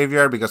call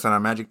graveyard because I'm a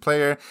Magic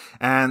player,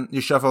 and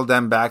you shuffle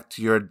them back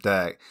to your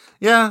deck.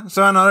 Yeah,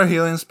 so another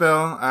healing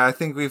spell. I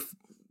think we've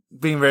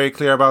being very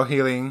clear about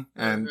healing,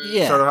 and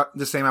sort of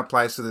the same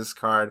applies to this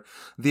card.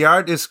 The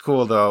art is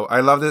cool though. I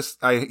love this.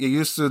 I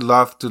used to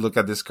love to look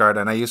at this card,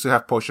 and I used to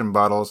have potion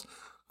bottles,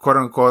 quote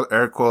unquote,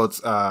 air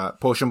quotes,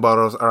 potion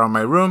bottles around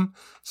my room.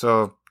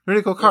 So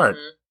really cool card.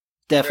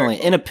 Definitely.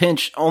 Cool. In a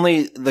pinch,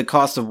 only the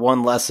cost of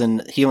 1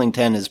 lesson, healing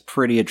 10 is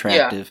pretty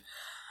attractive.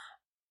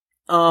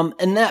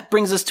 And that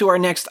brings us to our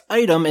next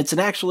item. It's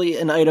actually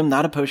an item,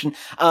 not a potion.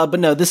 But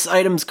no, this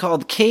item's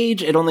called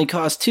Cage. It only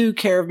costs 2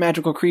 Care of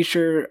Magical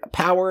Creature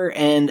power,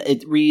 and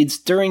it reads,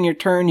 during your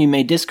turn, you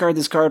may discard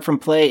this card from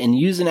play and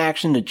use an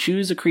action to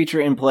choose a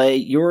creature in play,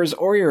 yours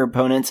or your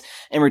opponent's,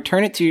 and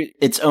return it to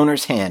its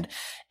owner's hand.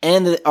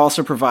 And it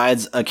also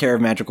provides a Care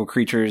of Magical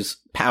Creatures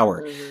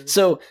power.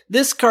 So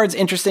this card's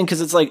interesting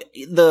because it's like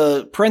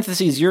the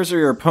parentheses, yours or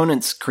your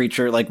opponent's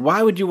creature. Like,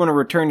 why would you want to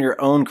return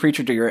your own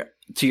creature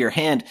to your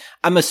hand?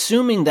 I'm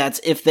assuming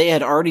that's if they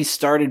had already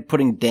started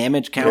putting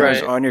damage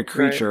counters on your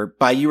creature.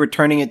 By you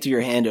returning it to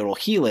your hand, it'll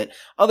heal it.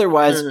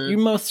 Otherwise, you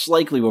most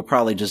likely will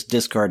probably just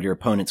discard your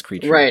opponent's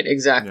creature. Right,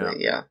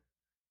 exactly, yeah.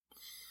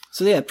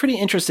 So yeah, pretty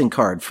interesting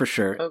card for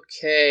sure.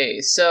 Okay,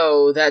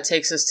 so that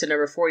takes us to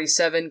number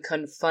 47,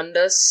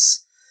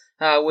 Confundus,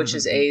 which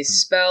is a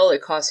spell.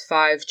 It costs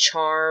 5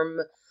 charm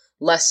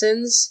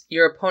lessons.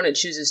 Your opponent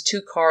chooses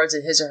 2 cards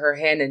in his or her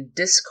hand and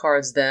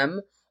discards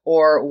them,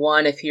 or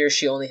 1 if he or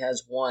she only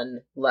has 1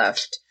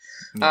 left.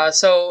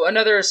 So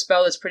another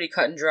spell that's pretty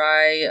cut and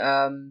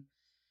dry.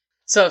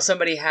 So if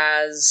somebody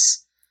has,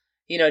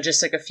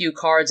 just like a few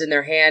cards in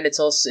their hand, it's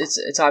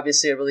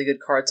obviously a really good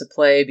card to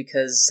play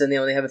because then they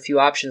only have a few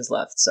options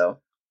left. So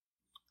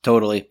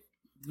totally,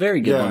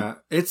 very good one.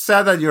 It's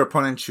sad that your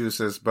opponent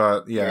chooses,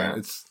 but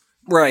it's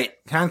right.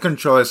 Hand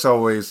control is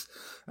always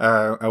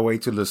a way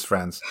to lose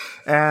friends,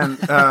 and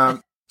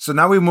so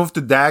now we move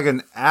to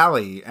Dagon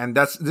Alley, and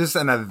this is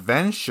an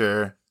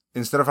adventure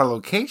instead of a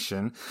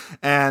location,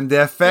 and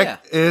the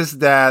effect is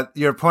that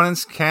your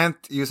opponents can't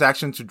use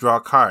action to draw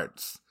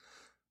cards.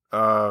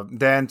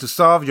 Then to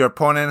solve, your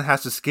opponent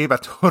has to escape a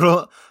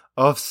total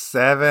of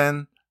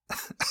 7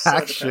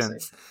 actions. Depressing.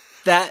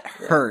 That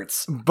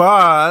hurts.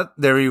 But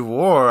the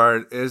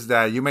reward is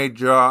that you may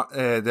draw,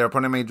 their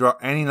opponent may draw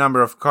any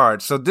number of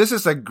cards. So this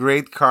is a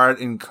great card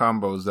in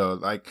combos though.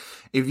 Like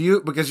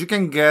because you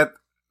can get,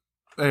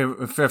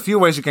 a few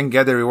ways you can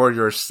get the reward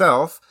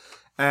yourself.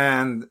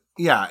 And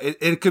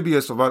it could be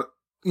useful, but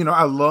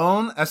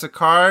alone as a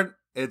card,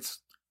 it's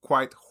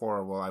quite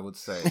horrible, I would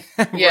say.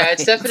 Yeah,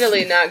 it's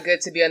definitely not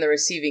good to be on the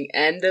receiving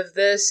end of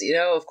this.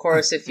 Of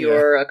course, if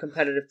you're a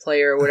competitive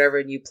player or whatever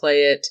and you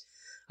play it,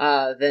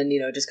 then,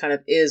 just kind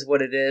of is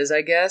what it is,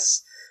 I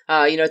guess.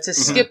 To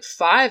skip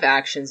 5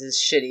 actions is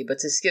shitty, but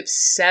to skip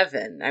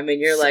 7, I mean,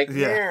 you're like,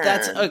 man.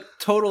 That's a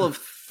total of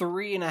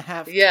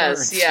 3.5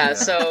 Yes, turns. yeah,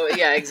 so,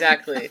 yeah,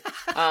 exactly.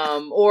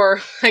 Or,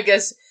 I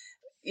guess,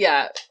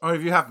 yeah. Or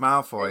if you have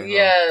Malfoy.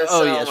 Yes,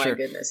 my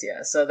goodness,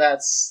 yeah. So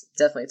that's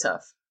definitely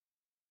tough.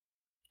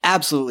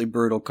 Absolutely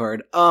brutal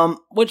card.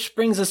 Which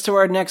brings us to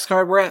our next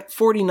card. We're at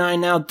 49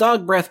 now.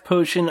 Dog Breath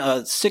Potion,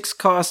 a 6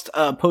 cost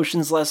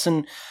potions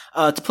lesson.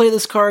 To play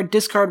this card,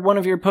 discard one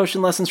of your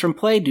potion lessons from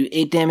play, do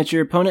 8 damage to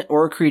your opponent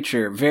or a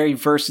creature. Very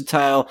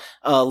versatile.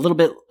 A little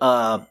bit,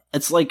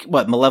 it's like,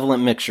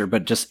 Malevolent Mixture,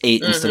 but just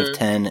 8 instead of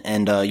 10,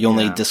 and you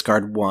only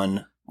discard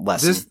 1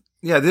 lesson. This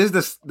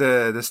is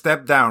the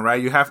step down,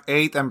 right? You have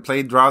 8 and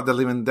play Draw the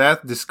Living Death,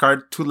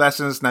 discard 2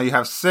 lessons, now you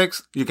have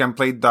 6, you can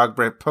play Dog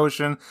Breath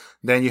Potion,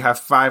 then you have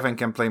 5 and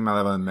can play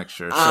Malevolent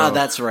Mixture.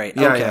 That's right.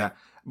 Okay. Yeah.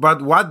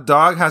 But what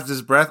dog has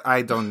this breath?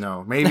 I don't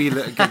know. Maybe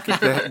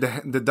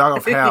the dog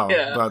of hell,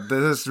 but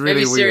this is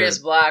really Maybe weird. Sirius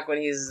Black when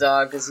he's a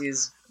dog, because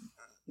he's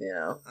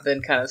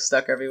been kind of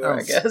stuck everywhere,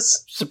 I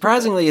guess.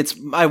 Surprisingly, it's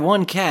my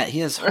one cat. He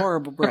has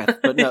horrible breath,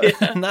 but no,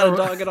 not a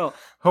dog at all.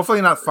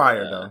 Hopefully not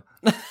fire,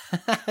 though.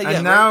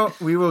 And now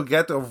we will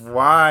get to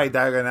why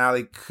Diagon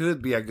Alley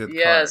could be a good card.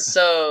 Yeah,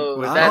 so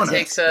With that bonus.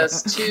 takes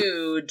us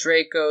to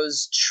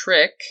Draco's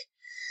Trick.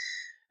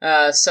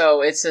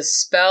 So it's a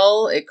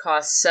spell. It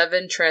costs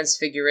 7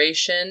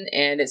 Transfiguration,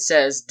 and it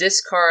says,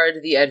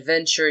 discard the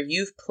adventure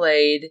you've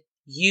played.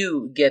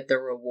 You get the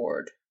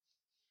reward.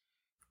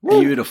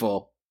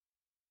 Beautiful.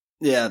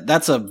 Yeah,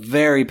 that's a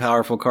very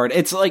powerful card.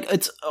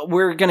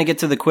 We're going to get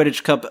to the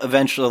Quidditch Cup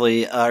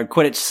eventually,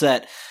 Quidditch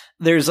set.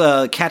 There's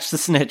a Catch the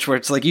Snitch where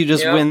it's like you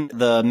just win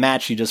the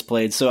match you just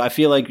played. So I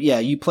feel like,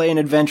 you play an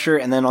adventure,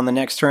 and then on the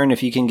next turn,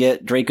 if you can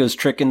get Draco's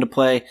Trick into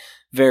play,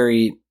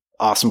 very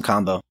awesome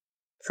combo.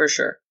 For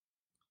sure.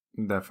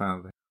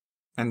 Definitely.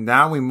 And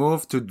now we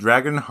move to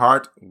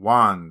Dragonheart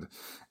Wand.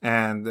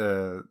 And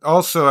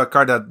also a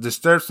card that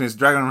disturbs me is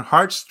Dragon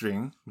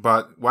Heartstring,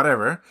 but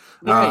whatever.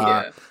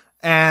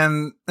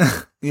 And,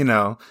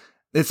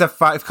 it's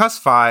it costs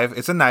 5,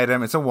 it's an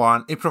item, it's a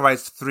wand, it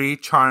provides 3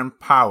 charm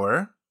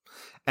power,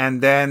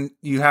 and then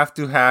you have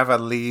to have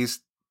at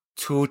least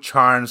 2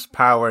 charms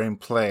power in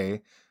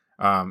play,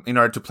 in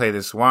order to play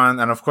this one.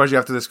 And of course you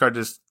have to discard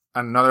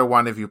another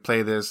one if you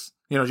play this.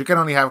 You can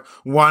only have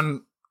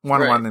one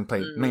wand in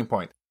play, main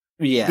point.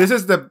 Yeah. This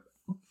is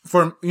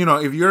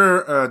if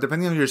you're,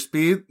 depending on your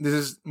speed, this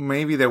is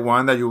maybe the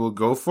one that you will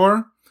go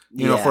for.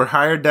 For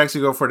higher decks,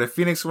 you go for the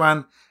Phoenix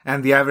one,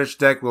 and the average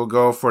deck will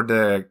go for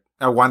the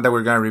one that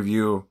we're going to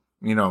review,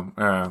 in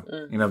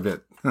a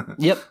bit.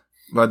 Yep.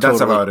 But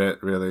that's about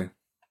it, really.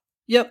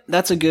 Yep,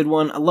 that's a good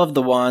one. I love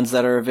the wands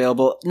that are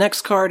available.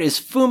 Next card is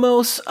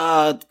Fumos,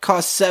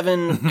 costs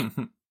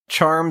 7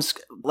 charms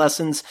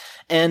lessons,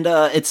 and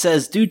it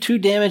says do 2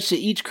 damage to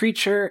each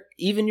creature,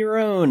 even your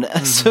own.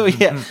 So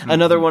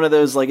another one of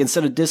those, like,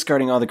 instead of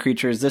discarding all the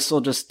creatures, this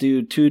will just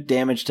do 2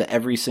 damage to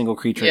every single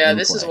creature.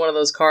 This is one of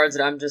those cards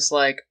that I'm just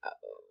like,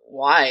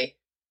 why?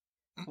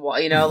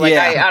 I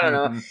don't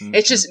know.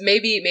 It's just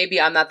maybe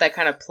I'm not that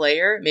kind of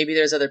player. Maybe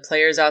there's other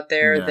players out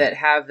there that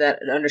have that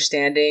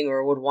understanding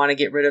or would want to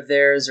get rid of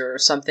theirs or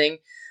something.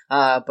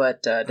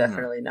 But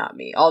definitely not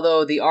me.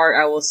 Although the art,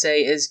 I will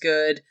say, is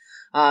good.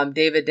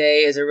 David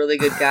Day is a really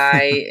good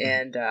guy,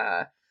 and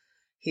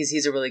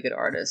he's a really good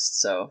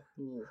artist. So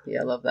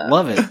I love that.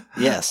 Love it.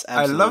 Yes,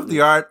 absolutely. I love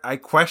the art. I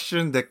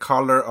question the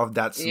color of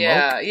that smoke.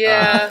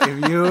 Yeah.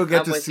 If you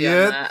get to see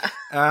it,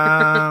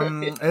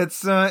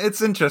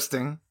 it's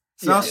interesting.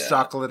 Smells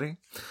chocolatey.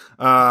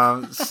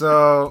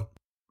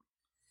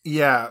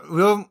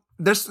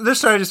 There's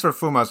strategies for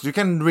Fumos. You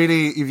can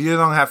really, if you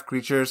don't have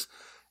creatures,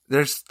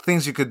 there's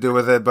things you could do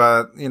with it,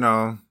 but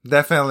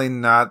definitely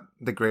not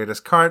the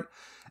greatest card.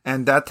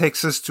 And that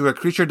takes us to a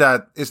creature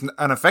that is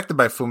unaffected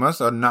by Fumos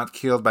or not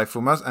killed by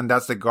Fumos, and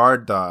that's the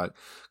Guard Dog.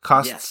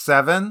 Costs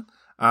 7.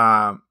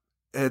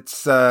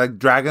 It's a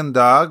dragon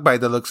dog by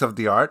the looks of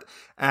the art,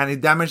 and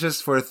it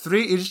damages for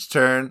 3 each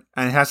turn,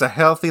 and it has a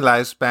healthy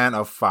lifespan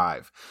of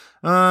 5.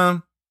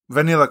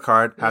 Vanilla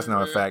card has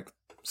no effect.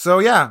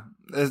 So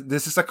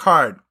this is a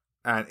card,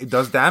 and it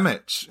does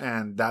damage,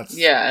 and that's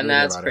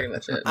pretty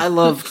much it. I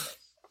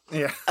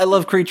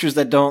love creatures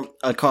that don't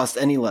cost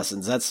any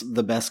lessons. That's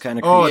the best kind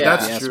of creature. Oh,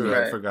 that's true.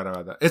 I forgot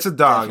about that. It's a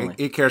dog.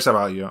 It cares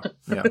about you.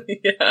 Yeah,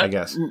 I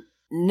guess.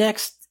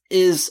 Next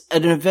is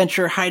an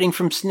adventure hiding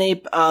from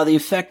Snape. The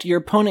effect, your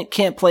opponent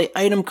can't play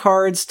item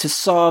cards. To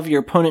solve, your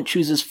opponent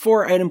chooses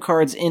 4 item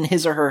cards in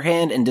his or her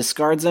hand and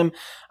discards them.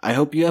 I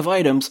hope you have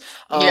items.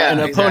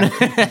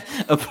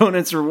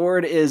 Opponent's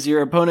reward is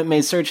your opponent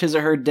may search his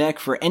or her deck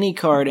for any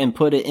card and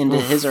put it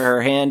into his or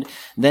her hand,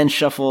 then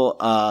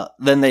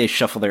they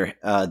shuffle their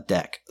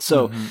deck.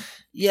 So,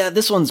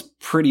 this one's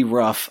pretty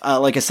rough.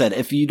 Like I said,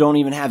 if you don't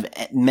even have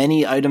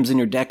many items in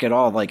your deck at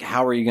all, like,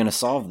 how are you going to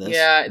solve this?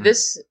 Yeah,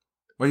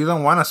 Well, you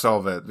don't want to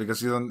solve it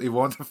because it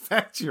won't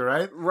affect you,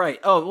 right? Right.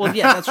 Oh, well,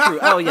 yeah, that's true.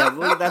 Oh, yeah,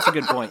 well, that's a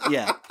good point.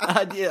 Yeah.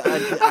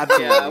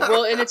 Absolutely. Yeah,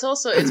 well, and it's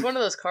one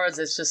of those cards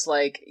that's just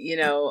like,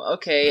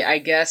 okay, I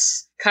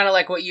guess kind of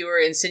like what you were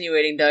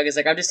insinuating, Doug, is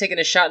like, I'm just taking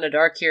a shot in the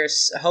dark here,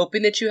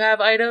 hoping that you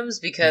have items,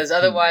 because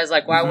otherwise,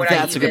 like, why would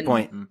I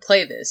even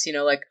play this?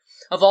 Like,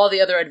 of all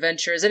the other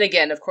adventures, and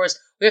again, of course,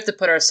 we have to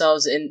put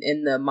ourselves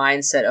in the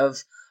mindset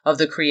of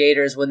the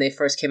creators when they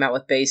first came out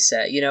with base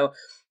set,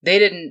 They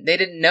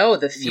didn't know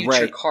the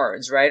future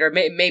cards, right? Or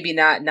maybe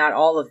not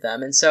all of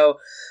them. And so,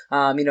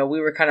 we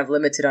were kind of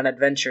limited on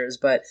adventures,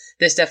 but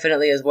this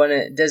definitely is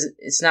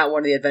it's not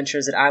one of the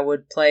adventures that I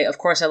would play. Of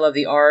course, I love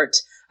the art.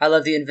 I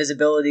love the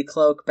invisibility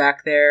cloak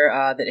back there,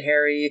 that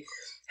Harry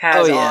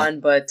has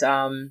on, but,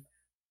 I'm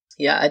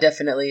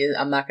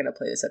not going to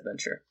play this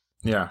adventure.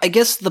 Yeah. I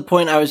guess the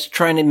point I was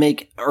trying to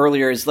make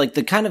earlier is like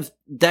the kind of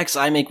decks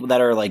I make that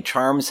are like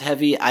charms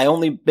heavy, I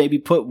only maybe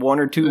put 1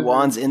 or 2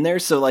 wands in there.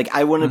 So like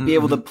I wouldn't be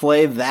able to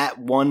play that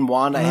one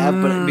wand I have,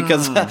 but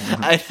because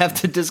I'd have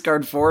to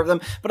discard 4 of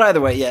them. But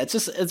either way,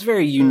 it's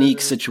very unique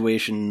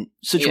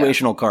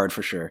situational card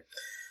for sure.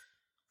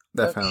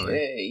 Definitely.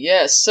 Okay,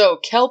 yes. So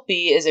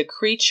Kelpie is a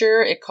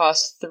creature. It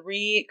costs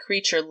 3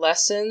 creature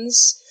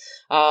lessons.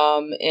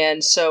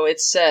 And so it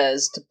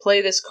says, to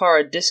play this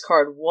card,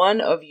 discard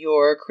 1 of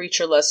your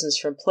creature lessons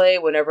from play.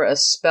 Whenever a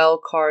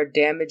spell card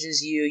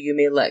damages you, you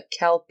may let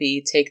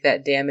Kelpie take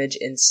that damage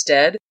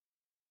instead.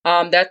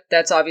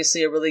 That's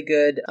obviously a really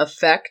good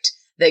effect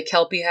that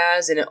Kelpie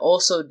has, and it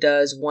also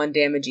does 1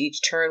 damage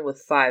each turn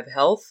with 5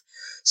 health.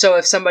 So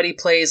if somebody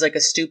plays like a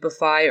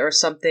Stupefy or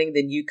something,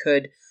 then you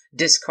could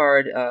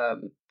discard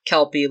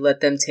Kelpie, let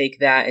them take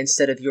that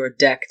instead of your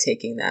deck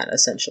taking that,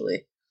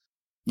 essentially.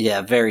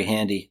 Yeah, very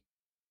handy.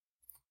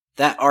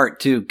 That art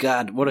too,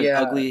 God, what an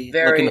ugly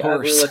very looking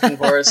horse. ugly looking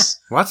horse.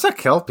 What's a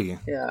Kelpie?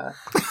 Yeah.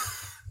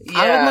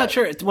 I'm not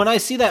sure. When I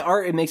see that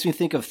art, it makes me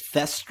think of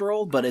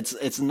Thestral, but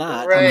it's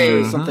not. Right. I'm sure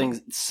it's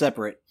something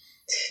separate.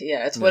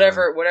 Yeah, it's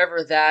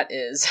whatever that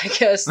is. I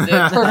guess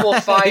the purple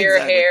fire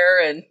Exactly.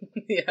 hair and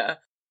yeah.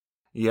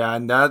 Yeah,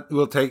 and that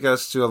will take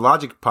us to a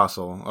logic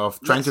puzzle of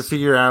trying to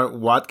figure out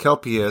what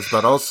Kelpie is,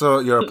 but also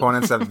your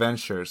opponent's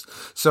adventures.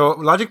 So,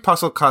 logic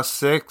puzzle costs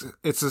 6.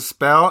 It's a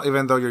spell,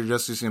 even though you're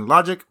just using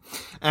logic.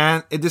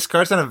 And it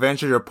discards an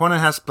adventure your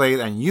opponent has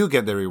played, and you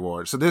get the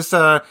reward. So, this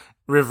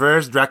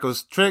reverse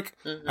Draco's trick.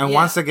 Mm-hmm. And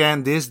once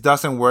again, this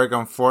doesn't work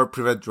on 4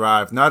 Privet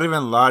Drive. Not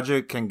even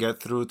logic can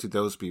get through to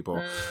those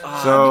people.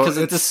 So Because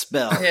it's a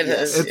spell. It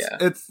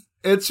is,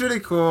 it's really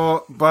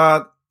cool,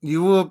 but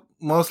you will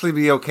mostly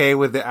be okay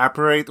with the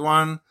Apparate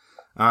one.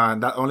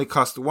 That only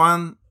costs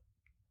 1.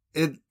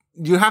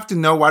 You have to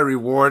know what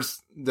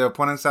rewards the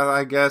opponent's has,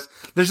 I guess.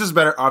 There's just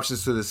better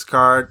options to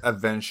discard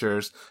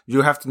adventures.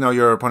 You have to know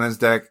your opponent's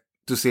deck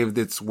to see if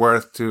it's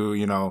worth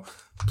to,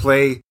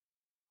 play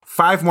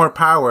 5 more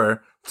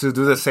power to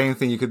do the same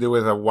thing you could do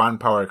with a 1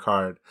 power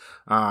card.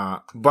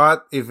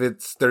 But if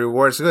the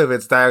reward's good, if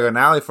it's Diagon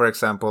Alley, for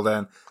example,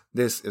 then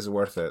this is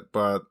worth it.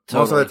 But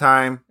most of the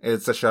time,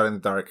 it's a shot in the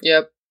dark.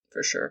 Yep,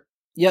 for sure.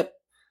 Yep.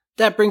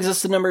 That brings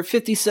us to number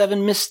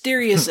 57,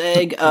 Mysterious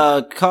Egg.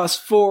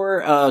 Costs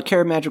 4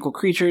 Care Magical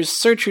Creatures.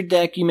 Search your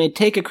deck. You may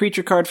take a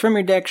creature card from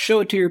your deck, show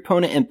it to your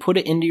opponent, and put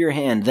it into your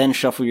hand. Then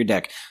shuffle your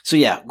deck. So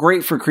yeah,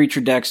 great for creature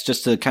decks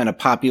just to kind of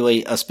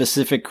populate a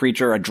specific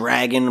creature. A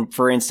dragon,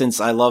 for instance.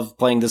 I love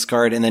playing this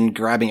card and then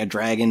grabbing a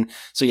dragon.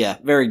 So yeah,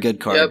 very good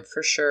card. Yep,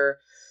 for sure.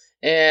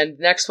 And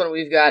next one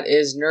we've got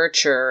is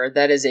Nurture.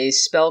 That is a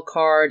spell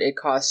card. It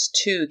costs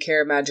 2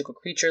 Care Magical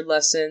Creature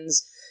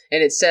lessons.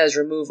 And it says,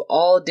 remove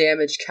all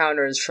damage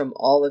counters from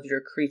all of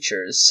your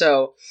creatures.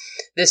 So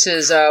this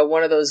is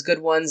one of those good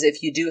ones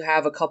if you do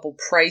have a couple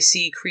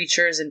pricey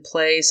creatures in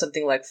play,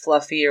 something like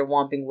Fluffy or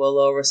Whomping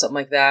Willow or something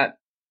like that.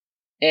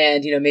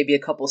 And, maybe a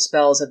couple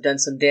spells have done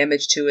some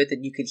damage to it,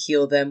 then you could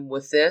heal them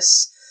with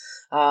this.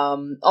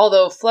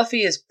 Although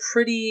Fluffy is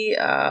pretty...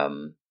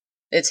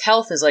 its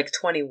health is like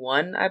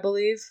 21, I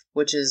believe,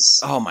 which is...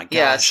 Oh my gosh.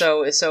 Yeah,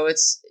 so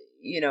it's,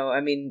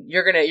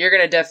 you're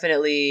gonna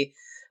definitely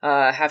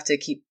have to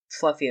keep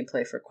Fluffy in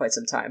play for quite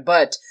some time.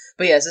 But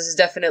yes, this is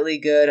definitely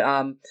good.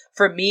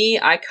 For me,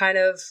 I kind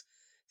of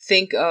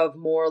think of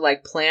more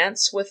like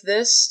plants with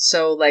this.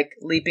 So like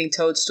leaping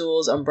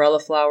toadstools, umbrella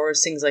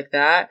flowers, things like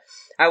that.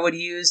 I would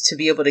use to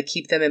be able to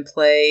keep them in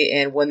play.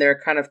 And when they're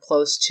kind of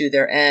close to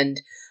their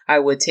end, I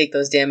would take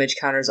those damage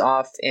counters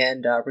off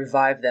and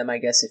revive them, I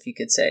guess, if you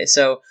could say.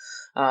 So,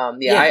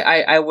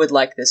 I would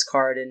like this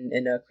card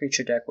in a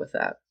creature deck with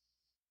that.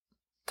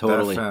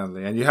 Totally.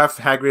 Definitely. And you have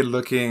Hagrid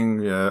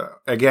looking,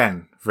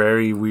 again,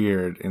 very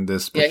weird in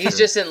this picture. Yeah, he's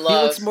just in He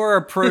love. looks more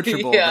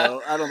approachable, Yeah.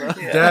 though. I don't know.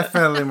 Yeah.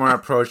 Definitely more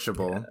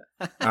approachable.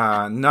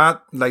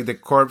 Not like the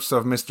corpse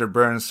of Mr.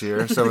 Burns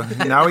here. So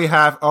now we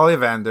have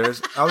Ollivanders.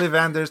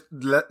 Ollivanders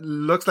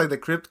looks like the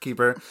Crypt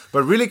Keeper,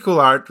 but really cool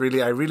art.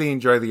 Really, I really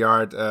enjoy the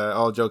art.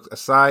 All jokes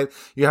aside,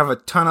 you have a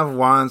ton of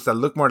wands that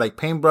look more like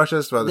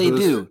paintbrushes. But They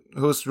do.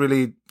 Who's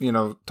really,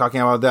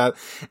 talking about that?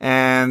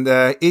 And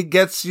it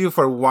gets you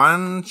for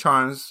 1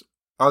 chance.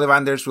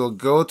 Ollivanders will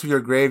go to your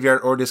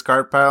graveyard or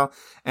discard pile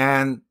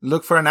and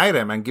look for an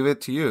item and give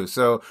it to you.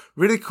 So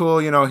really cool.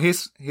 We know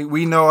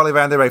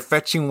Ollivander by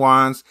fetching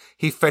wands.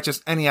 He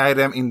fetches any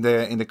item in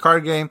the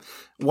card game.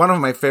 One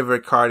of my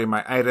favorite card in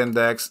my item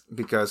decks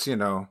because,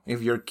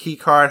 if your key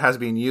card has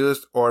been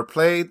used or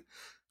played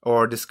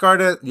or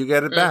discarded, you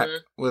get it back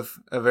with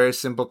a very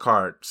simple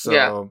card.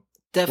 So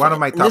Definitely. one of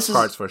my top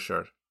cards for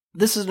sure.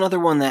 This is another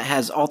one that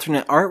has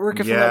alternate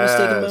artwork, if I'm not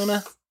mistaken,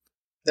 Mona.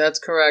 That's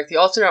correct. The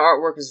alternate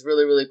artwork is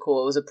really, really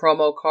cool. It was a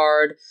promo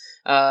card,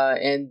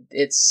 and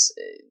it's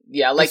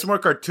it's more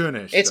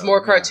cartoonish. It's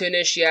more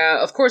cartoonish,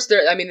 yeah. Of course,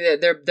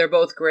 they're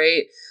both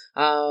great.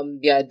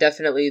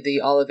 Definitely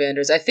the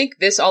Ollivanders. I think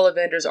this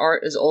Ollivander's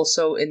art is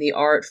also in the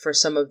art for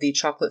some of the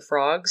Chocolate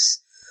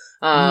Frogs.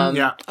 Oh,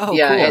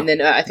 cool. And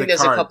then I think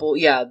there's a couple.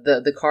 Yeah,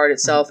 the card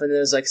itself, and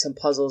there's like some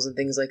puzzles and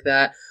things like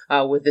that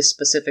with this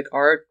specific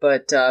art.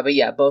 But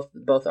yeah,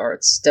 both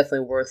arts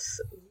definitely worth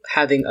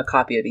having a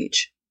copy of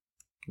each.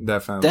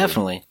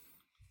 Definitely.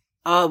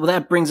 Well,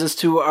 that brings us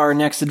to our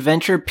next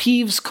adventure.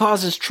 Peeves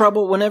causes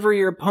trouble. Whenever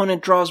your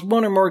opponent draws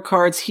one or more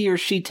cards, he or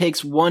she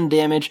takes 1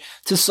 damage.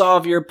 To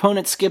solve, your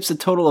opponent skips a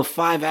total of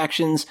 5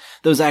 actions.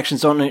 Those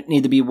actions don't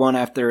need to be one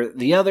after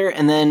the other.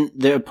 And then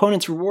the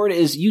opponent's reward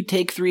is you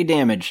take 3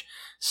 damage.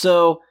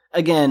 So,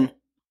 again,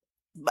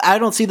 I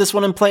don't see this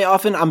one in play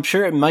often. I'm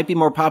sure it might be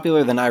more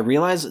popular than I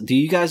realize. Do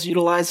you guys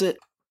utilize it?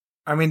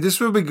 I mean, this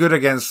will be good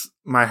against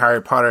my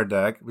Harry Potter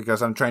deck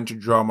because I'm trying to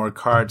draw more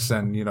cards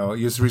and,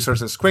 use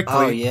resources quickly.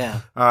 Oh,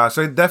 yeah.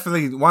 So it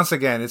definitely, once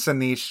again, it's a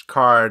niche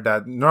card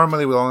that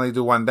normally will only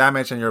do 1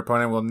 damage and your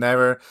opponent will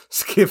never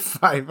skip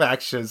 5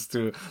 actions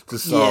to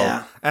solve.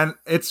 Yeah. And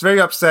it's very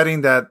upsetting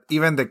that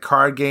even the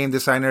card game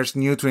designers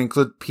knew to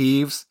include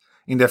peeves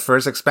in the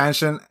first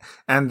expansion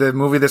and the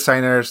movie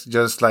designers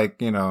just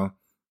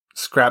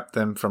scrapped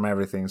them from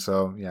everything.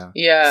 So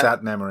yeah,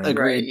 sad memory.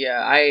 Agreed. Right,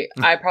 yeah.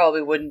 I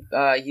probably wouldn't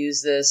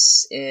use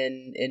this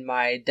in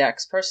my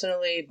decks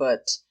personally,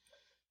 but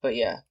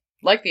yeah,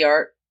 like the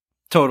art.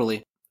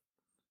 Totally.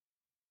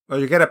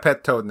 Well, you get a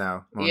pet toad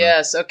now, Mona.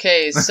 Yes.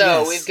 Okay. So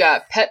Yes. we've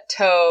got Pet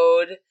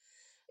Toad.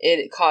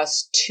 It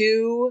costs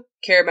 2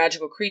 care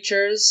magical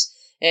creatures,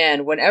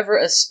 and whenever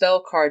a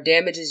spell card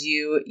damages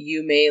you,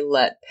 you may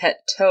let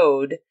Pet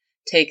Toad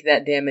take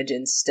that damage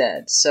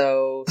instead.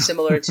 So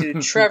similar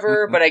to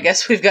Trevor, but I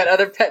guess we've got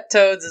other pet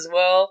toads as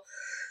well.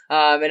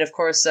 And of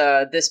course,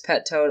 this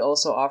pet toad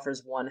also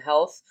offers 1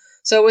 health.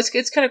 So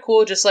it's kind of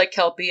cool, just like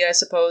Kelpie, I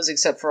suppose,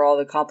 except for all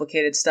the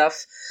complicated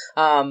stuff.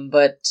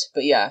 But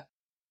yeah.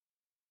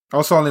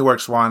 Also only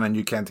works 1 and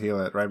you can't heal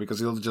it, right? Because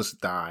he'll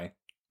just die.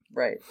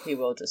 Right, he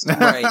will just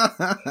die.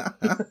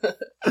 Right.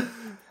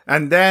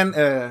 And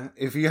then,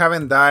 if you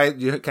haven't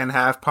died, you can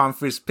have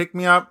Pomfrey's Pick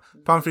Me Up.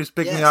 Pomfrey's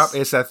Pick Me Up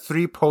is a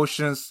 3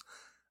 potions,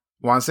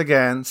 once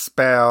again,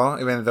 spell,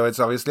 even though it's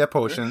obviously a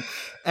potion.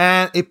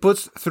 And it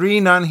puts 3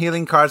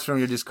 non-healing cards from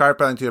your discard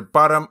pile into the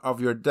bottom of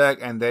your deck,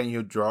 and then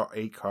you draw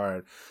a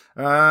card.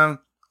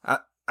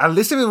 At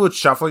least if it would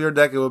shuffle your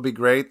deck, it would be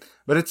great.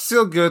 But it's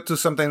still good to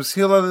sometimes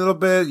heal a little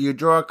bit. You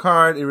draw a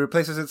card, it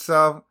replaces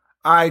itself.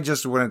 I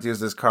just wouldn't use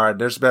this card.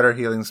 There's better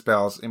healing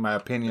spells, in my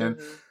opinion.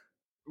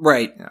 Mm-hmm.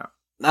 Right. Yeah.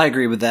 I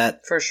agree with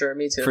that. For sure,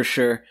 me too. For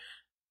sure.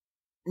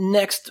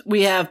 Next,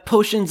 we have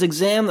Potions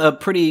Exam, a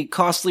pretty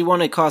costly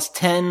one. It costs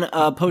 10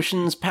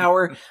 potions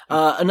power.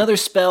 Another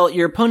spell,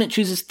 your opponent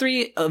chooses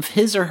 3 of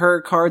his or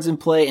her cards in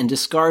play and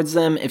discards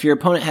them. If your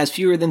opponent has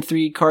fewer than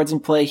 3 cards in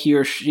play, he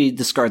or she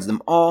discards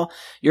them all.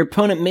 Your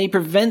opponent may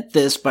prevent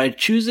this by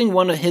choosing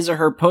one of his or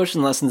her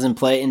potion lessons in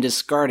play and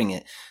discarding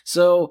it.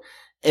 So,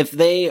 if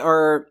they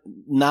are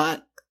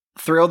not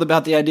thrilled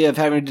about the idea of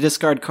having to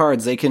discard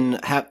cards, they can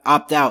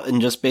opt out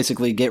and just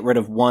basically get rid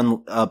of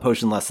 1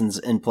 potion lessons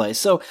in play.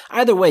 So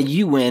either way,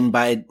 you win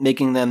by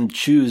making them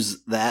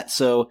choose that.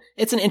 So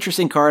it's an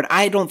interesting card.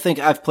 I don't think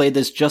I've played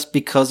this just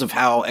because of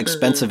how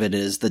expensive it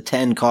is. The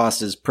 10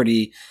 cost is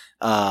pretty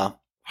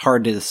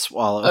hard to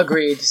swallow.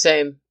 Agreed.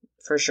 Same.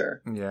 For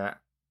sure. Yeah.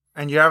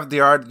 And you have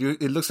the art,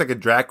 it looks like a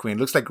drag queen. It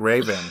looks like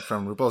Raven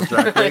from RuPaul's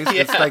Drag Race.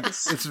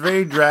 Yes. It's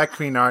very drag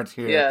queen art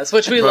here. Yes,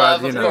 which we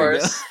love, of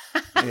course.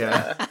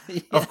 Yeah.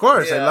 Of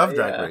course, I love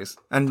Drag Race.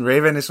 And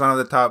Raven is one of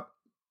the top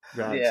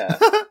drags. Yeah.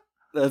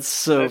 That's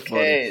so funny.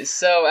 Okay,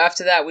 so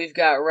after that, we've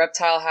got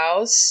Reptile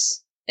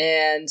House.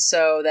 And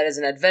so that is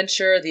an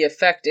adventure. The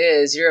effect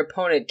is your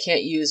opponent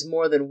can't use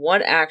more than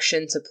 1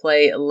 action to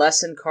play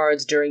lesson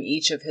cards during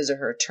each of his or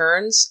her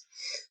turns.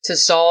 To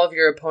solve,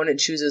 your opponent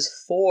chooses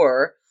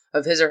 4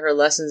 of his or her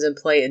lessons in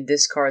play and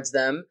discards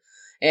them.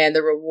 And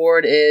the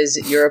reward is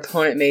your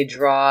opponent may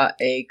draw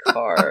a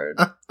card.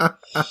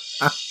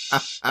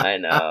 I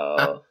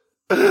know.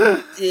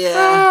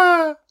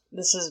 Yeah.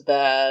 This is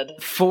bad.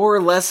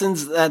 4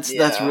 lessons, that's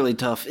really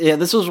tough. Yeah,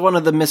 this was one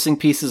of the missing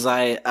pieces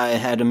I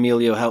had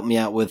Emilio help me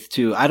out with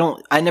too.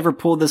 I never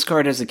pulled this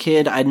card as a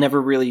kid. I'd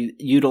never really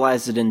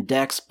utilized it in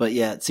decks, but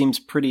yeah, it seems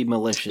pretty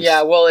malicious.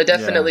 Yeah, well, it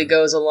definitely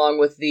goes along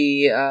with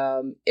the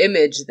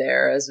image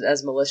there,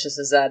 as malicious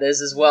as that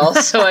is as well.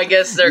 So I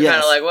guess they're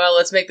kind of like, well,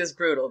 let's make this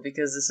brutal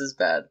because this is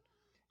bad.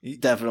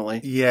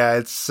 Definitely. Yeah,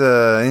 it's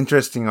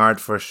interesting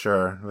art for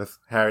sure, with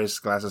Harry's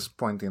glasses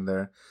pointing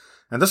there.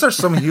 And those are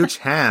some huge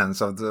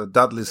hands of the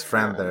Dudley's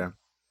friend there.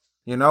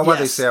 You know what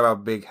they say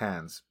about big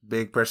hands,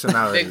 big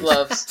personalities. Big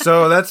gloves.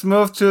 So let's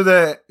move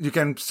to you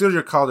can seal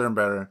your cauldron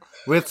better.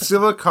 With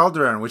Silver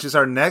Cauldron, which is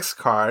our next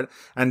card,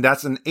 and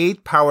that's an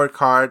 8 power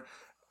card.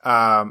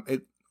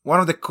 One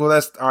of the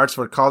coolest arts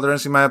for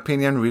cauldrons, in my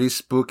opinion, really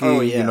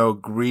spooky,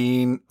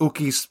 green,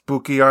 ooky,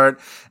 spooky art.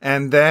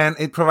 And then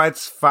it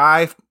provides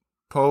 5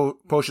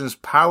 potions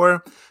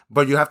power,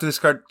 but you have to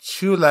discard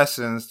 2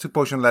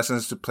 potion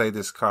lessons to play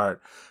this card.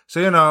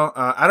 So,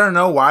 I don't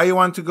know why you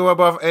want to go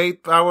above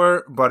 8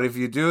 power, but if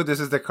you do, this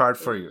is the card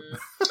for you.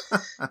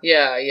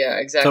 Yeah,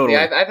 exactly. Totally.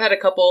 I've had a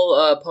couple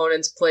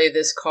opponents play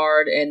this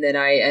card, and then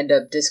I end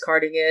up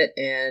discarding it,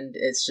 and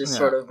it's just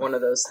sort of one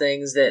of those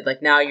things that,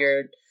 like, now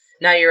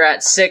you're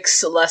at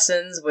 6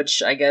 lessons,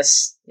 which I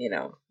guess,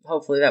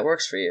 hopefully that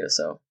works for you,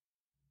 so.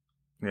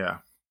 Yeah.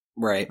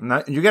 Right.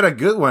 You get a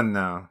good one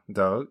now,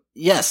 Doug.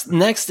 Yes,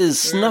 next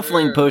is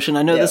Snuffling Potion.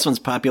 I know this one's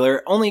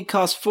popular. Only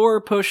costs 4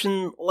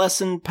 potion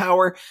lesson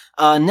power.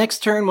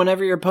 Next turn,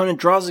 whenever your opponent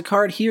draws a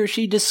card, he or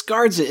she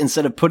discards it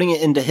instead of putting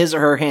it into his or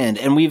her hand.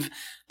 And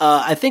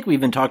I think we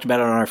even talked about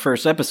it on our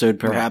first episode,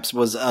 perhaps,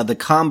 was the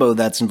combo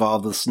that's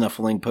involved with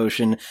Snuffling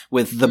Potion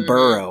with the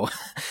Burrow.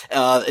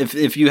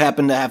 If you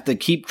happen to have to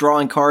keep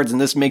drawing cards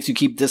and this makes you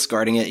keep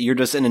discarding it, you're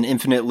just in an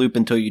infinite loop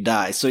until you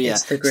die. So yeah,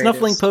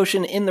 Snuffling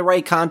Potion in the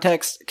right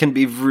context can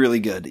be really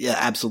good. Yeah,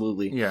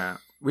 absolutely. Yeah.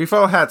 We've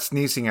all had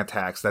sneezing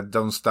attacks that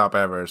don't stop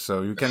ever,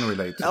 so you can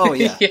relate to it. Oh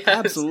yeah,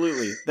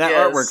 absolutely. That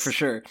artwork for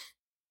sure.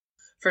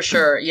 For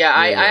sure, yeah.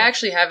 I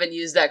actually haven't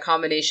used that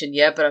combination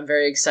yet, but I'm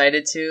very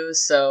excited to.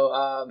 So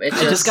I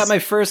just got my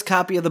first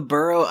copy of the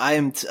Burrow.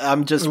 I'm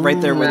just right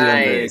there with you.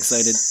 I'm very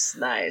excited.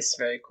 Nice,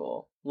 very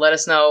cool. Let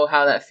us know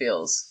how that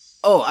feels.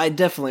 Oh, I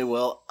definitely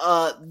will.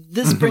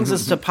 This brings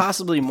us to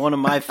possibly one of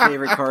my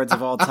favorite cards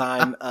of all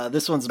time.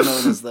 This one's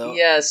Mona's, though.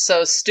 Yes,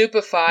 so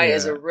Stupefy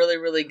is a really,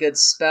 really good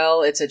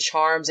spell. It's a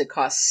charms. It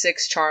costs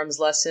 6 charms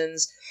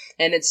lessons,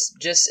 and it's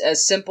just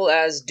as simple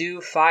as do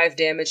 5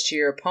 damage to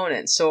your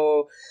opponent.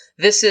 So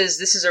this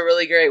is a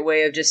really great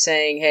way of just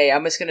saying, hey,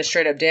 I'm just going to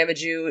straight up damage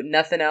you,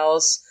 nothing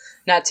else,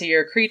 not to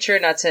your creature,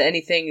 not to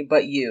anything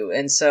but you.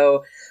 And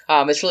so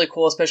it's really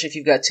cool, especially if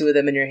you've got 2 of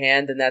them in your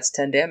hand, and that's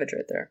 10 damage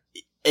right there.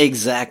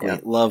 Exactly.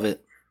 Love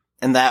it.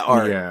 And that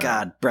art,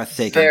 God,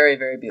 breathtaking. Very,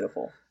 very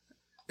beautiful.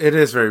 It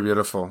is very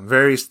beautiful.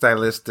 Very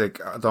stylistic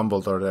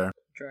Dumbledore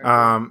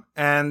there.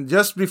 And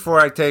just before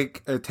I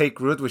take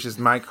root, which is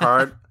my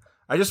card,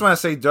 I just want to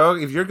say,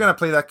 Doug, if you're going to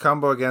play that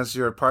combo against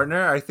your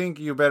partner, I think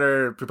you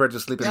better prepare to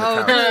sleep in the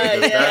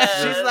couch.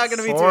 She's not going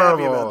to be too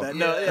happy about that.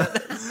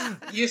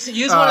 No, Use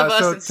one of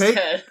us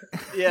instead.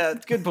 Yeah,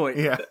 good point.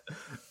 Yeah.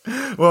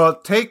 Well,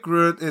 Take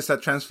Root is a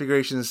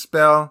transfiguration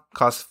spell,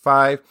 costs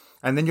 5,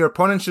 and then your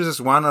opponent chooses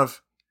one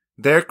of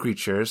their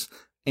creatures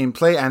in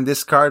play and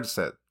discards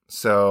it.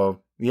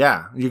 So,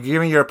 yeah, you're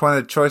giving your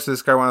opponent a choice to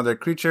discard one of their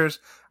creatures.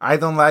 I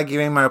don't like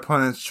giving my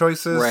opponents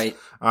choices. Right.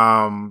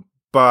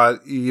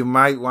 But you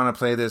might want to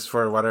play this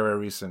for whatever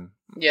reason.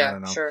 Yeah, I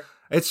don't know. Sure.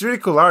 It's really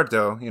cool art,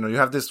 though. You know, you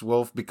have this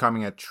wolf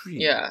becoming a tree.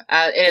 Yeah,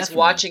 and it's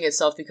watching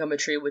itself become a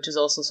tree, which is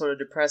also sort of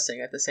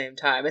depressing at the same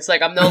time. It's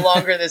like, I'm no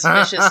longer this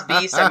vicious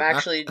beast. I'm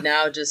actually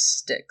now just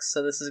sticks.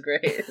 So this is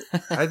great.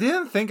 I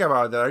didn't think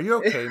about that. Are you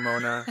okay,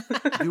 Mona?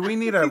 Do we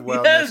need a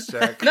wellness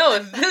check? No,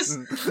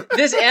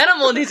 this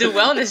animal needs a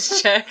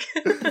wellness check.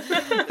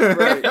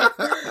 Right.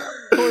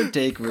 Poor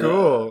Take Root.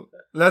 Cool.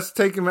 Let's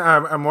take a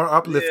more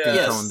uplifting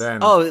tone then.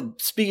 Oh,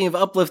 speaking of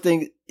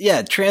uplifting,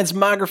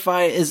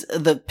 Transmogrify is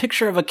the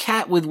picture of a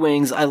cat with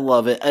wings. I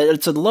love it.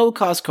 It's a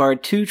low-cost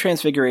card, 2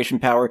 transfiguration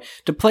power.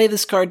 To play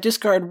this card,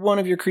 discard one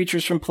of your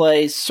creatures from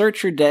play,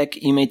 search your deck.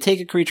 You may take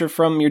a creature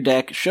from your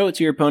deck, show it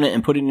to your opponent,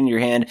 and put it in your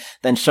hand,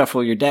 then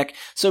shuffle your deck.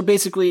 So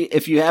basically,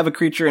 if you have a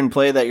creature in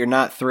play that you're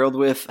not thrilled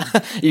with,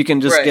 you can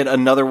just get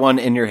another one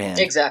in your hand.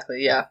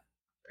 Exactly, yeah.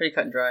 Pretty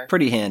cut and dry.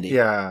 Pretty handy.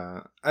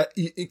 Yeah.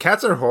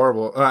 Cats are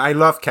horrible. I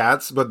love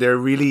cats, but they're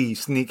really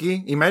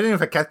sneaky. Imagine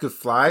if a cat could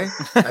fly.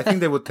 I think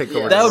they would take over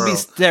the world. That would be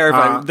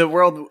terrifying. The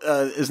world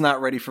is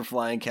not ready for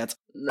flying cats.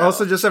 No.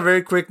 Also, just a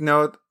very quick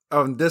note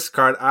on this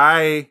card.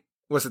 I'm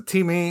a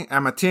Timmy,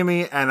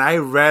 and I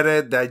read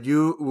it that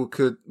you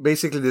could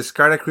basically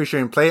discard a creature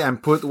in play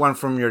and put one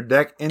from your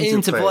deck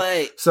into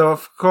play. So,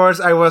 of course,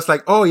 I was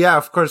like, oh yeah,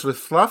 of course, with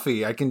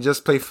Fluffy, I can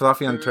just play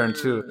Fluffy on turn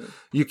 2.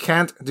 You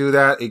can't do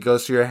that. It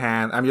goes to your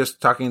hand. I'm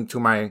just talking to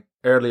my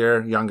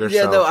younger self.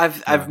 Yeah, no,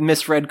 I've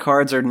misread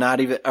cards or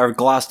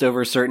glossed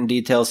over certain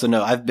details. So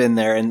no, I've been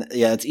there, and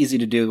it's easy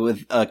to do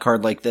with a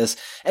card like this.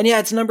 And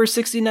it's number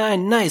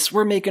 69. Nice,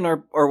 we're making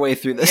our way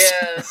through this.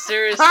 Yeah,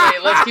 seriously,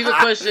 let's keep it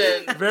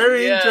pushing.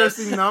 Very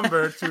interesting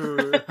number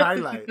to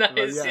highlight.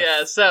 Nice,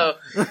 yeah. So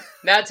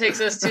that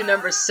takes us to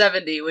number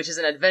 70, which is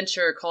an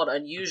adventure called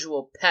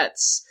Unusual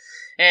Pets.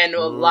 And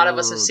a lot of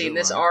us have seen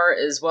this art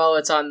as well.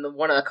 It's on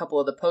a couple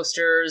of the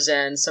posters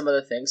and some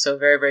other things. So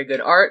very, very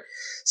good art.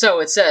 So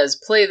it says,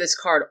 play this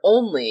card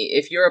only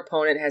if your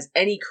opponent has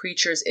any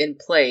creatures in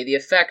play. The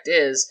effect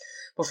is,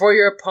 before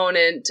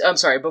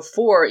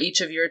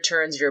each of your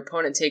turns, your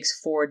opponent takes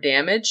 4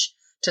 damage.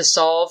 To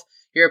solve,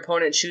 your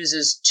opponent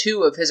chooses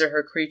 2 of his or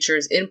her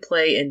creatures in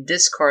play and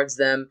discards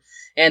them.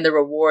 And the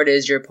reward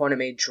is your opponent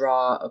may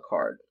draw a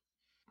card.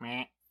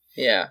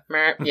 Yeah.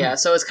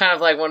 So it's kind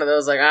of like one of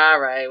those, like, all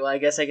right, well, I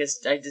guess I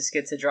just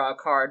get to draw a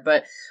card.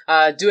 But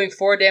doing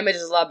 4 damage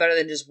is a lot better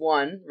than just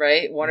 1,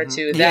 right? 1 or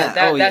 2.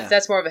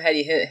 That's more of a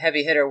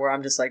heavy hitter where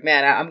I'm just like,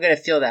 man, I'm going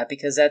to feel that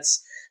because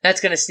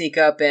that's going to sneak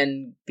up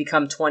and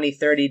become 20,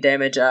 30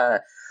 damage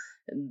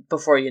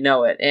before you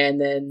know it. And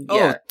then,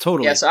 Oh,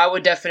 totally. Yeah, so I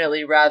would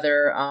definitely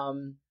rather...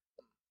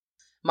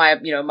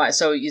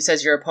 so it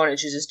says your opponent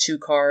chooses 2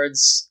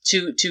 cards,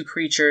 two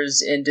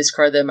creatures, and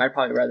discard them. I'd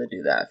probably rather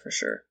do that for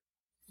sure.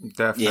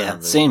 Definitely. Yeah,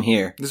 same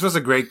here. This was a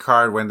great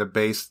card when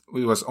it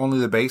was only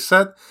the base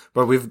set,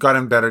 but we've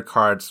gotten better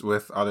cards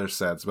with other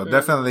sets. But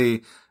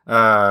definitely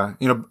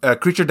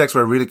creature decks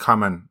were really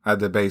common at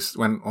the base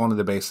when only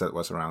the base set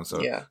was around.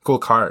 So cool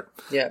card.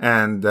 Yeah.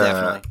 And,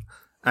 Definitely.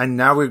 And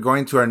now we're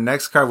going to our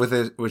next card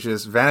which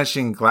is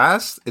Vanishing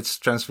Glass. It's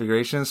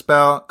Transfiguration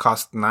spell,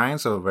 cost 9,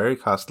 so very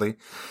costly.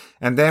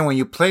 And then when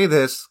you play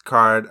this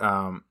card,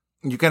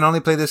 you can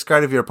only play this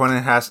card if your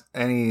opponent has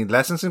any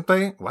lessons in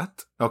play.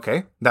 What?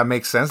 Okay. That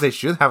makes sense. They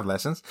should have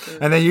lessons.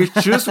 And then you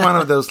choose one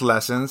of those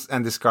lessons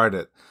and discard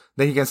it.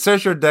 Then you can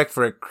search your deck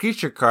for a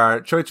creature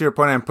card, show it to your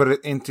opponent, and put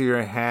it into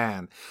your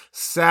hand.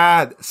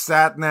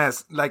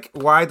 Sadness. Like,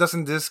 why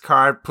doesn't this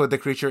card put the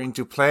creature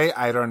into play?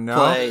 I don't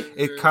know.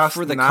 It cost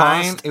for the 9.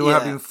 cost, It would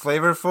have been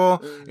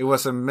flavorful. It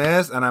was a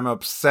miss, and I'm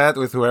upset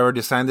with whoever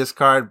designed this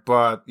card,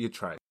 but you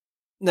tried.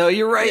 No,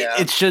 you're right. Yeah.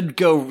 It should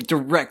go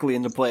directly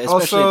into play,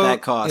 especially at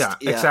that cost. Yeah,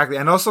 exactly.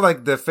 And also,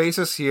 like, the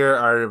faces here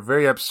are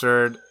very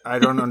absurd. I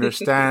don't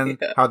understand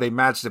how they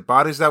match the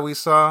bodies that we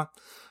saw.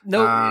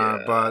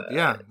 Nope. But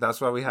yeah, that's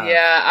what we have.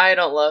 Yeah, I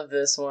don't love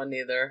this one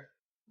either.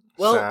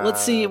 Well, Sad.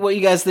 let's see what you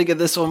guys think of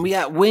this one. We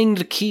got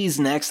Winged Keys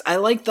next. I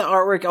like the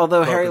artwork,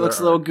 although Harry looks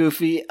a little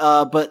goofy.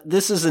 But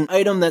this is an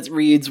item that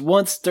reads,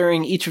 once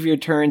during each of your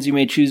turns, you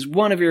may choose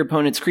one of your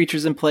opponent's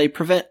creatures in play.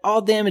 Prevent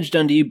all damage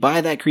done to you by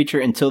that creature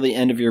until the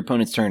end of your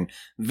opponent's turn.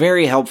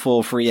 Very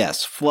helpful for,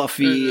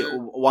 Fluffy,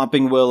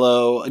 Whomping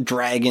Willow,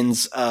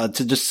 dragons,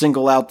 to just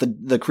single out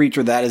the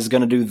creature that is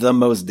going to do the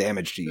most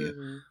damage to you.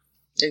 Mm-hmm.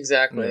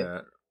 Exactly.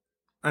 Yeah.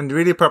 And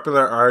really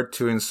popular art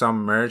too in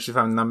some merch, if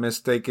I'm not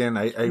mistaken.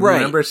 I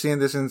remember seeing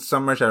this in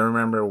some merch. I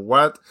remember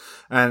what.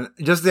 And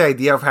just the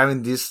idea of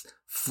having this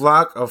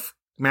flock of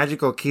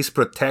magical keys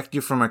protect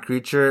you from a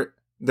creature,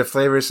 the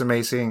flavor is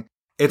amazing.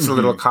 It's a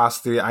little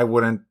costly. I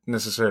wouldn't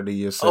necessarily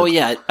use it. Oh,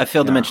 yeah. I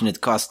failed to mention it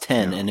costs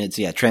 10, and it's,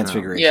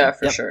 Transfiguration. Yeah,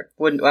 for sure.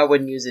 I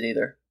wouldn't use it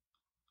either.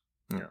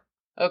 Yeah.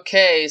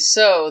 Okay,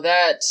 so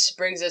that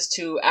brings us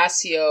to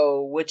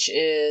Accio, which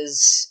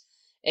is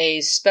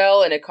a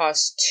spell, and it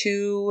costs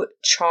 2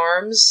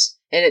 charms,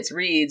 and it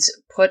reads,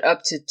 put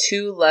up to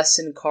 2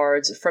 lesson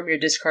cards from your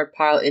discard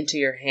pile into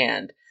your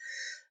hand.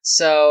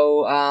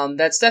 So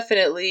that's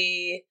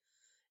definitely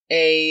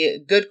a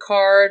good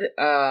card.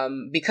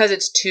 Because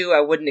it's 2, I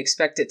wouldn't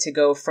expect it to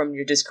go from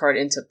your discard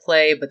into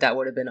play, but that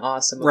would have been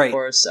awesome, of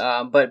course.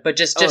 But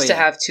just to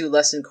have 2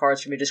 lesson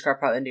cards from your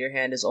discard pile into your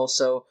hand is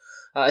also,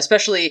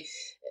 especially...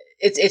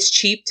 It's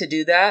cheap to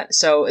do that,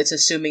 so it's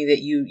assuming that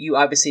you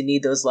obviously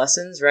need those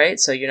lessons, right?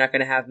 So you're not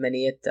going to have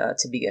many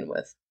to begin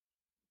with.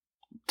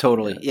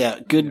 Totally. Yeah,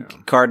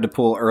 good card to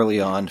pull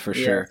early on, for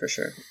sure. Yeah, for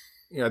sure.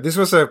 Yeah, this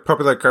was a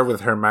popular card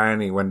with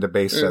Hermione when the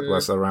base set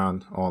was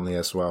around only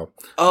as well.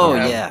 Oh,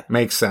 yeah.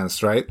 Makes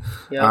sense, right?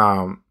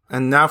 Yeah.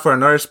 And now for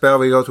another spell,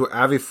 we go to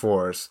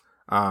Aviforce,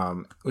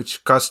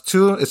 which costs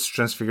 2. It's a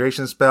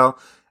Transfiguration spell,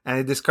 and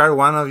it discard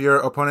one of your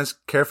opponent's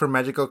Care for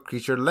Magical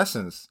Creature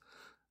lessons.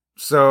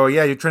 So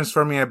yeah, you're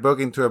transforming a book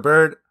into a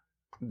bird.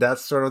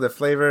 That's sort of the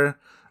flavor.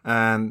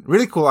 And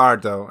really cool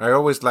art, though. I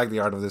always like the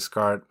art of this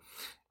card.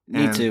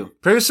 Me too.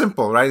 Pretty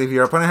simple, right? If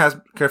your opponent has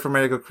Care for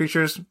Magical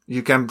Creatures,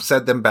 you can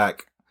set them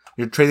back.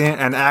 You're trading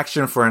an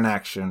action for an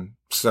action.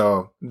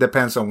 So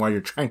depends on what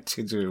you're trying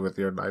to do with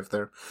your life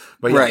there.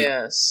 But right.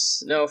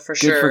 Yes. No, for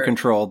sure. Good for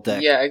control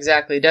deck. Yeah,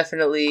 exactly.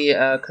 Definitely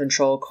a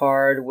control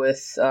card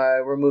with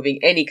removing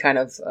any kind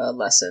of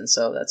lesson.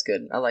 So that's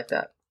good. I like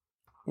that.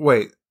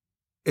 Wait.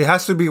 It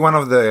has to be one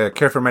of the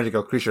Care for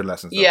Magical Creature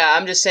lessons, though. Yeah,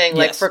 I'm just saying,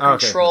 like, for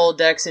control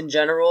decks in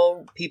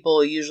general,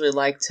 people usually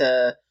like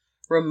to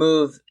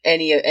remove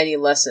any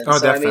lessons. Oh,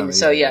 so, definitely.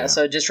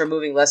 So just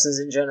removing lessons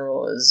in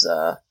general is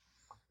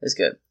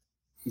good.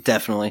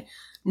 Definitely.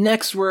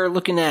 Next, we're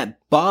looking at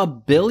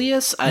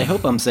Bobilius. I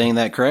hope I'm saying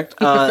that correct.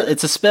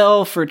 It's a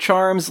spell for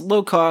charms,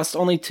 low cost,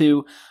 only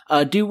 2.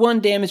 Do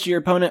 1 damage to your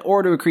opponent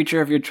or to a creature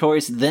of your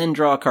choice, then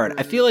draw a card.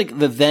 I feel like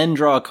the then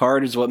draw a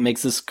card is what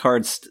makes this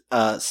card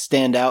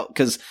stand out,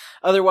 because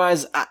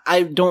otherwise,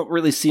 I don't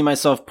really see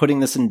myself putting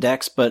this in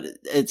decks, but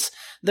it's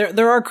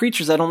there are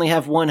creatures that only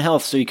have 1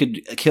 health, so you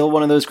could kill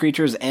one of those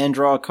creatures and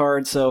draw a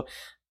card, so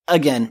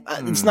again,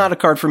 it's not a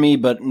card for me,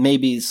 but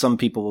maybe some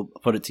people will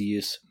put it to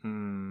use.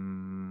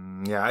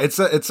 Yeah, it's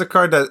a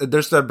card that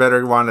there's a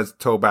better one that's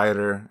Toe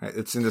Biter.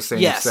 It's in the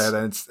same set,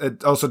 and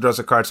it also draws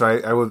a card, so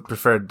I would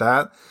prefer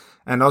that.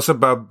 And also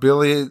about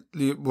Billy,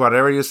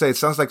 whatever you say, it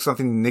sounds like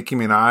something Nicki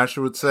Minaj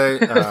would say.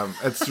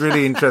 It's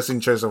really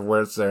interesting choice of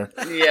words there.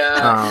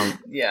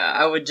 Yeah,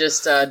 I would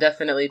just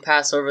definitely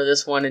pass over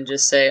this one and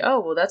just say,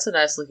 oh, well, that's a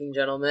nice looking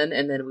gentleman,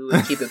 and then we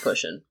would keep it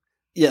pushing.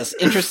 Yes,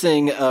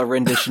 interesting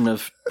rendition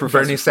of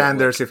Professor Bernie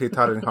Sanders if he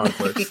taught in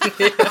Hogwarts.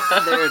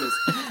 There it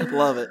is.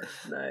 Love it.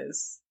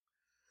 Nice.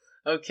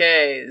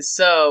 Okay,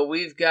 so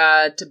we've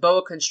got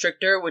Boa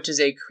Constrictor, which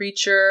is a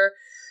creature.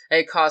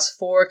 It costs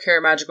 4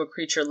 Care Magical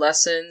Creature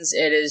lessons.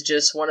 It is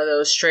just one of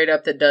those straight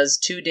up that does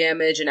 2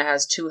 damage and it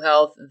has 2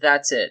 health.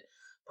 That's it.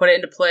 Put it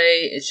into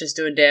play, it's just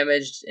doing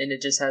damage and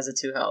it just has a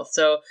 2 health.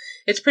 So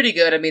it's pretty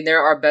good. I mean,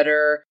 there are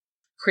better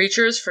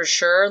creatures for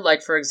sure,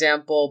 like for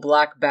example,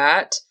 Black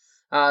Bat.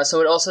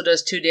 So it also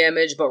does 2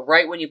 damage, but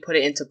right when you put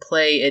it into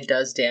play, it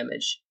does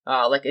damage.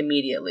 like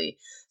immediately.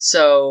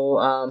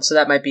 So so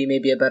that might be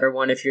maybe a better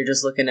one if you're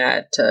just looking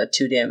at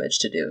 2 damage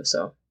to do.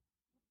 So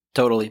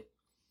Totally.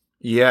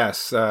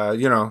 Yes,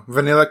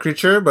 vanilla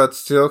creature, but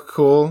still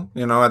cool.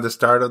 At the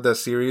start of the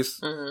series,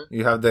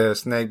 you have the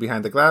snake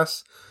behind the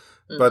glass.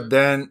 But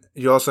then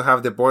you also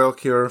have the Boil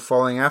Cure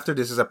falling after.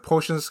 This is a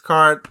potions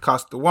card,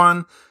 cost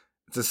 1.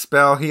 It's a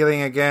spell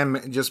healing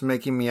again, just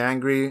making me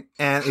angry.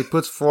 And it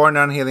puts 4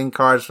 non-healing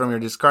cards from your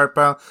discard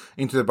pile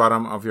into the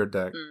bottom of your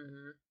deck.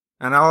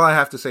 And all I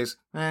have to say is,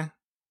 yeah,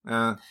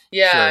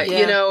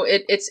 sure.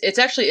 it's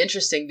actually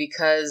interesting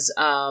because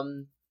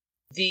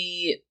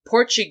the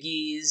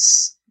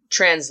Portuguese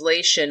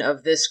translation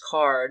of this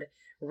card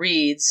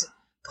reads,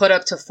 put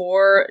up to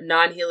 4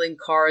 non-healing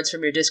cards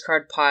from your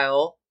discard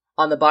pile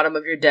on the bottom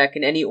of your deck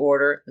in any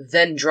order,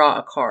 then draw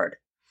a card.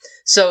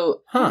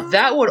 So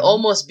that would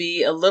almost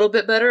be a little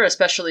bit better,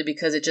 especially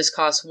because it just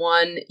costs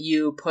 1.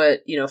 You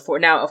put, 4.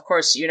 Now, of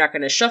course, you're not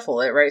going to shuffle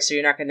it, right? So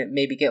you're not going to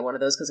maybe get one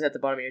of those because it's at the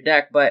bottom of your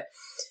deck. But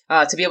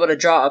to be able to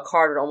draw a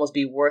card would almost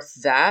be worth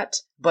that.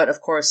 But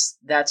of course,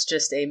 that's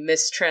just a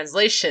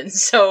mistranslation.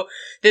 So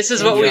this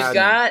is what we've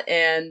got.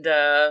 And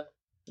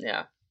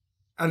yeah.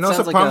 And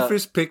also,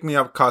 Pomfrey's Pick Me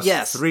Up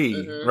costs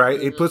 3, right?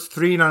 It puts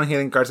 3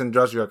 non-healing cards and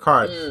draws you a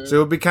card. So it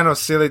would be kind of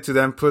silly to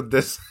then put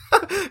this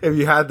if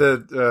you had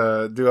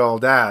to do all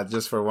that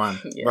just for 1.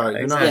 Yeah, but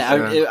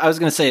exactly. I was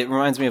going to say, it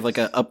reminds me of like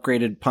an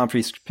upgraded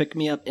Pomfrey's Pick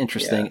Me Up.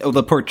 Interesting. Yeah. Oh,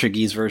 the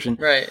Portuguese version.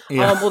 Right.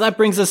 Yeah. Well, that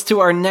brings us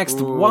to our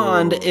next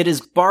wand. It is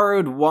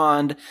Borrowed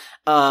Wand.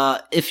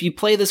 If you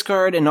play this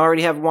card and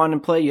already have wand in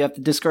play, you have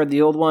to discard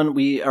the old one.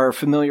 We are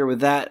familiar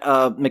with that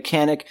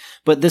mechanic,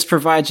 but this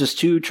provides us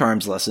 2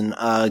 charms lesson.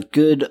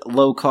 Good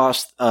low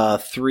cost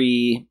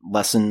 3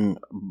 lesson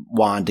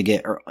wand to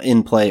get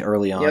in play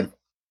early on. Yep.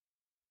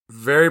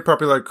 Very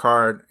popular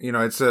card.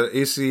 It's a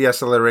easy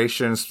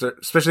acceleration,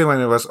 especially when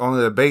it was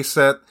only the base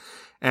set.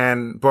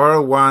 And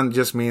Borrowed Wand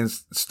just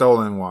means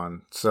stolen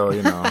one. So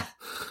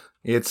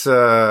it's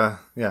a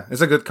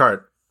good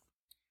card.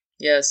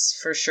 Yes,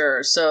 for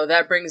sure. So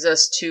that brings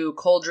us to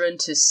Cauldron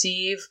to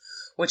Sieve,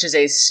 which is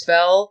a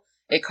spell.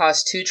 It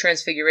costs 2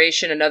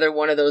 Transfiguration, another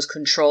one of those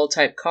control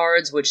type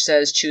cards, which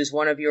says choose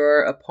one of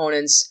your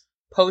opponent's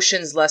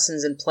potions,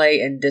 lessons in play,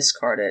 and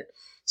discard it.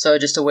 So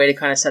just a way to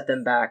kind of set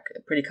them back.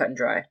 Pretty cut and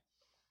dry.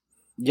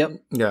 Yep.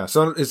 Yeah,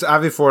 so it's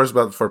Aviforce,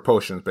 but for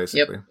potions,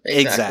 basically. Yep,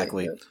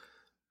 exactly.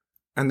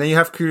 And then you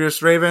have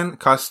Curious Raven,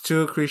 costs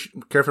 2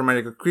 care for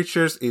magical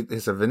creatures. It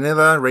is a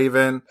vanilla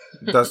Raven,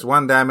 does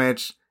 1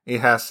 damage.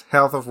 It has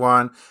health of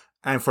 1,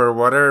 and for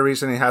whatever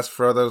reason, it has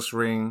Frodo's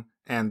Ring,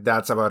 and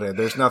that's about it.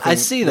 There's nothing. I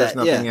see that. There's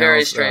nothing Very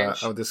else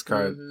strange. of this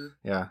card.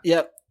 Yeah.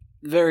 Yep.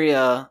 Very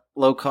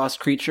low cost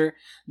creature.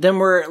 Then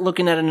we're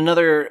looking at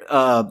another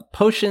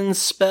potion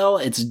spell.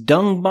 It's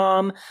Dung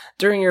Bomb.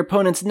 During your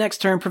opponent's next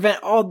turn,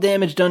 prevent all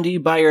damage done to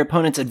you by your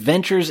opponent's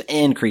adventures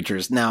and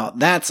creatures. Now,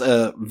 that's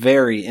a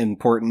very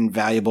important,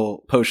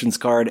 valuable potions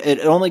card.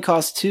 It only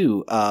costs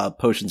 2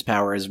 potions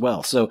power as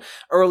well. So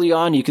early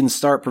on, you can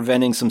start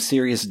preventing some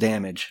serious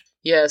damage.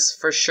 Yes,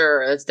 for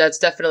sure. That's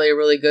definitely a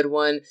really good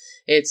one.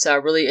 It's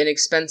really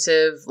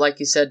inexpensive, like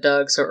you said,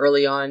 Doug. So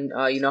early on,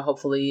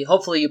 hopefully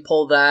you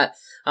pull that.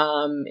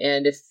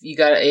 And if you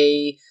got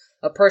a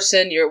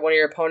person, one of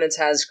your opponents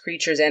has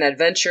creatures and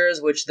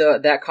adventures, which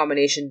that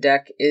combination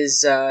deck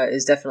is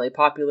definitely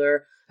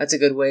popular. That's a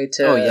good way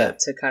to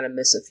kind of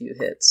miss a few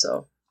hits.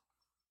 So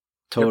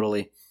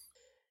totally.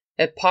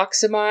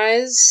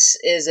 Epoximize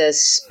is a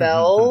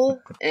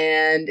spell,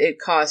 and it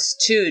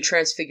costs 2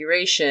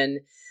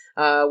 Transfiguration.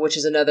 Which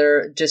is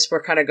another, just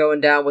we're kind of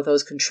going down with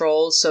those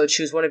controls. So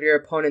choose one of your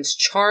opponent's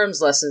charms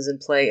lessons in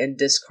play and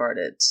discard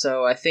it.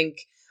 So I think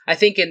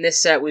in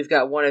this set we've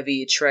got 1 of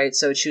each, right?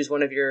 So choose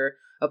one of your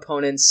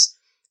opponent's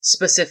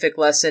specific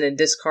lesson and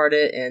discard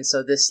it. And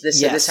so this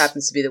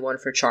happens to be the one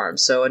for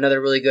charms. So another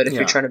really good if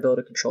you're trying to build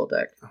a control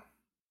deck.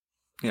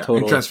 Yeah, totally.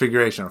 And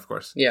Transfiguration, of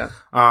course. Yeah.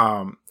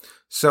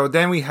 So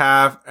then we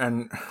have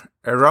a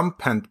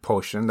Erumpent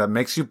potion that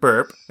makes you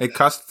burp. It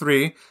costs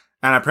 3.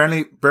 And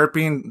apparently,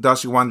 burping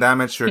does you 1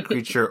 damage to a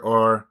creature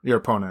or your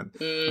opponent.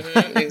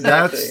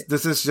 Exactly.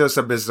 This is just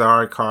a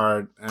bizarre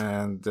card,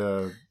 and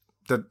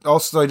that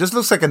also it just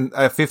looks like a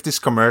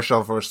 50s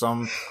commercial for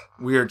some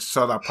weird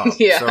soda pop.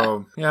 Yeah.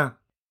 So yeah.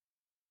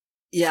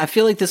 Yeah, I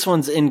feel like this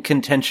one's in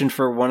contention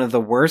for one of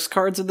the worst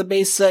cards of the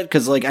base set,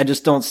 because I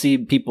just don't see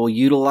people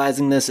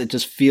utilizing this. It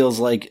just feels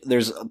like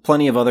there's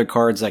plenty of other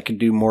cards that could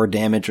do more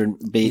damage or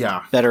be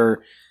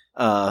better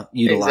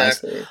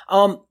utilized.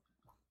 Exactly.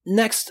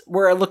 Next,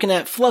 we're looking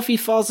at Fluffy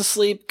Falls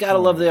Asleep. Gotta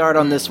love the art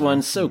on this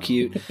one. So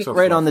cute. So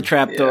right fluffy. on the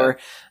trapdoor.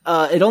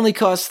 It only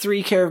costs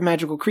 3 care of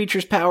magical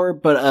creatures power,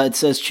 but it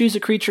says choose a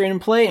creature in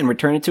play and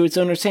return it to its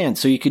owner's hand.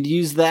 So you could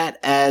use that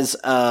as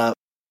a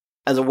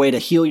way to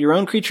heal your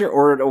own creature,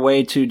 or a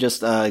way to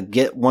just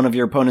get one of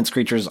your opponent's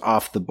creatures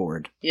off the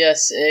board.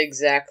 Yes,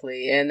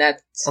 exactly. And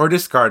that's... Or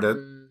discard it.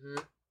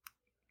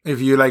 If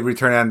you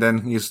return it and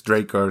then use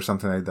Draco or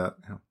something like that.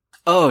 Yeah.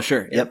 Oh,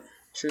 sure. Yep.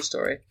 True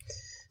story.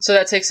 So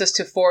that takes us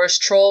to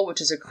Forest Troll, which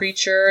is a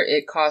creature.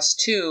 It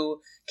costs 2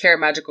 care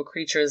magical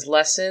creatures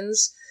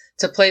lessons.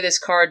 To play this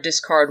card,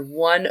 discard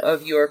one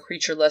of your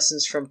creature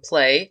lessons from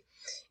play.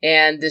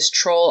 And this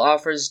troll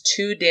offers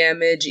 2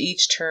 damage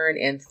each turn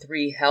and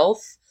 3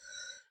 health.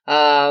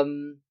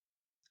 I'm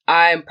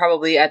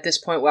probably at this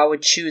point where I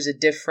would choose a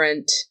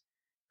different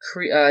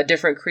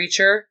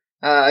creature.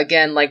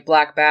 Again, like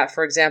Black Bat,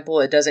 for example,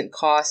 it doesn't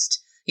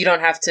cost. You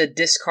don't have to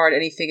discard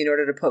anything in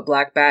order to put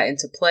Black Bat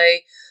into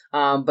play.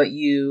 But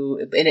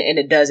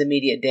it does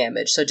immediate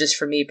damage. So just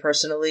for me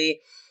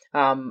personally,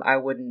 I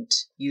wouldn't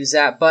use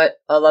that.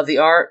 But I love the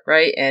art,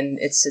 right? And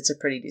it's a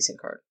pretty decent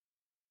card.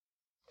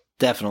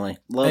 Definitely.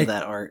 Love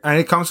that art. And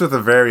it comes with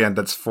a variant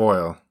that's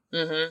foil.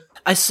 Mm-hmm.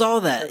 I saw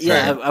that. That's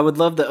yeah, right. I would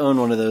love to own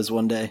one of those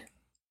one day.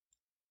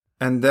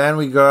 And then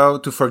we go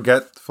to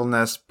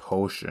Forgetfulness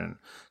Potion.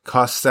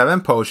 Cost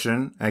 7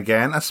 potion,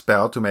 again a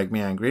spell to make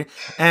me angry.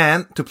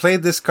 And to play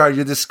this card,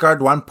 you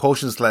discard 1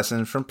 potion's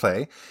lesson from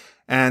play.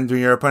 And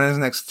during your opponent's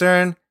next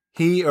turn,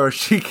 he or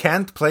she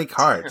can't play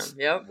cards.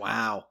 Yep.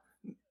 Wow.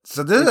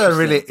 So this is a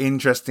really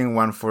interesting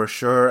one for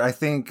sure. I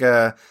think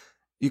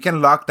you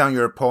can lock down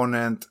your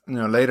opponent,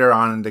 later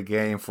on in the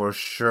game for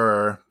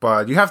sure.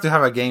 But you have to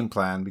have a game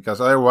plan because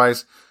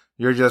otherwise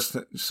you're just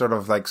sort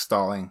of like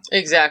stalling.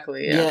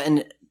 Exactly. Yeah.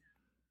 And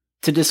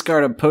to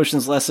discard a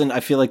potions lesson,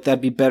 I feel like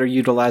that'd be better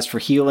utilized for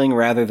healing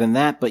rather than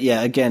that. But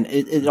yeah, again,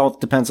 it all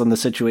depends on the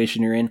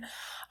situation you're in.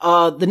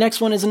 The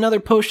next one is another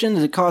potion.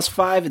 It costs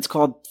 5. It's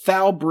called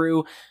Foul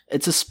Brew.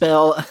 It's a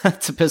spell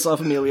to piss off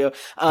Emilio.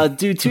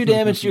 Do 2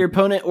 damage to your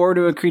opponent or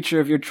to a creature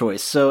of your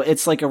choice. So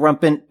it's like a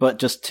rumpant, but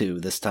just 2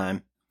 this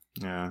time.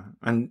 Yeah.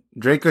 And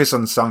Draco is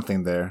on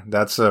something there.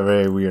 That's a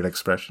very weird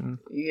expression.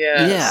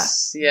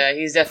 Yes. Yeah,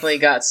 he's definitely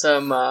got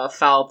some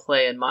foul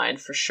play in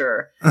mind for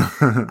sure.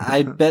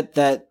 I bet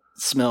that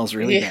smells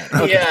really bad.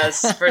 Okay.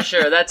 Yes, for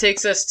sure. That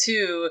takes us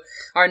to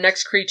our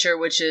next creature,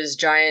 which is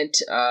Giant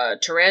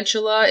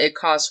Tarantula. It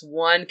costs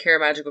 1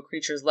 Magical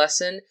Creature's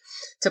lesson.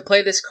 To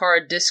play this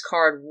card,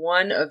 discard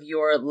 1 of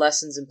your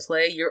lessons in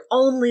play. Your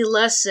only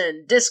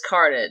lesson,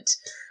 discard it.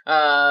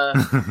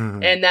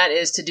 And that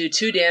is to do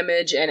 2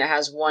 damage, and it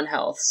has 1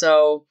 health.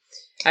 So,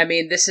 I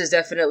mean, this is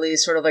definitely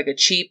sort of like a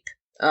cheap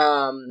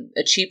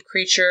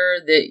creature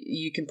that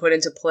you can put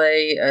into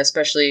play,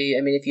 especially,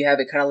 I mean, if you have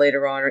it kind of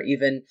later on or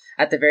even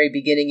at the very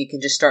beginning, you can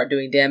just start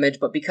doing damage.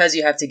 But because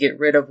you have to get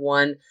rid of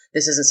 1,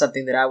 this isn't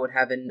something that I would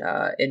have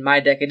in my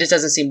deck. It just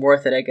doesn't seem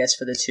worth it, I guess,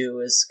 for the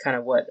 2 is kind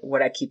of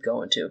what I keep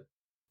going to.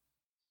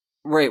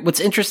 Right. What's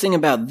interesting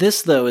about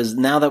this, though, is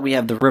now that we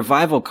have the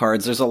revival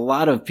cards, there's a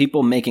lot of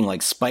people making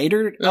like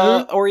spider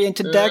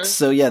oriented decks.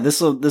 So yeah,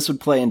 this would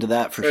play into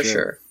that for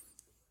sure.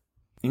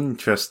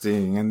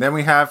 Interesting. And then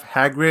we have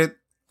Hagrid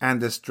and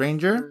the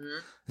Stranger. Mm-hmm.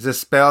 It's a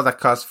spell that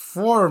costs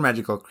 4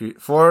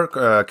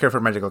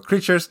 careful magical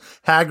creatures.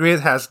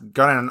 Hagrid has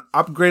gotten an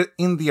upgrade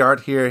in the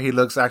art here. He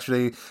looks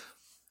actually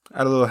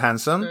a little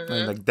handsome,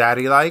 like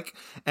daddy-like.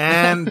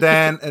 And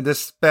then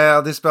this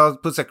spell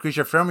puts a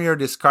creature from your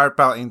discard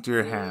pile into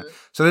your hand.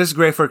 So this is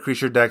great for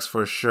creature decks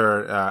for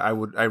sure. I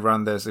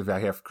run this if I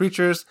have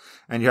creatures.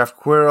 And you have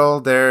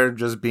Quirrell there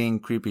just being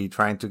creepy,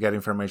 trying to get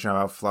information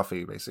about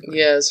Fluffy, basically.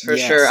 Yes, for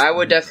sure. I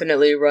would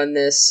definitely run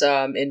this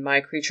in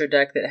my creature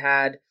deck that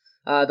had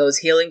those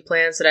healing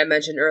plants that I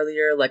mentioned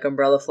earlier, like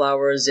Umbrella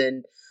Flowers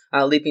and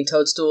Leaping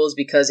Toadstools,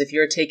 because if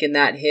you're taking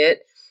that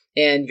hit,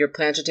 and your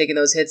plants are taking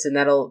those hits, and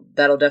that'll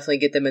definitely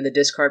get them in the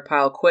discard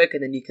pile quick,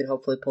 and then you can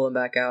hopefully pull them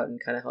back out and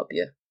kind of help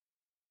you.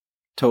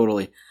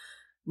 Totally.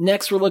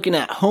 Next, we're looking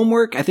at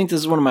Homework. I think this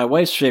is one of my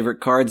wife's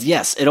favorite cards.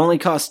 Yes, it only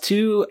costs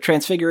 2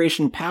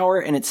 Transfiguration Power,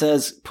 and it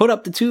says, put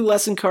up the 2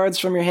 lesson cards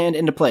from your hand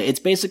into play.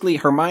 It's basically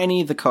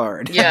Hermione the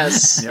card.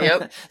 Yes,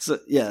 yep. So,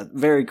 yeah,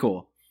 very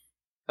cool.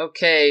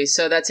 Okay,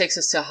 so that takes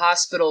us to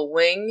Hospital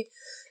Wing.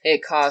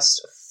 It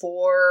costs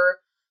 4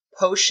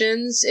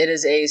 potions. It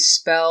is a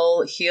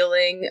spell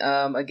healing.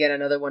 Again,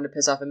 another one to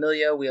piss off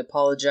Emilio. We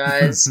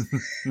apologize.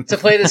 To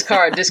play this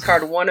card,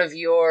 discard 1 of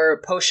your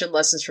potion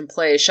lessons from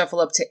play. Shuffle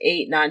up to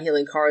 8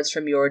 non-healing cards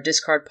from your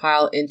discard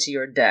pile into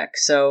your deck.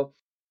 So,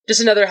 just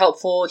another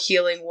helpful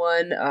healing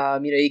one.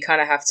 You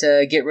kind of have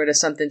to get rid of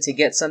something to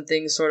get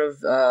something, sort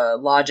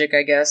of logic,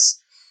 I guess.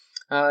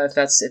 If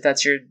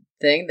that's your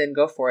thing, then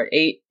go for it.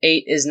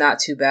 8 is not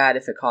too bad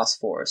if it costs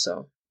 4.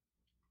 So,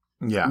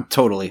 yeah,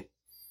 totally.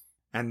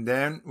 And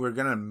then we're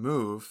going to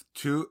move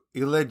to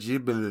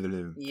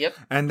Illegible. Yep.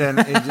 And then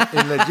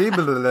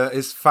Illegible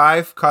is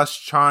 5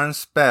 cost charm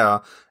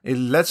spell. It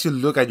lets you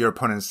look at your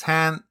opponent's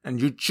hand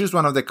and you choose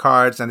one of the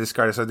cards and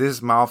discard it. So this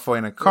is Malfoy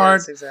in a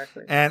card. Yes,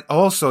 exactly. And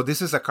also,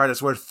 this is a card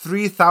that's worth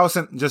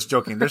 3,000. Just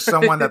joking. There's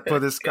someone that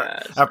put this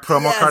a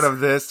promo card of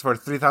this for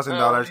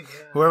 $3,000.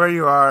 Whoever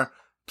you are,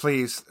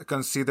 please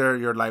consider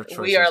your life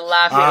choices. We are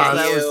laughing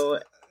at you.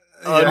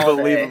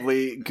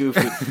 Unbelievably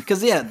goofy.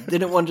 Because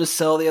didn't one just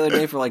sell the other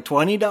day for like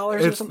 $20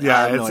 or something?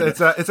 Yeah,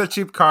 it's a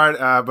cheap card.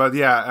 But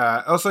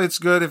yeah, also it's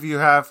good if you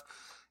have,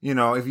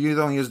 if you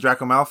don't use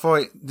Draco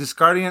Malfoy,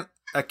 discarding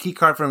a key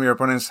card from your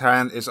opponent's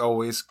hand is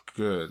always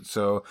good.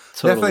 So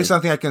definitely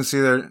something I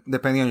consider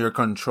depending on your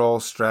control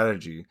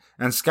strategy.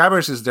 And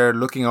Scabbers is there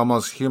looking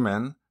almost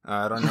human.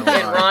 I don't know.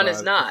 And Ron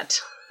is not.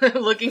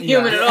 looking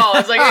human at all.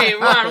 It's like, hey,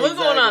 Ron, what's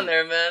going on Exactly.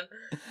 there, man?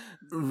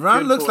 Ron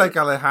Good looks point. like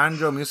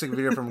Alejandro music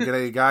video from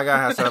Lady Gaga,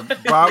 has a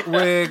bob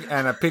wig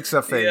and a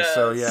pizza face.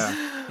 So Yes.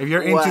 yeah, if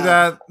you're into Wow.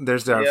 that,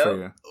 there's that Yep. for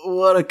you.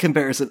 What a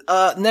comparison.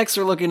 Next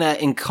we're looking at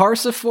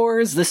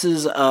Incarcifores. This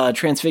is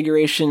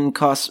Transfiguration,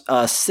 costs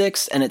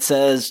 6, and it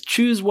says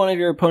choose one of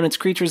your opponent's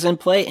creatures in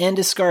play and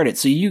discard it.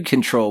 So you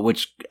control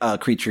which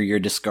creature you're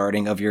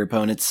discarding of your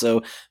opponent's.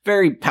 So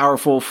very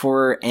powerful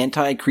for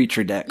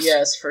anti-creature decks.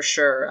 Yes, for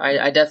sure.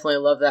 I definitely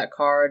love that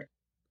card.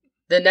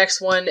 The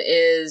next one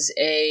is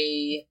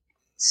a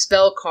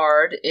spell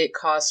card. It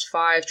costs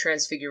 5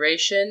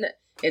 Transfiguration.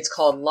 It's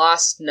called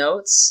Lost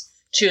Notes.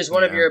 Choose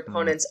one of Yeah, your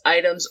opponent's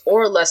items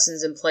or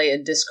lessons in play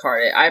and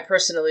discard it. I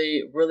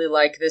personally really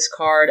like this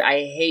card.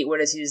 I hate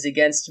when it's used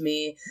against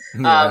me,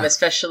 Yeah.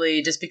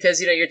 especially just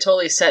because you're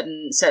totally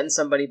setting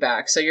somebody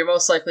back. So you're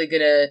most likely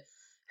gonna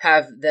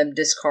have them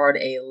discard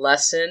a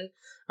lesson.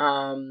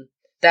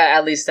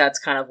 At least that's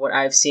kind of what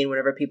I've seen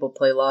whenever people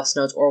play Lost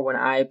Notes or when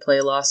I play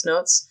Lost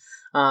Notes.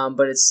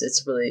 But it's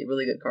a really,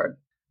 really good card.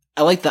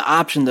 I like the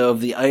option though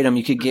of the item.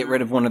 You could get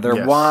rid of one of their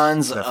Yes,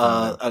 wands,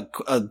 definitely.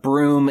 a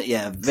broom.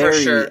 Yeah,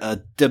 very sure.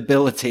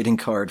 debilitating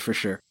card for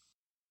sure.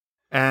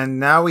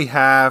 And now we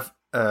have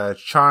a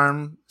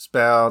charm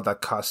spell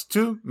that costs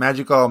 2,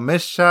 magical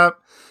mischief,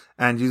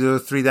 and you do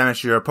 3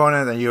 damage to your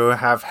opponent, and you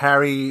have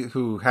Harry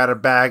who had a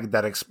bag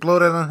that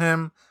exploded on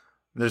him.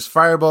 There's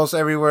fireballs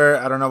everywhere.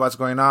 I don't know what's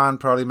going on.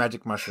 Probably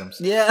magic mushrooms.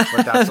 Yeah,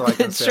 But that's all I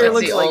can it say. sure That's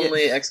looks the like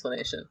only it.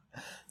 explanation.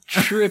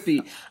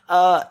 Trippy.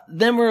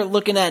 Then we're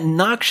looking at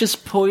Noxious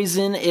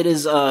Poison. It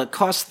is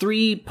cost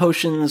 3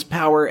 potions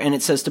power, and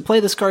it says to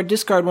play this card,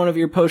 discard one of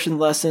your potion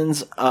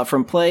lessons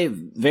from play.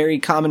 Very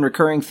common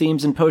recurring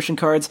themes in potion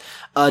cards.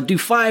 Do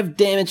 5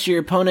 damage to your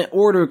opponent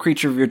or to a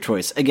creature of your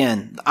choice.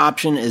 Again, the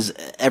option is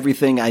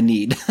everything I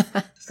need.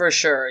 For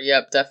sure.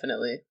 Yep,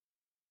 definitely.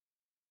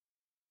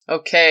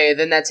 Okay,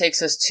 then that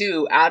takes us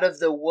to Out of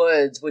the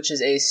Woods, which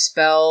is a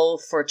spell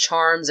for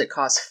charms. It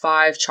costs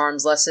 5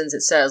 charms lessons.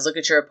 It says, look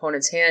at your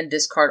opponent's hand,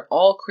 discard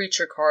all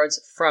creature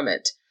cards from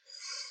it.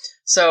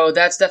 So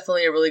that's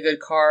definitely a really good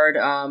card,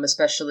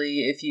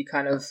 especially if you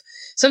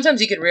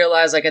sometimes you can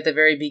realize, like at the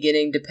very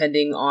beginning,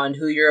 depending on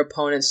who your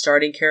opponent's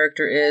starting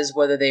character is,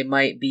 whether they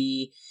might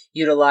be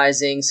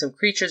utilizing some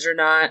creatures or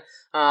not.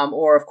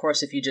 Or of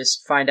course, if you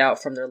just find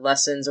out from their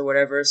lessons or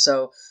whatever.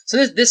 So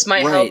this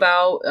might help Right.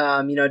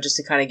 out, just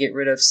to kind of get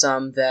rid of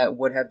some that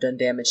would have done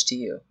damage to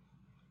you.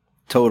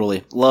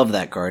 Totally. Love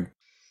that card.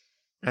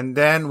 And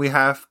then we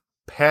have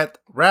Pet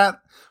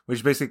Rat,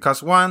 which basically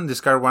costs 1,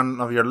 discard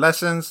one of your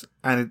lessons,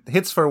 and it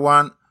hits for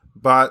 1,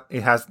 but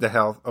it has the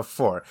health of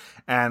 4.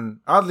 And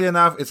oddly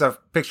enough, it's a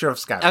picture of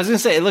Scabbers. I was gonna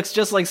say, it looks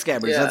just like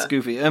Scabbers. Yeah. That's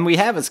goofy. And we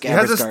have a It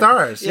Scabbers has the card.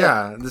 stars,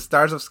 yeah, the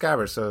stars of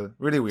Scabbers, so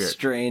really weird.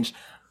 Strange.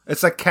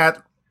 It's a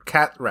cat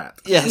rat.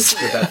 Yes.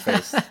 With that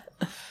face.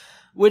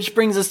 Which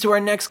brings us to our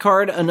next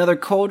card, another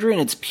Cauldron.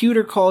 It's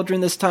Pewter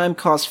Cauldron this time,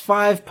 costs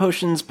 5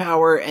 potions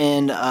power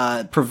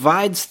and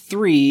provides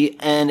 3.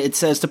 And it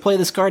says to play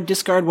this card,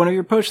 discard one of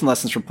your potion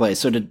lessons from play.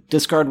 So to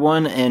discard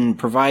 1 and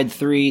provide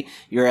 3,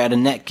 you're at a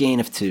net gain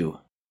of 2.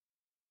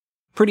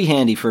 Pretty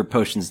handy for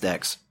potions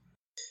decks.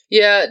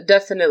 Yeah,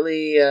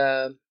 definitely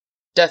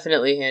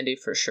handy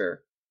for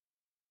sure.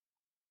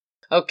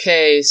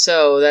 Okay,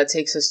 so that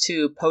takes us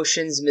to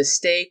Potions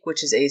Mistake,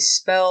 which is a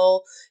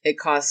spell. It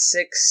costs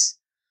 6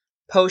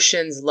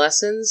 potions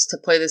lessons. To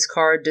play this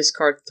card,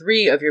 discard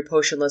 3 of your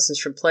potion lessons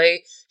from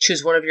play.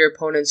 Choose one of your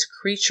opponent's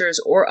creatures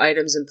or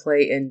items in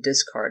play and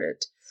discard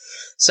it.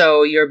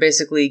 So you're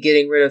basically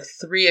getting rid of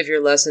 3 of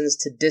your lessons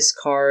to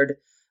discard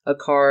a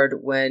card.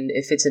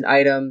 If it's an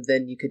item,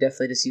 then you could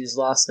definitely just use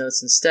Lost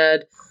Notes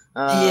instead.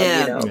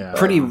 Yeah.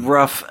 Pretty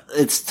rough.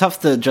 It's tough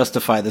to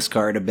justify this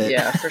card a bit.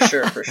 Yeah, for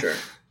sure.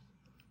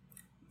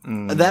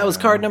 That was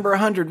card number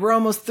 100. We're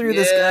almost through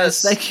this, guys.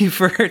 Yes. Thank you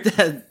for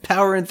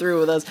powering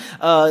through with us.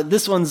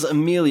 This one's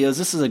Emilio's.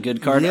 This is a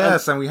good card.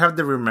 Yes, and we have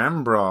the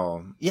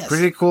Remembral. Yes.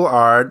 Pretty cool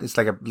art. It's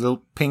like a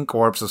little pink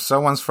orb, so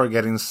someone's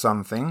forgetting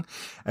something.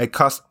 It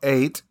costs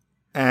 8,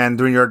 and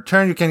during your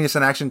turn, you can use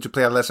an action to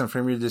play a lesson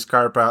from your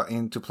discard pile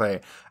into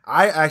play.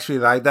 I actually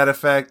like that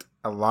effect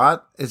a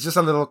lot. It's just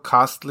a little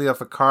costly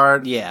of a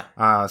card. Yeah.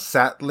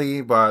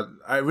 Sadly, but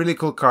a really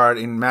cool card.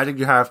 In Magic,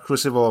 you have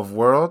Crucible of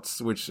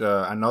Worlds, which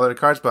another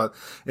cards, but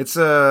it's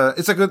a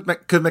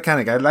good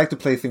mechanic. I like to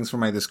play things from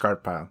my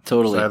discard pile.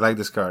 Totally. So I like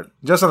this card.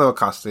 Just a little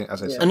costly,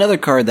 as I said. Another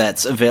card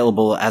that's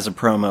available as a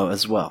promo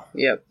as well.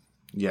 Yep.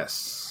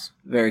 Yes.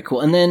 Very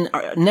cool. And then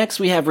next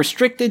we have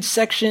Restricted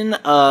Section,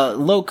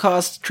 low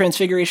cost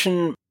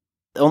Transfiguration,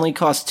 only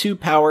costs 2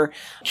 power.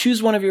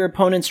 Choose one of your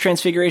opponent's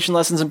Transfiguration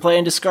lessons and play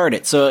and discard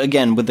it. So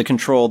again, with the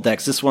control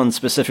decks, this one's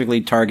specifically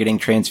targeting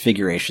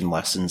Transfiguration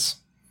lessons.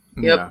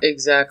 Yep, Yeah.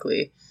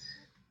 exactly.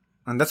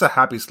 And that's a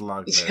happy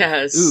slug. There.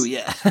 Yes. Ooh,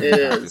 yeah.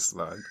 It Happy is.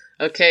 slug.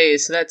 Okay,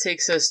 so that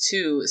takes us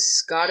to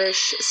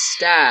Scottish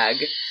Stag.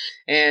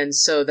 And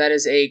so that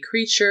is a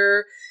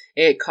creature.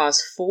 It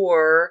costs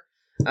 4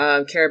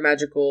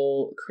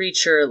 Magical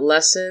creature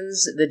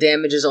lessons. The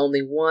damage is only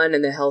 1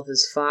 and the health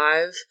is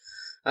 5.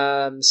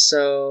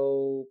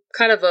 So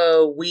kind of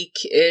a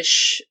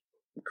weak-ish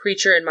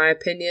creature in my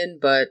opinion,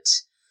 but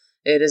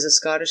it is a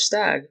Scottish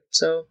stag.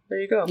 So there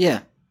you go.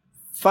 Yeah.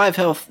 5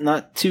 health,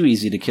 not too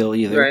easy to kill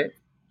either. Right.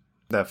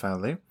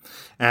 Definitely.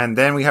 And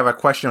then we have a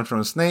question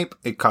from Snape.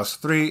 It costs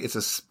 3. It's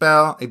a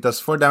spell. It does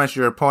 4 damage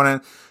to your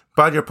opponent,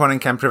 but your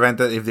opponent can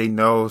prevent it if they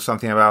know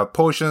something about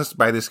potions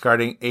by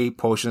discarding a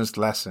potions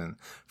lesson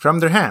from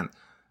their hand.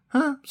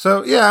 Huh?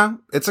 So, yeah,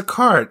 it's a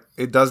card.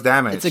 It does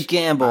damage. It's a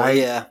gamble,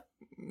 yeah.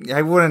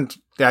 I wouldn't...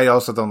 I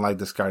also don't like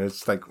this card.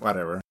 It's like,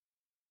 whatever.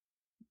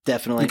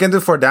 Definitely. You can do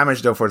 4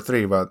 damage, though, for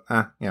 3, but,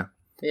 yeah.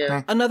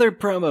 Yeah. Another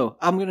promo.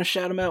 I'm going to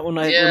shout them out when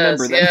I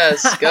remember them.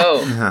 Yes,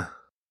 go.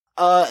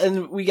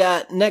 And we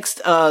got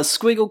next,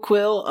 Squiggle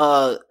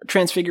Quill,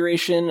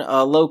 Transfiguration,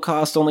 low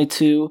cost, only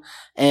 2,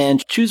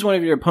 and choose one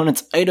of your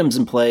opponent's items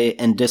in play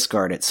and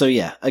discard it. So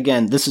yeah,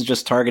 again, this is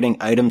just targeting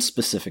items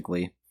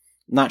specifically.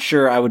 Not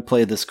sure I would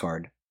play this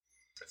card.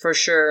 For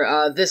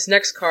sure. This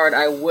next card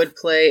I would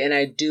play, and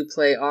I do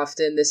play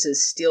often. This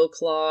is Steel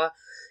Claw.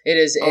 It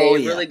is a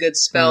really good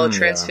spell,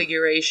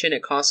 Transfiguration.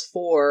 It costs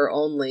 4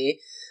 only.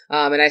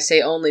 And I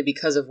say only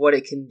because of what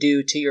it can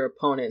do to your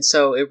opponent.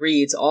 So it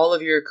reads, all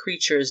of your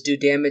creatures do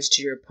damage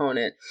to your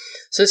opponent.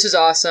 So this is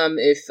awesome.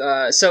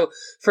 So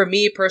for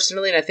me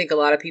personally, and I think a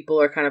lot of people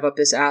are kind of up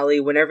this alley,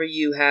 whenever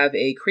you have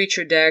a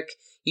creature deck,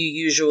 you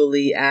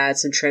usually add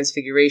some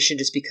Transfiguration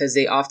just because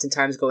they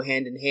oftentimes go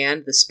hand in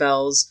hand, the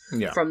spells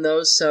from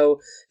those. So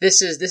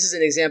this is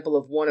an example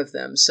of one of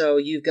them. So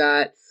you've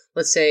got,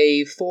 let's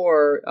say,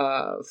 4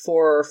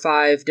 or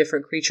 5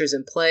 different creatures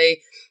in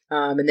play.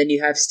 And then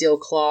you have Steel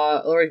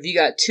Claw, or if you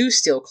got 2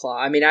 Steel Claw.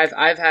 I mean,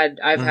 I've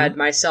had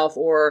myself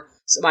or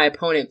my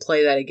opponent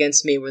play that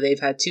against me, where they've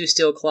had 2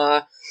 Steel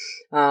Claw,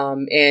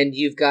 and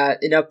you've got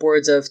an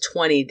upwards of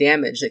 20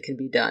 damage that can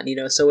be done.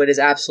 So it is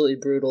absolutely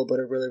brutal, but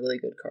a really, really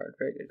good card.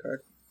 Very good card.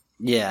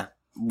 Yeah,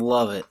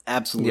 love it.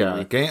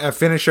 Absolutely. Yeah, a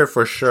finisher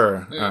for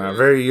sure.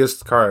 Very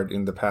used card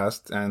in the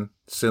past and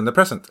still in the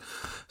present.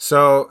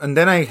 So, and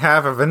then I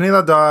have a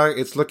vanilla dog.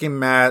 It's looking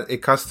mad. It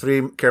costs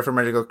 3, care for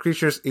magical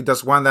creatures. It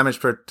does 1 damage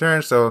per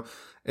turn, so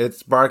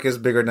its bark is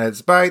bigger than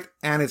its bite,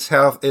 and its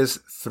health is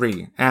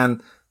 3.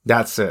 And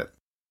that's it.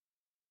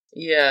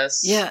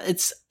 Yes. Yeah,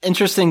 it's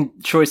interesting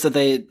choice that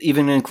they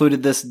even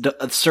included this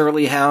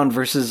Surly Hound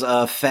versus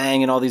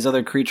Fang and all these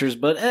other creatures,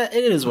 but it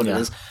is what it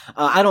is.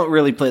 I don't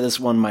really play this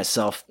one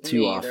myself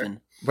too often.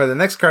 But the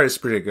next card is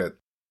pretty good.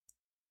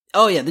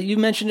 Oh yeah, you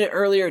mentioned it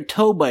earlier,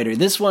 Toe Biter.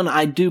 This one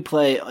I do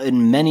play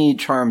in many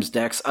Charms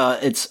decks.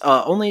 It's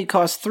only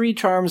costs 3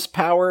 Charms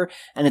power,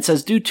 and it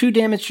says do 2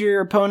 damage to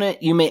your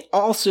opponent. You may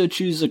also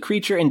choose a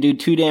creature and do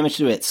 2 damage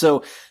to it.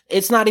 So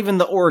it's not even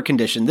the or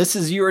condition. This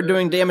is you are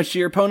doing damage to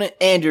your opponent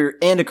and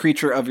a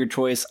creature of your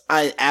choice.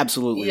 I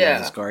absolutely love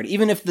this card.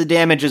 Even if the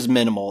damage is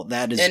minimal,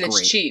 that is great. And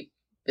it's cheap.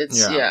 It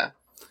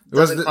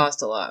doesn't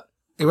cost a lot.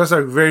 It was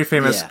a very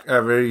famous,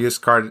 very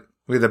used card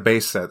with a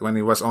base set, when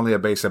it was only a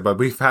base set, but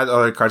we've had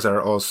other cards that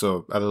are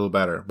also a little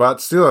better,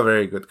 but still a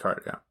very good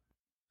card,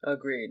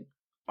 Agreed.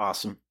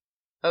 Awesome.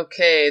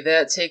 Okay,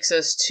 that takes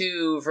us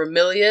to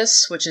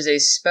Vermilius, which is a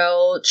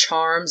spell,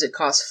 Charms. It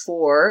costs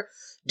 4.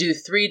 Do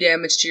 3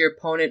 damage to your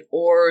opponent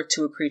or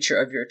to a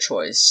creature of your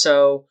choice.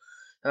 So,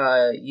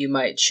 you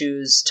might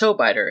choose Toe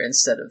Biter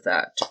instead of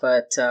that,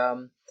 but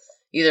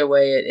either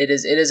way, it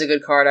is a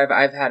good card.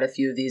 I've had a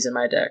few of these in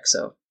my deck,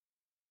 so.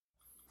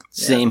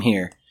 Same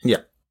here.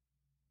 Yeah.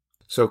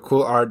 So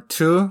cool art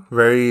too.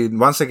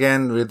 Once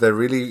again, with the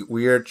really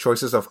weird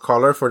choices of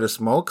color for the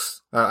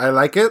smokes. I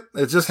like it.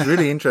 It's just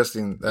really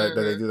interesting that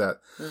they do that.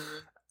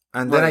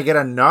 And then I get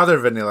another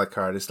vanilla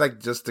card. It's like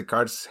just the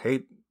cards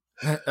hate.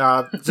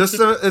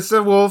 It's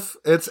a wolf.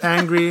 It's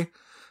angry.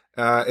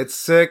 It's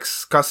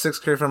 6, costs 6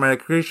 care for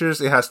magic creatures.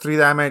 It has 3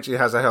 damage. It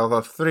has a health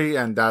of 3,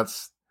 and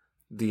that's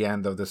the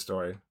end of the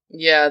story.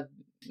 Yeah.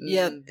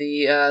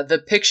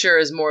 The picture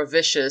is more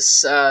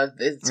vicious.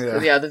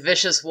 The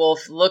vicious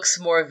wolf looks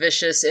more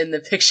vicious in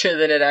the picture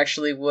than it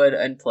actually would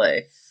in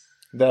play.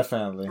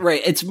 Definitely.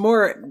 Right. It's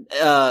more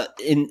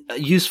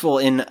useful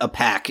in a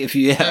pack if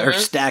you are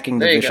stacking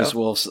the vicious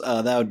wolves.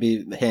 That would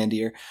be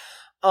handier.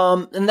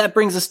 And that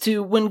brings us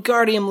to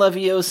Wingardium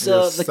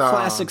Leviosa, the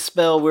classic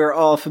spell we're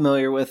all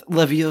familiar with.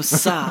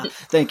 Leviosa.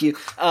 Thank you.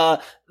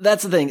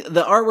 That's the thing.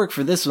 The artwork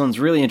for this one's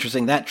really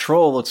interesting. That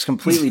troll looks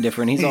completely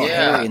different. He's all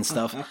hairy and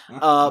stuff.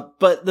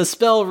 But the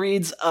spell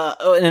reads,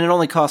 and it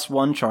only costs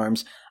 1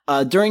 Charms.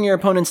 During your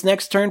opponent's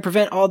next turn,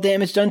 prevent all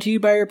damage done to you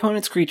by your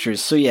opponent's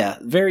creatures. So yeah,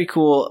 very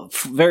cool,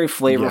 very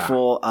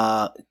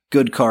flavorful,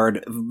 good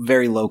card,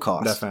 very low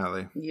cost.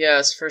 Definitely.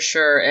 Yes, for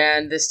sure.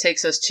 And this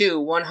takes us to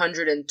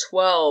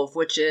 112,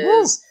 which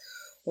is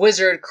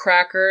Wizard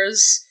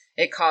Crackers.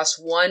 It costs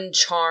 1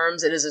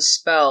 Charms. It is a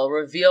spell.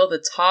 Reveal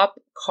the top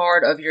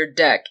card of your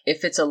deck.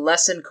 If it's a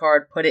lesson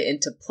card, put it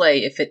into play.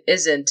 If it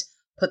isn't,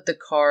 put the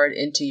card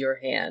into your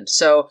hand.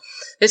 So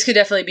this could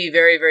definitely be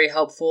very, very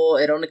helpful.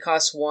 It only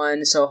costs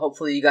 1, so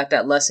hopefully you got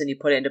that lesson, you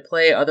put it into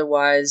play.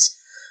 Otherwise,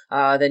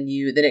 then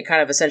it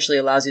kind of essentially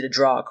allows you to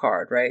draw a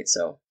card, right?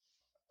 So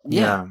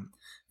yeah.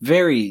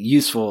 very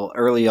useful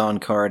early on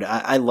card.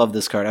 I love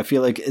this card. I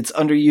feel like it's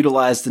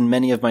underutilized in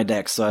many of my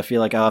decks, so I feel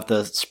like I'll have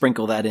to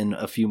sprinkle that in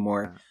a few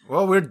more.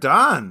 Well, we're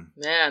done.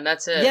 Man,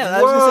 that's it. Yeah,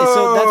 I was gonna say,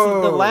 so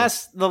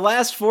that's the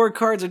last 4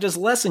 cards are just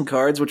lesson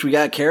cards, which we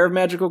got Care of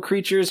Magical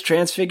Creatures,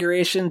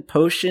 Transfiguration,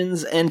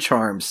 Potions, and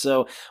Charms.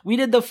 So we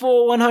did the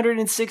full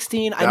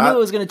 116. I knew it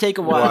was gonna take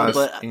a while,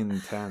 but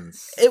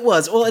intense. It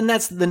was. Well, and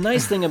that's the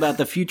nice thing about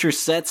the future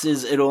sets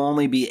is it'll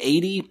only be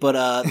 80, but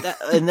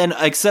and then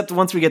except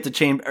once we get to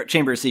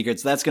Chamber of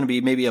Secrets, that's gonna be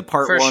maybe a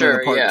part 1 or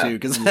a part 2,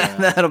 because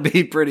that'll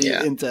be pretty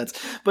intense.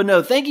 But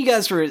no, thank you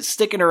guys for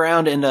sticking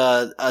around and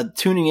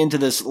tuning into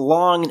this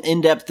long,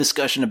 in-depth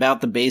discussion about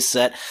the base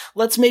set.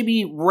 Let's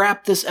maybe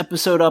wrap this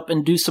episode up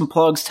and do some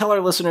plugs. Tell our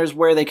listeners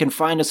where they can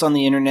find us on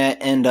the internet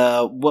and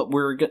what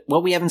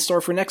we have in store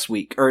for next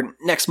week or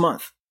next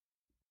month.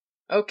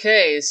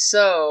 Okay,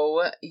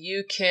 so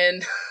you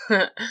can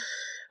all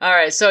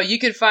right, so you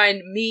can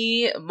find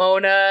me,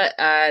 Mona,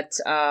 at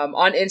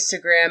on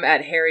Instagram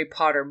at Harry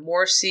Potter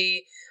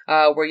Morsi,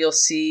 where you'll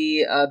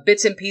see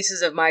bits and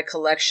pieces of my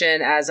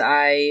collection as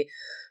I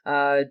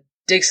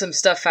dig some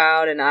stuff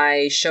out and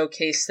I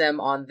showcase them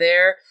on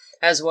there,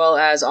 as well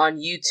as on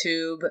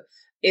YouTube.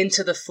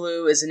 Into the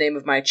Flu is the name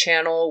of my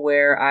channel,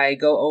 where I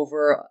go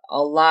over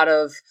a lot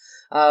of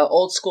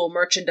old school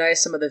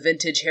merchandise, some of the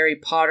vintage Harry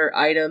Potter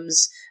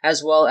items,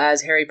 as well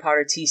as Harry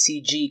Potter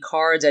TCG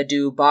cards. I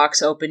do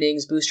box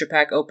openings, booster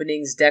pack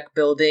openings, deck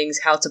buildings,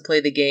 how to play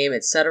the game,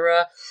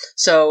 etc.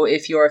 So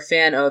if you're a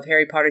fan of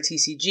Harry Potter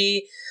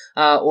TCG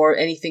or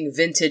anything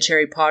vintage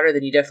Harry Potter,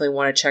 then you definitely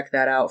want to check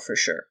that out for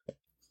sure.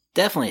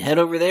 Definitely head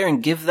over there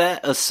and give that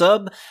a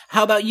sub.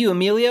 How about you,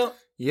 Emilio?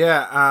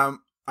 Yeah,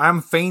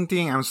 I'm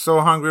fainting. I'm so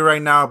hungry right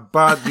now,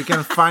 but you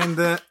can find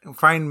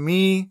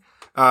me,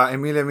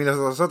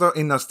 Emilio Soto,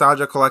 in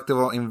Nostalgia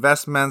Collectible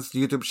Investments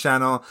YouTube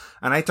channel,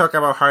 and I talk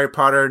about Harry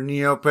Potter,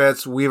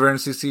 Neopets, Wyvern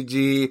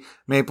CCG,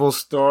 Maple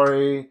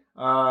Story,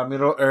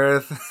 Middle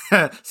Earth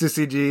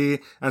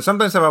CCG, and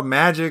sometimes about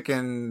Magic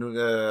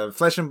and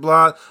Flesh and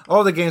Blood,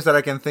 all the games that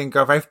I can think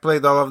of. I've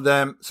played all of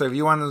them, so if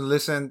you want to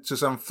listen to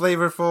some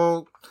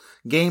flavorful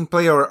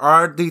gameplay or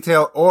art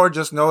detail, or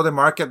just know the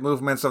market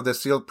movements of the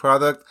sealed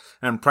product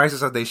and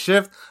prices as they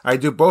shift, I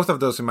do both of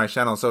those in my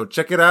channel. So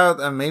check it out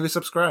and maybe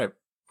subscribe.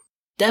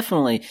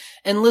 Definitely.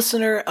 And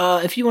listener,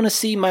 if you want to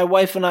see my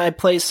wife and I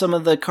play some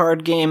of the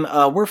card game,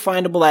 we're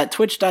findable at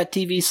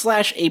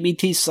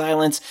twitch.tv/ABT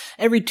Silence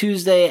every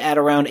Tuesday at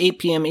around 8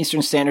 p.m.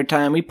 Eastern Standard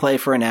Time. We play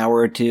for an hour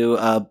or two,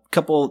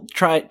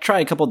 try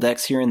a couple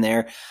decks here and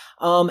there.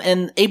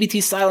 And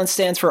ABT Silence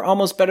stands for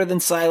Almost Better Than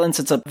Silence.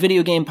 It's a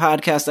video game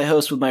podcast I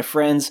host with my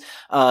friends.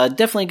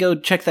 Definitely go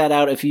check that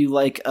out if you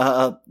like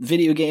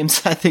video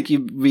games. I think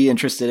you'd be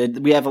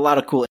interested. We have a lot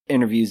of cool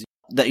interviews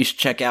that you should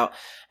check out.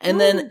 And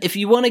then if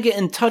you want to get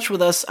in touch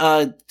with us,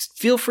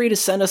 feel free to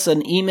send us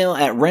an email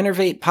at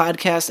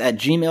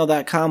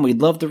renovatepodcast@gmail.com.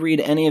 We'd love to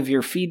read any of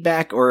your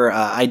feedback or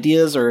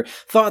ideas or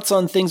thoughts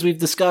on things we've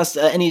discussed,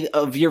 any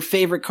of your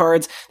favorite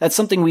cards. That's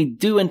something we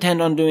do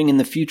intend on doing in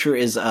the future,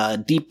 is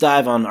a deep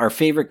dive on our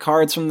favorite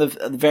cards from the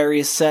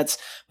various sets,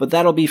 but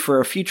that'll be for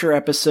a future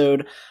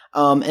episode.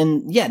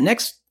 And yeah,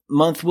 next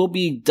month we'll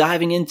be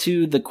diving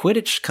into the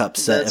Quidditch Cup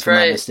set, if I'm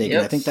not mistaken.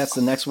 Yep. I think that's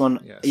the next one.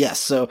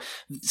 Yes. So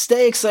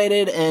stay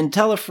excited and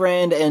tell a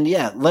friend, and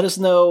yeah, let us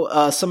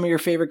know some of your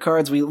favorite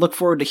cards. We look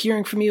forward to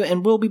hearing from you,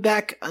 and we'll be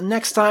back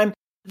next time.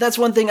 That's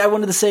one thing I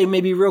wanted to say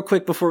maybe real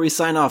quick before we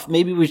sign off.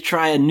 Maybe we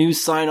try a new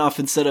sign off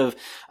instead of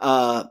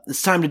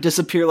it's time to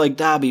disappear like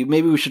Dobby.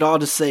 Maybe we should all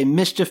just say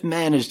mischief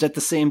managed at the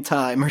same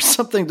time or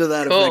something to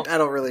that effect. I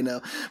don't really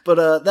know.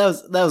 But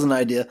that was an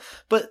idea.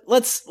 But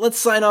let's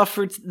sign off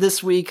for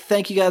this week.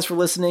 Thank you guys for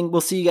listening. We'll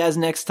see you guys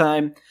next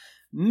time.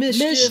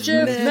 Mischief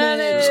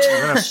managed.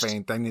 I'm gonna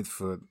faint. I need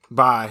food.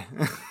 Bye.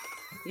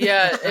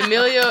 Yeah,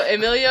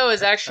 Emilio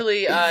is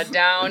actually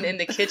down in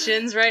the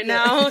kitchens right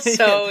now,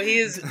 so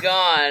he's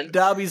gone.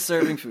 Dobby's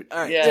serving food. All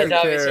right. Yeah,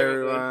 Dobby's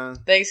serving food.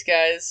 Thanks,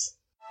 guys.